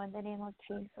right now in the name of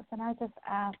Jesus. And I just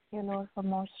ask you, Lord, for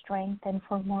more strength and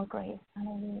for more grace.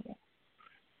 Hallelujah.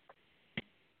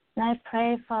 And I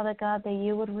pray, Father God, that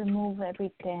you would remove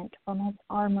every dent from his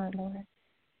armor, Lord.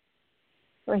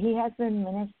 For he has been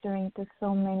ministering to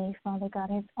so many, Father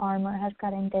God. His armor has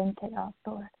got indented up,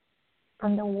 Lord.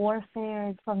 From the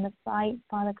warfare, from the fight,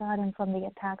 Father God, and from the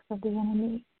attacks of the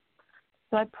enemy.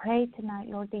 So I pray tonight,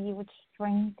 Lord, that you would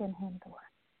strengthen him, Lord.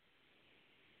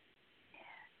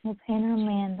 His inner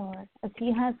man, Lord, as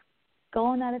he has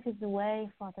gone out of his way,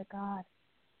 Father God,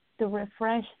 to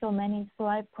refresh so many. So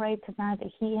I pray tonight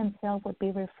that he himself would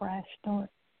be refreshed, Lord.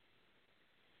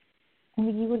 And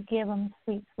that you would give him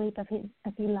sweet sleep as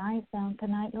he lies down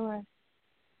tonight, Lord.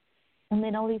 And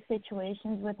then all these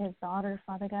situations with his daughter,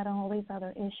 Father God, and all these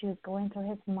other issues going through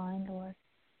his mind, Lord,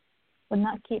 would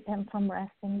not keep him from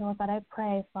resting, Lord. But I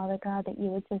pray, Father God, that you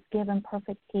would just give him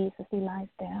perfect peace as he lies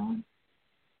down.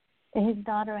 That his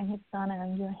daughter and his son are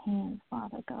in your hands,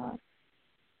 Father God.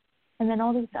 And then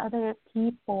all these other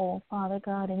people, Father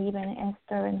God, and even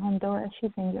Esther in Honduras,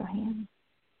 she's in your hands.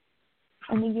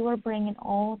 And that you are bringing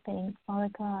all things, Father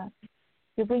God.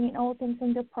 You're bringing all things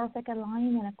into perfect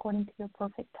alignment according to your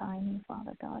perfect timing,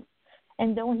 Father God.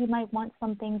 And though he might want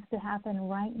some things to happen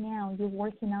right now, you're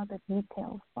working out the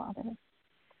details, Father.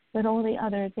 But all the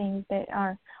other things that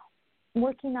are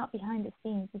working out behind the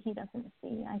scenes that he doesn't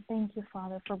see. I thank you,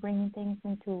 Father, for bringing things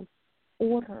into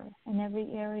order in every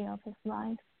area of his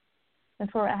life. and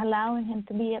for allowing him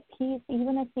to be at peace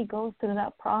even as he goes through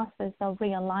that process of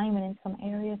realignment in some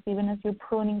areas, even as you're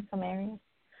pruning some areas,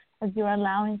 as you're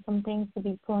allowing some things to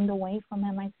be pruned away from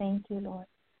him. I thank you, Lord.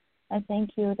 I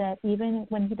thank you that even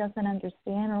when he doesn't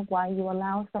understand or why you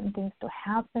allow some things to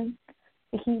happen,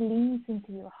 that he leans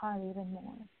into your heart even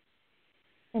more.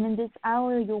 And in this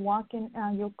hour,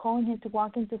 you're calling him to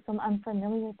walk into some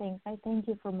unfamiliar things. I thank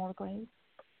you for more grace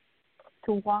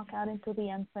to walk out into the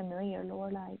unfamiliar,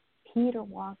 Lord, like Peter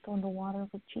walked on the water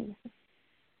with Jesus.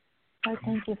 I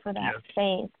thank you for that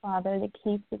faith, Father, that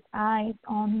keeps his eyes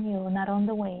on you, not on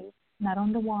the waves, not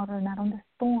on the water, not on the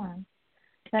storm,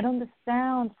 not on the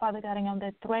sound, Father God, and on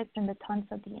the threats and the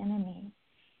taunts of the enemy.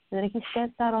 That he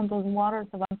steps out on those waters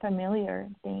of unfamiliar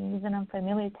things and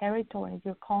unfamiliar territories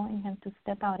you're calling him to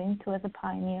step out into as a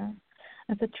pioneer,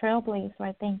 as a trailblazer.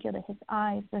 I thank you that his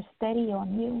eyes are steady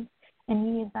on you, and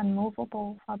he is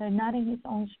unmovable, Father, not in his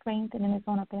own strength and in his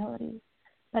own ability,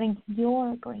 but in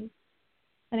your grace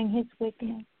and in his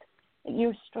weakness, that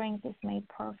your strength is made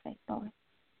perfect, Lord.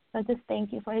 So I just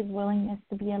thank you for his willingness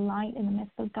to be a light in the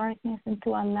midst of darkness and to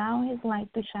allow his light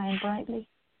to shine brightly.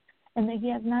 And that he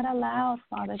has not allowed,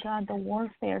 Father God, the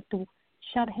warfare to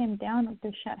shut him down or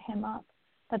to shut him up,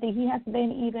 but that he has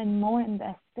been even more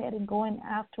invested in going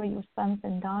after your sons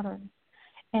and daughters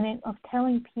and of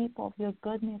telling people of your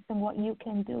goodness and what you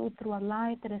can do through a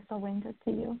life that is surrendered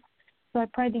to you. So I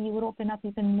pray that you would open up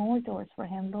even more doors for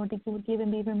him, Lord, that you would give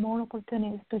him even more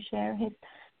opportunities to share his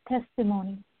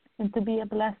testimony and to be a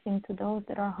blessing to those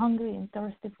that are hungry and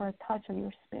thirsty for a touch of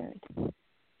your spirit.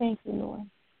 Thank you, Lord.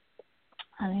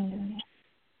 Hallelujah.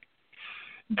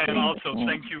 And also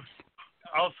thank you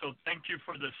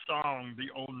for the song, The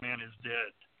Old Man is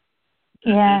Dead.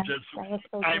 Yeah, I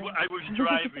was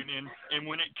driving, and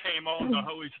when it came on, the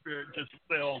Holy Spirit just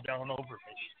fell down over me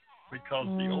because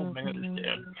the old man is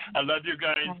dead. I love you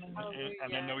guys,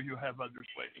 and I know you have others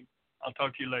waiting. I'll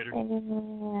talk to you later.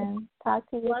 Amen. Talk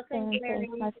to you soon,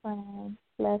 my friend.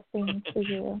 Blessings to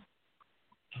you.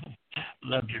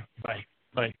 Love you. Bye.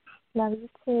 Bye. Love you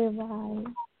too. Bye.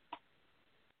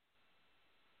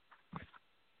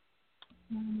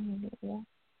 Hallelujah.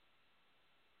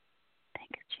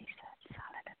 Thank you, Jesus.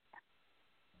 Hallelujah.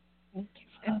 Thank you.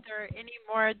 If there are any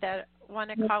more that want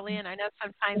to call in, I know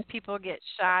sometimes people get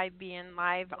shy being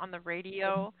live on the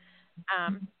radio.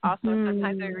 Also,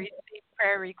 sometimes I receive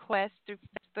prayer requests through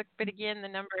Facebook, but again, the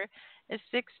number is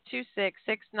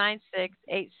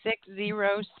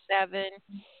 626-696-8607.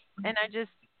 And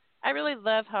I really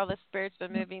love how the Spirit's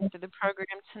been moving through the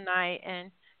program tonight.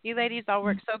 And you ladies all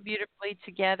work so beautifully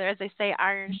together. As they say,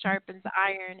 iron sharpens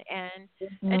iron. And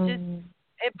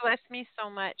it blessed me so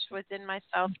much within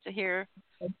myself to hear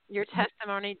your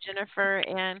testimony, Jennifer,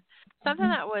 and something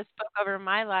that was spoke over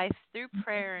my life through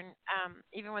prayer, and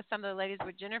even with some of the ladies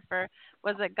with Jennifer,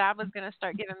 was that God was going to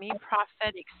start giving me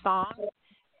prophetic songs.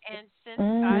 And since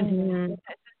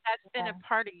that's been a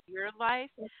part of your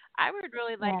life, I would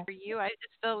really like for you, I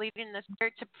just feel leading the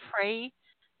Spirit to pray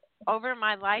over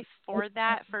my life for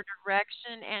that, for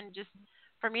direction, and just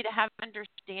for me to have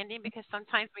understanding, because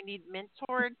sometimes we need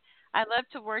mentored. I love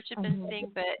to worship and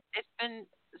sing, but it's been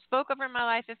spoke over my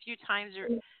life a few times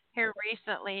here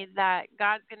recently that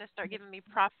God's going to start giving me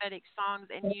prophetic songs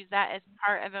and use that as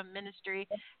part of a ministry.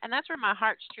 And that's where my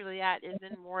heart's truly at, is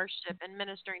in worship and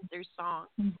ministering through song.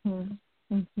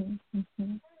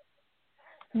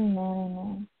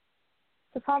 Amen.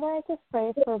 So, Father, I just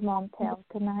pray for Mom Tel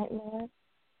tonight, Lord.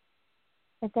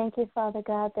 I thank you, Father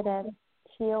God, that as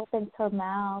she opens her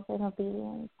mouth in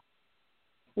obedience,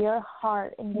 your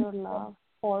heart and your love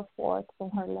pour forth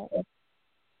from her lips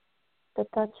to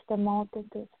touch the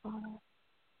multitudes, Father,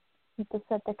 and to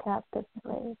set the captives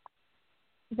free.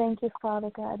 Thank you, Father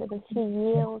God, that as she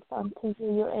yields unto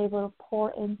you, you're able to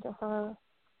pour into her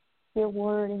your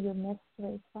word and your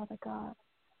mysteries, Father God,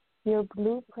 your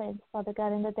blueprints, Father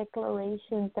God, and the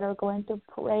declarations that are going to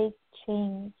break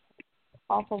chains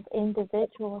off of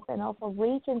individuals and off of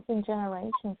regions and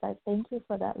generations. I thank you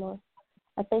for that, Lord.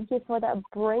 I thank you for that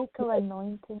breaker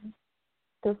anointing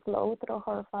to flow through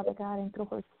her, Father God, and through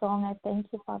her song. I thank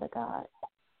you, Father God,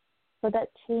 for that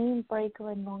chain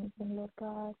breaker anointing, Lord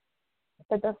God,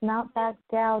 that does not back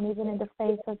down even in the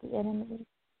face of the enemy.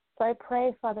 So I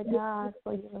pray, Father God,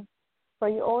 for your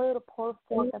oil to pour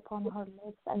forth upon her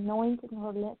lips, anointing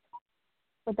her lips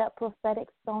with that prophetic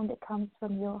song that comes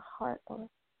from your heart, Lord.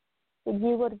 That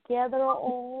you would gather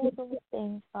all those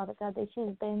things, Father God, that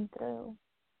she's been through,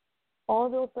 all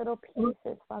those little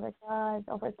pieces, Father God,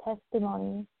 of her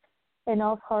testimony and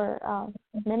of her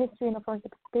ministry and of her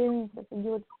experiences, and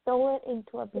you would sew it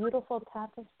into a beautiful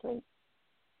tapestry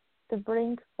to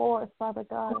bring forth, Father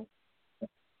God,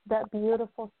 that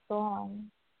beautiful song.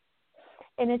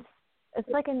 And it's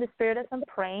like in the spirit as I'm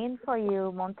praying for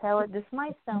you, Montel. This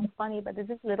might sound funny, but this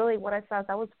is literally what I felt.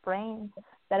 I was praying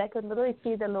that I could literally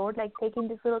see the Lord like taking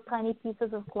these little tiny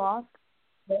pieces of cloth,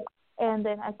 and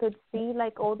then I could see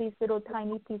like all these little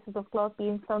tiny pieces of cloth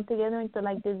being sewn together into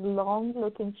like this long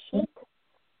looking sheet.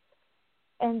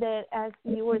 And then as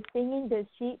you were singing, the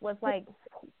sheet was like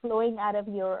flowing out of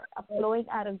your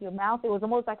mouth. It was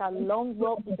almost like a long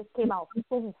rope that just came out,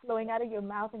 boom, flowing out of your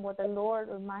mouth. And what the Lord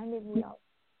reminded me of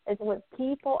is when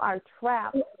people are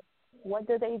trapped, what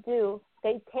do?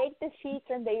 They take the sheets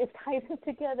and they tie them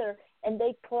together and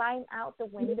they climb out the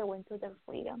window into their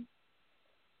freedom.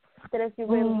 That as you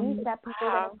release that, people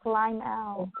are going to climb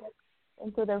out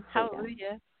into their freedom.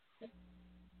 Hallelujah.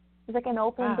 It's like an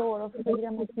open door of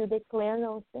freedom as you declare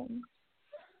those things.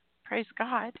 Praise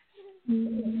God.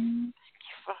 Mm-hmm.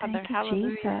 Father, Thank you,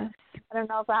 hallelujah. Jesus. I don't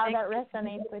know how that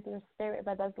resonates with your spirit,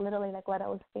 but that's literally like what I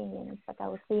was seeing. It's like I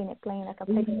was seeing it playing like a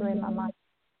picture in my mind.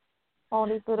 All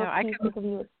these little pieces of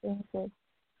you experiences.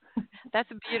 That's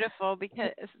beautiful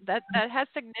because that has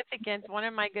significance. One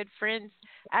of my good friends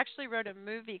actually wrote a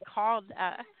movie called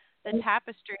The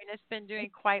Tapestry, and it's been doing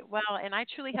quite well. And I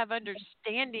truly have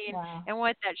understanding and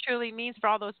what that truly means for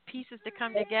all those pieces to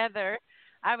come together.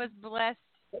 I was blessed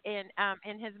in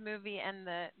his movie and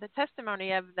the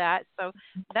testimony of that. So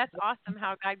that's awesome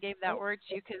how God gave that word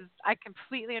to you, because I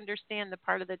completely understand the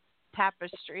part of the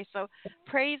tapestry. So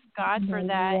praise God for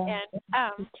that.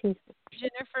 And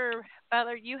Jennifer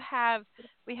Butler,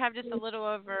 we have just a little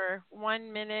over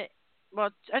 1 minute, well,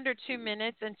 under 2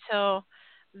 minutes until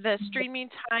the streaming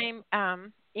time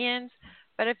ends.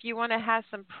 But if you want to have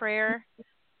some prayer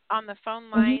on the phone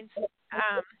lines,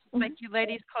 like you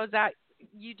ladies close out,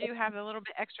 you do have a little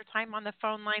bit extra time on the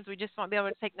phone lines. We just won't be able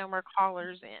to take no more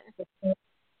callers in.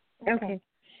 Okay.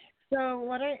 So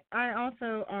what I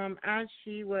also, as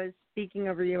she was speaking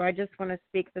over you, I just want to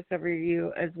speak this over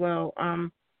you as well.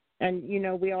 And, you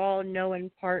know, we all know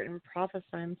in part and prophesy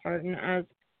in part. And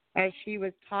as she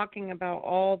was talking about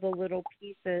all the little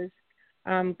pieces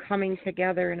coming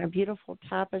together in a beautiful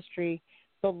tapestry,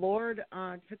 the Lord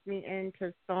took me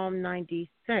into Psalm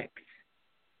 96.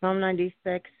 Psalm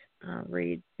 96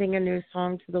 reads, "Sing a new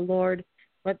song to the Lord.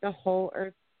 Let the whole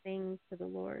earth sing to the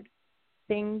Lord.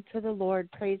 Sing to the Lord,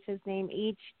 praise his name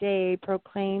each day,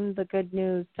 proclaim the good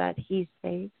news that he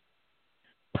saves.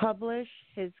 Publish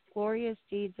his glorious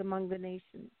deeds among the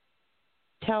nations.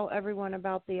 Tell everyone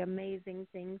about the amazing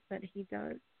things that he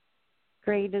does.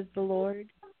 Great is the Lord.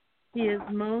 He is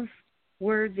most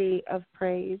worthy of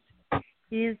praise.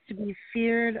 He is to be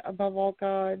feared above all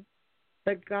gods.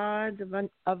 The gods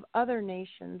of other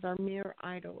nations are mere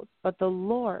idols, but the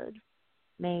Lord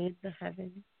made the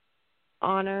heavens.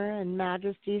 Honor and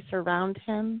majesty surround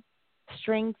him.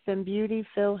 Strength and beauty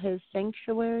fill his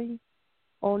sanctuary.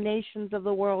 All nations of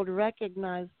the world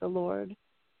recognize the Lord.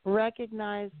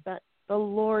 Recognize that the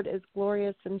Lord is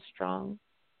glorious and strong.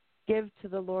 Give to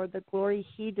the Lord the glory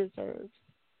he deserves.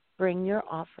 Bring your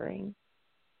offering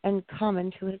and come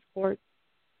into his courts.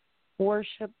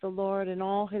 Worship the Lord in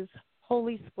all his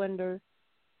holy splendor.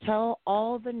 Tell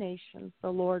all the nations the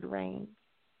Lord reigns.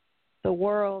 The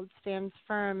world stands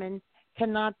firm and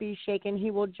cannot be shaken.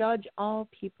 He will judge all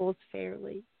peoples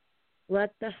fairly.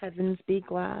 Let the heavens be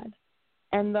glad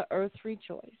and the earth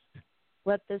rejoice.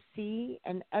 Let the sea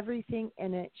and everything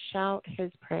in it shout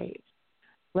his praise.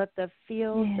 Let the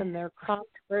fields and their crops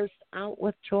burst out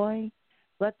with joy.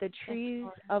 Let the trees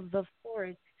of the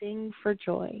forest sing for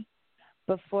joy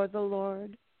before the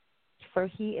Lord, for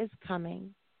he is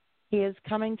coming. He is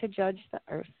coming to judge the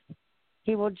earth.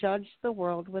 He will judge the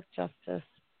world with justice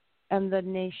and the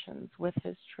nations with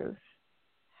his truth.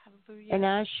 Hallelujah. And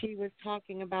as she was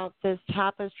talking about this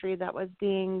tapestry that was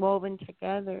being woven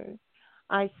together,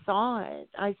 I saw it.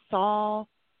 I saw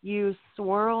you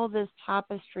swirl this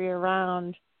tapestry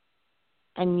around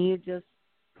and you just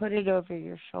put it over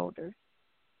your shoulders.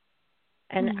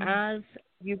 And as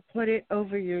you put it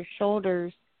over your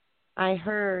shoulders, I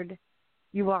heard,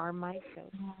 "You are my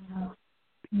coat."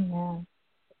 Yeah.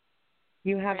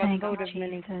 You have a coat of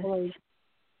many colors.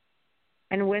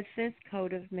 And with this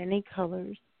coat of many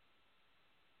colors,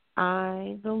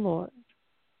 I, the Lord,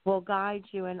 will guide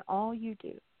you in all you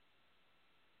do.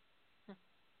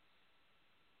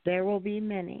 There will be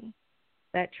many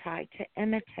that try to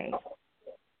imitate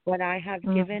what I have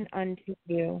given unto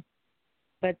you,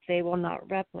 but they will not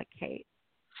replicate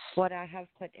what I have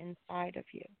put inside of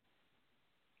you.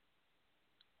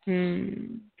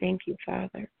 Thank you,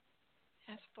 Father.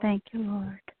 Yes, Thank you,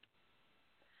 Lord.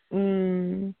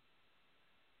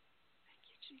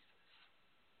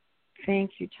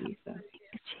 Thank you, Jesus.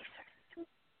 Jesus.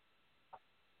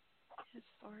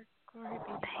 Lord. Glory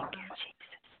be to Thank you, God.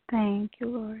 Jesus. Thank you,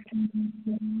 Lord.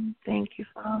 Thank you,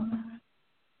 Father.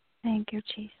 Thank you,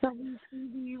 Jesus. So,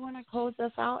 do you want to close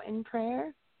us out in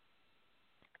prayer?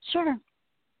 Sure.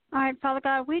 All right, Father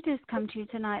God, we just come to you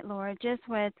tonight, Lord, just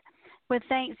with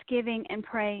thanksgiving and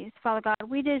praise. Father God,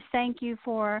 we just thank you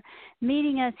for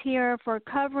meeting us here, for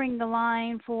covering the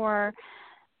line, for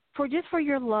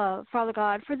your love, Father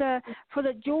God, for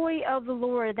the joy of the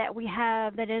Lord that we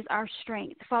have that is our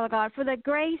strength, Father God, for the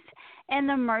grace and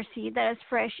the mercy that is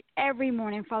fresh every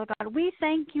morning, Father God. We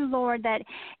thank you, Lord, that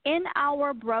in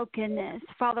our brokenness,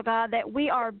 Father God, that we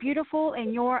are beautiful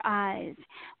in your eyes.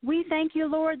 We thank you,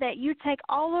 Lord, that you take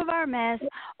all of our mess,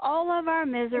 all of our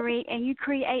misery, and you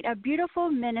create a beautiful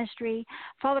ministry,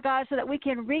 Father God, so that we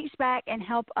can reach back and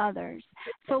help others.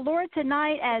 So, Lord,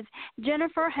 tonight as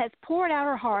Jennifer has poured out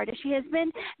her heart, as she has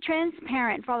been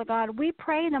transparent, Father God, we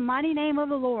pray in the mighty name of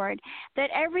the Lord that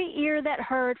every ear that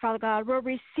heard, Father God, will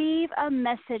receive a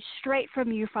message straight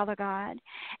from you, Father God.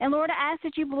 And Lord, I ask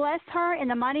that you bless her in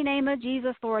the mighty name of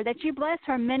Jesus, Lord, that you bless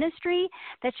her ministry,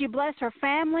 that you bless her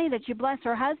family, that you bless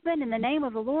her husband in the name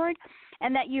of the Lord,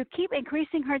 and that you keep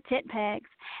increasing her tit pegs.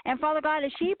 And Father God,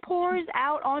 as she pours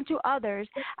out onto others,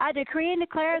 I decree and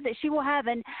declare that she will have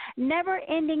a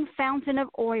never-ending fountain of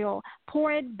oil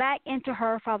poured back into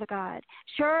her, Father God.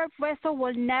 Her vessel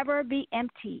will never be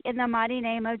empty in the mighty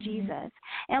name of Jesus.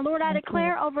 And Lord, I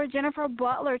declare over Jennifer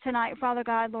Butler tonight, Father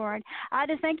God, Lord, I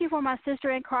just thank you for my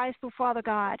sister in Christ, Father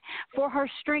God, for her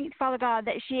strength, Father God,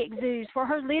 that she exudes, for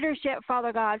her leadership,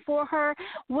 Father God, for her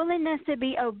willingness to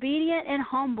be obedient and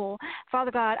humble,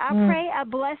 Father God. I pray a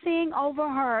blessing over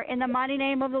her in the mighty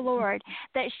name of the Lord,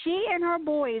 that she and her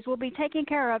boys will be taken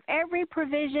care of, every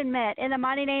provision met in the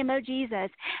mighty name of Jesus,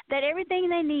 that everything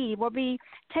they need will be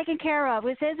taken care of.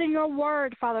 It says in your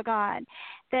word, Father God,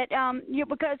 that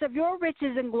because of your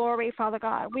riches and glory, Father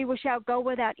God, we shall go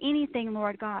without anything,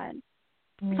 Lord God.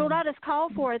 So let us call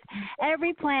forth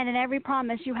every plan and every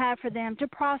promise you have for them to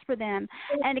prosper them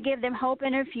and to give them hope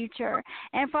in their future.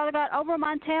 And Father God, over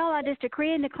Montel, I just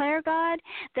decree and declare, God,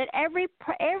 that every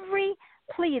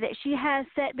plea that she has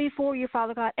set before you,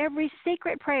 Father God, every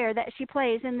secret prayer that she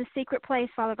prays in the secret place,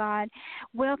 Father God,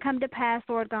 will come to pass,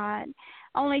 Lord God.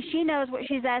 Only she knows what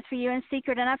she's asked for you in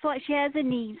secret, and I feel like she has a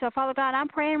need. So, Father God, I'm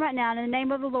praying right now in the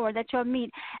name of the Lord that you'll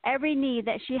meet every need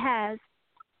that she has,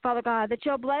 Father God, that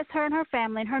you'll bless her and her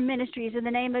family and her ministries in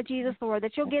the name of Jesus, Lord,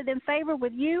 that you'll give them favor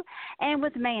with you and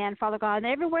with man, Father God, and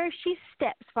everywhere she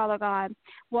steps, Father God,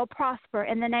 will prosper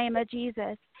in the name of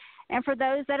Jesus. And for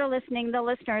those that are listening, the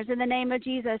listeners, in the name of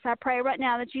Jesus, I pray right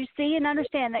now that you see and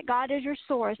understand that God is your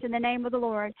source in the name of the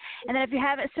Lord, and that if you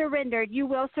haven't surrendered, you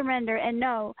will surrender and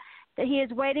know that he is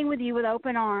waiting with you with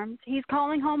open arms. He's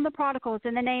calling home the prodigals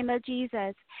in the name of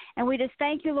Jesus. And we just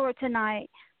thank you, Lord, tonight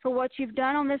for what you've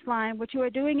done on this line, what you are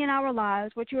doing in our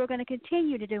lives, what you are going to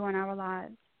continue to do in our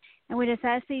lives. And we just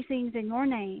ask these things in your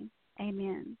name.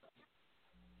 Amen.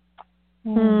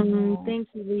 Thank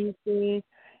you, Lucy.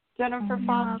 Jennifer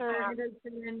Foster, it has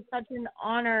been such an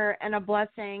honor and a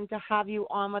blessing to have you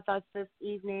on with us this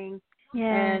evening.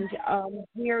 Yes. And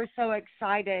we are so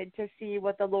excited to see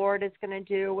what the Lord is going to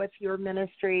do with your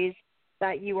ministries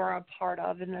that you are a part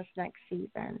of in this next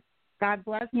season. God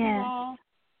bless you all.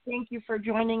 Thank you for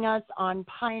joining us on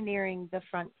Pioneering the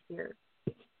Frontier.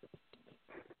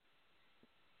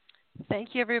 Thank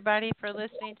you, everybody, for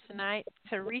listening tonight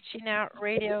to Reaching Out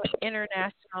Radio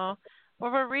International,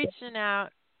 where we're reaching out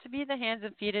to be the hands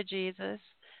and feet of Jesus.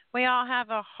 We all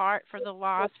have a heart for the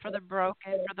lost, for the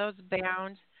broken, for those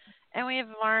bound, and we have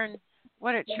learned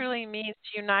what it truly means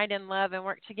to unite in love and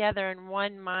work together in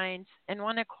one mind and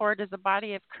one accord as the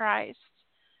body of Christ.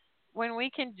 When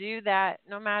we can do that,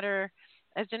 no matter,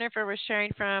 as Jennifer was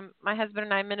sharing from, my husband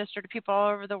and I minister to people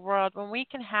all over the world, when we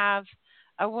can have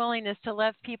a willingness to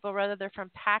love people, whether they're from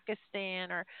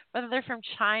Pakistan or whether they're from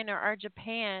China or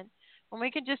Japan, when we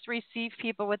can just receive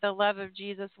people with the love of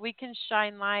Jesus, we can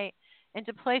shine light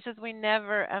into places we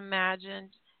never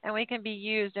imagined, and we can be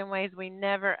used in ways we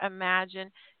never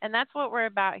imagined. And that's what we're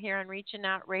about here on Reaching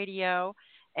Out Radio.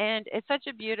 And it's such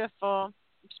a beautiful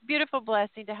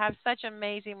blessing to have such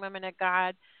amazing women of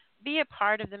God be a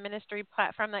part of the ministry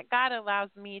platform that God allows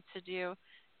me to do.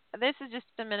 This is just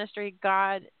the ministry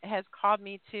God has called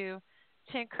me to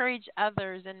encourage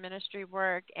others in ministry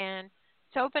work and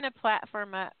to open a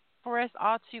platform up for us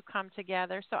all to come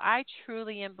together. So I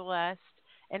truly am blessed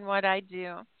in what I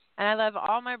do. And I love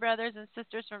all my brothers and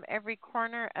sisters from every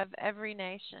corner of every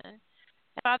nation. And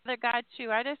Father God, too,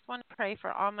 I just want to pray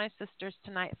for all my sisters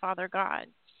tonight, Father God.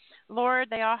 Lord,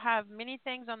 they all have many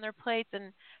things on their plates,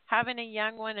 and having a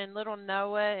young one and little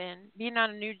Noah and being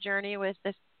on a new journey with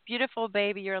this beautiful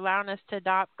baby you're allowing us to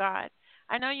adopt, God.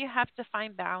 I know you have to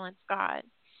find balance, God.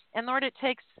 And Lord, it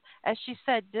takes, as she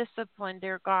said, discipline,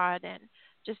 dear God, and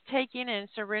just taking and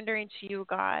surrendering to you,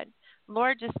 God.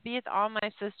 Lord, just be with all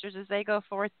my sisters as they go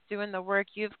forth doing the work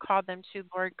you've called them to,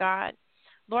 Lord God.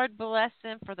 Lord, bless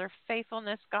them for their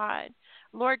faithfulness, God.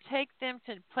 Lord, take them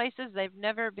to places they've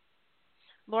never been.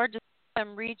 Lord, just let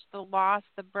them reach the lost,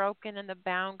 the broken, and the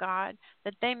bound, God,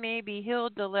 that they may be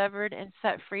healed, delivered, and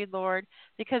set free, Lord,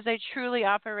 because they truly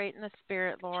operate in the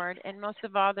Spirit, Lord, and most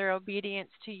of all, their obedience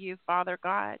to you, Father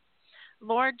God.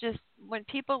 Lord, just when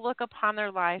people look upon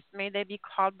their lives, may they be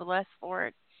called blessed,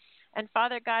 Lord. And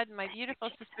Father God, my beautiful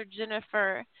sister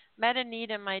Jennifer met a need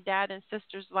in my dad and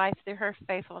sister's life through her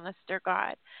faithfulness, dear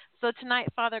God. So tonight,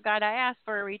 Father God, I ask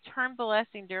for a return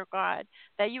blessing, dear God,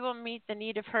 that you will meet the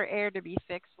need of her heir to be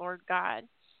fixed, Lord God.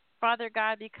 Father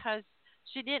God, because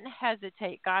she didn't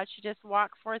hesitate, God. She just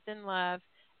walked forth in love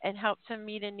and helped to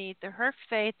meet a need through her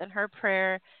faith and her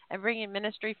prayer and bringing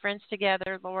ministry friends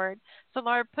together, Lord. So,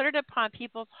 Lord, put it upon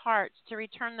people's hearts to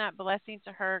return that blessing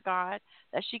to her, God,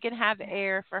 that she can have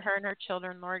heir for her and her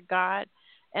children, Lord God.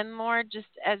 And, Lord, just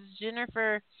as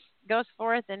Jennifer goes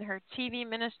forth in her TV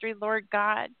ministry, Lord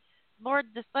God, Lord,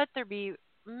 just let there be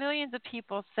millions of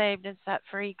people saved and set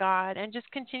free, God, and just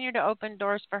continue to open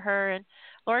doors for her. And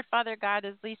Lord, Father God,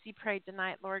 as Lacey prayed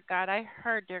tonight, Lord God, I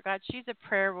heard, dear God, she's a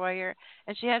prayer warrior,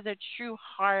 and she has a true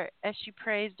heart as she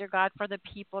prays, dear God, for the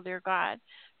people, dear God.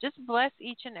 Just bless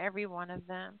each and every one of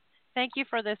them. Thank you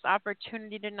for this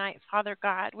opportunity tonight, Father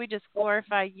God. We just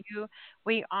glorify you.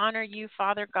 We honor you,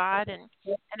 Father God. And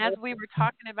as we were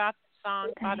talking about the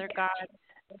song, Father God,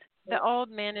 the old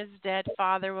man is dead,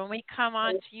 Father. When we come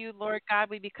on to you, Lord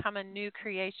God, we become a new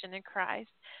creation in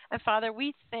Christ. And Father,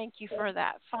 we thank you for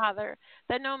that, Father,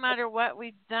 that no matter what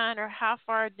we've done or how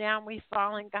far down we've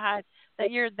fallen, God, that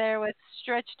you're there with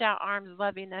stretched out arms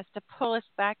loving us to pull us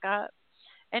back up.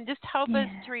 And just help us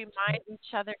to remind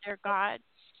each other, dear God,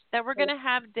 that we're going to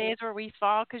have days where we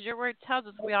fall, because your word tells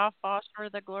us we all fall short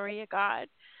of the glory of God.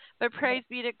 But praise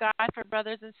be to God for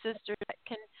brothers and sisters that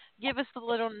can give us a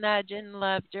little nudge in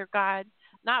love, dear God,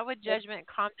 not with judgment and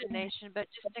condemnation, but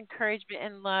just encouragement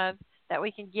and love that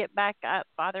we can get back up,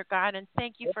 Father God. And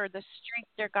thank you for the strength,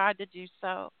 dear God, to do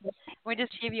so. We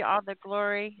just give you all the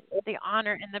glory, the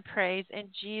honor, and the praise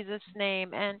in Jesus'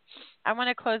 name. And I want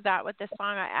to close out with this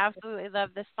song. I absolutely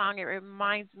love this song. It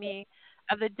reminds me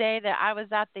of the day that I was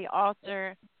at the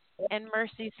altar and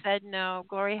Mercy said no.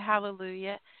 Glory,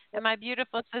 hallelujah. And my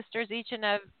beautiful sisters, each and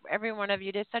every one of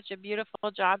you did such a beautiful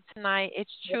job tonight.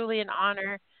 It's truly an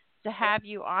honor to have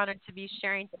you on and to be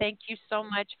sharing. Thank you so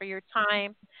much for your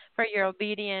time, for your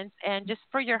obedience, and just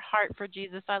for your heart for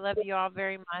Jesus. I love you all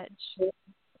very much.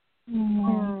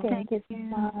 Thank you so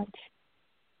much.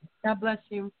 God bless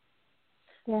you.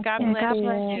 Yes, God bless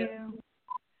you. you.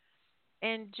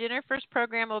 And Jennifer's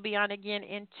program will be on again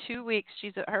in 2 weeks.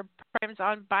 Her program's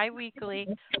on bi-weekly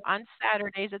on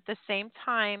Saturdays at the same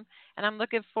time. And I'm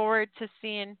looking forward to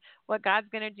seeing what God's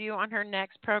going to do on her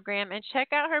next program. And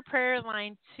check out her prayer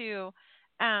line, too.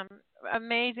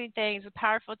 Amazing things,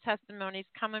 powerful testimonies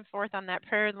coming forth on that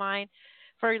prayer line.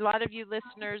 For a lot of you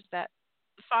listeners that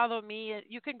follow me,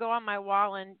 you can go on my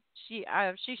wall, and she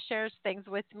shares things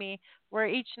with me where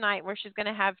each night where she's going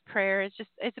to have prayer.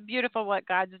 It's beautiful what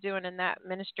God's doing in that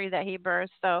ministry that he birthed.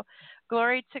 So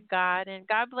glory to God, and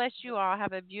God bless you all.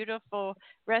 Have a beautiful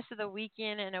rest of the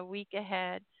weekend and a week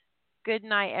ahead. Good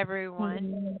night,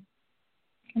 everyone.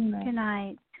 Good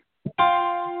night.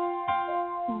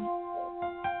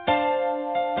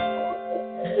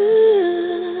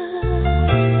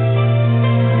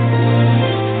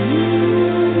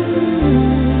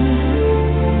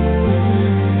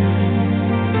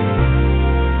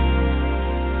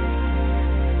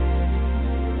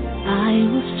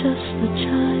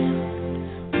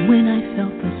 When I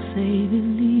felt the Savior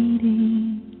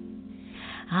leading,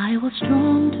 I was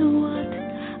drawn to what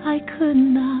I could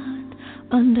not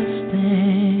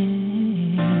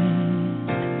understand.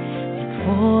 And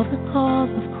for the cause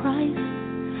of Christ,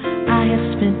 I have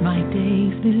spent my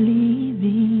days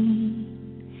believing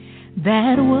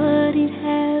that what He'd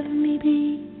have me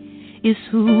be is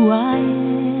who I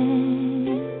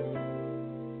am.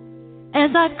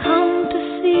 As I've come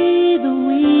to see the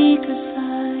weaker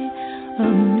side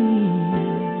of me,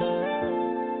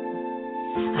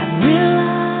 I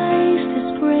realized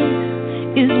His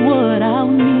grace is what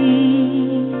I'll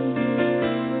need.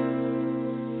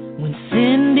 When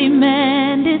sin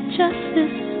demanded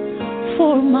justice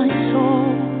for my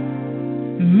soul,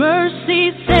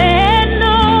 mercy said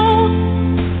no.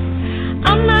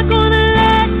 I'm not gonna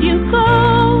let you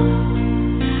go.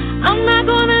 I'm not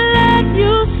gonna let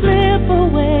you slip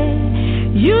away.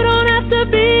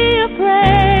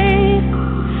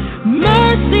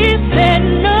 mercy said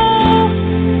no.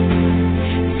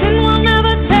 Sin will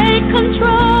never take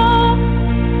control.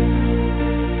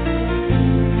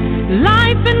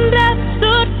 Life and death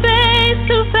stood face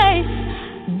to face.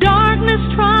 Darkness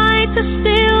tried to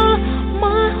steal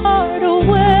my heart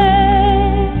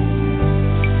away.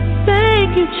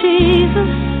 Thank you,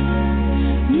 Jesus.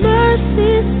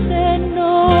 Mercy said no.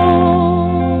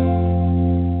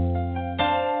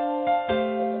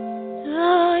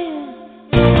 Oh, yeah.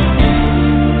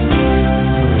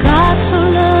 God so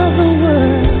loved the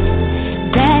world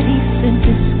that He sent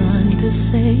His Son to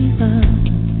save us.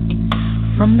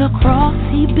 From the cross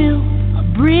He built a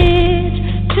bridge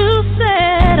to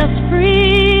set us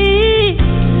free.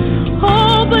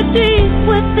 Oh, but deep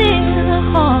within the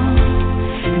heart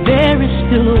there is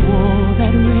still a war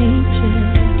that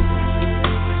rages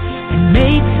and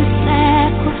makes a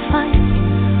sacrifice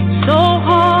so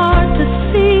hard to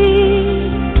see.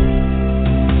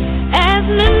 As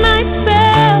midnight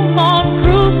fell on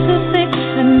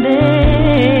crucifixion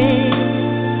day,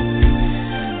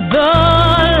 the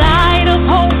light of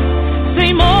hope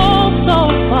seemed oh so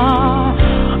far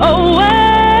away.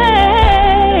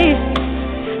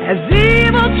 As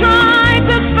evil tried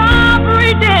to stop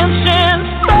redemption,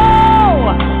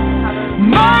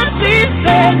 mercy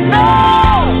said no.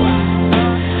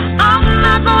 I'm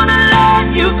not gonna let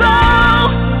you go.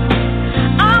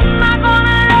 I'm not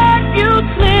gonna let you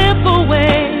slip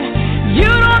away. You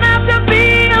don't have to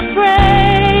be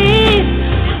afraid.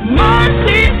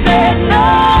 Mercy said no.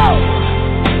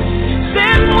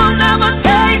 Sin will never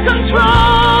take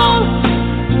control.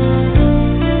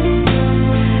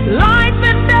 Life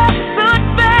and death stood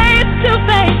face to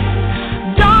face.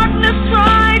 Darkness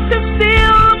tried to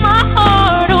steal my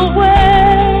heart away.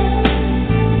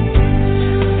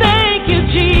 Thank you,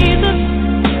 Jesus.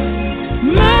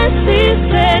 Mercy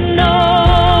said no.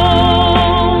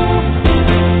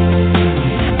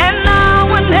 And now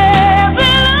when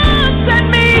heaven looks at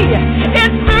me,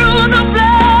 it's through the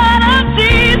blood of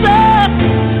Jesus,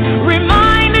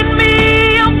 reminding me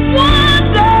of one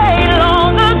day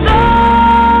long ago.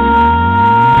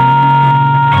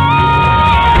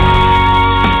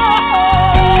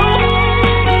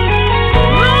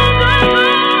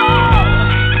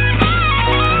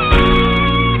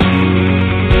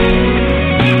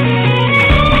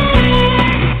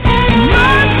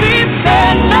 Mercy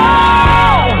said no.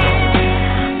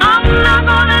 I'm not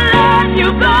gonna let you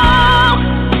go.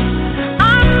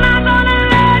 I'm not gonna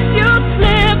let you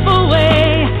slip away.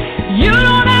 You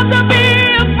don't have to be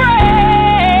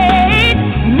afraid.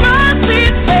 Mercy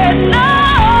said no.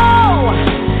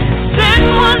 Sin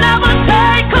will never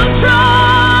take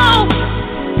control.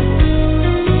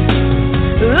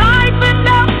 Life and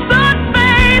death stood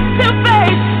face to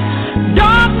face.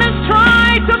 Darkness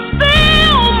tried to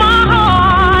steal my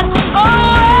heart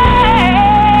away.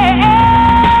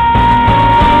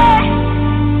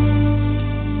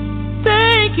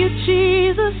 Thank you,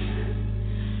 Jesus.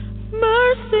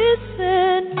 Mercy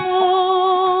said no.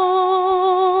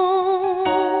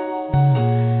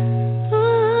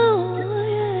 Oh,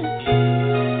 yeah.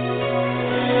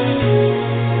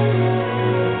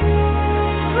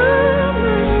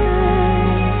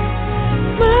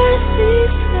 Mercy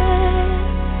said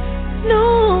no.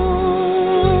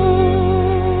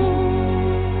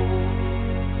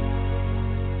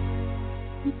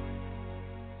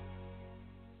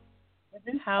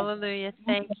 Hallelujah.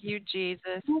 Thank you,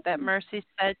 Jesus, that mercy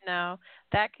said no.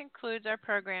 That concludes our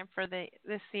program for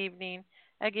this evening.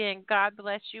 Again, God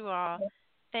bless you all.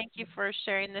 Thank you for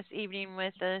sharing this evening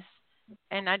with us.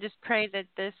 And I just pray that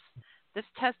this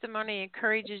testimony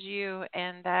encourages you,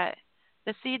 and that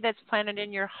the seed that's planted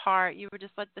in your heart, you will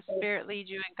just let the Spirit lead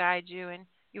you and guide you, and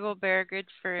you will bear good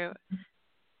fruit.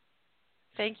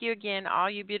 Thank you again, all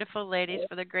you beautiful ladies,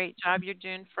 for the great job you're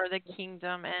doing for the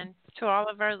kingdom. And to all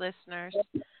of our listeners,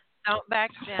 don't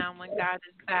back down when God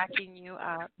is backing you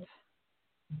up.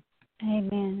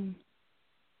 Amen.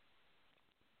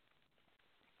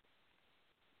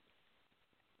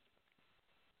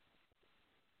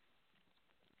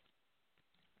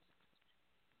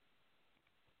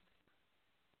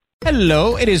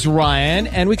 Hello, it is Ryan,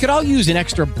 and we could all use an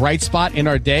extra bright spot in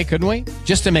our day, couldn't we?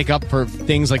 Just to make up for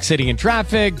things like sitting in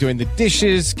traffic, doing the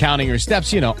dishes, counting your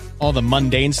steps, you know, all the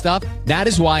mundane stuff. That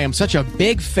is why I'm such a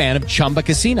big fan of Chumba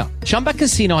Casino. Chumba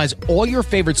Casino has all your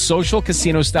favorite social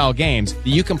casino-style games that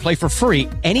you can play for free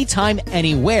anytime,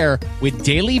 anywhere with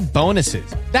daily bonuses.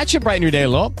 That should brighten your day a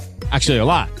little. Actually, a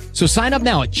lot. So sign up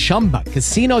now at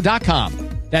ChumbaCasino.com.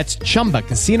 That's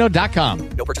ChumbaCasino.com.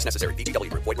 No purchase necessary. VGW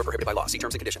Group. Void where prohibited by law. See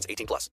terms and conditions. 18+.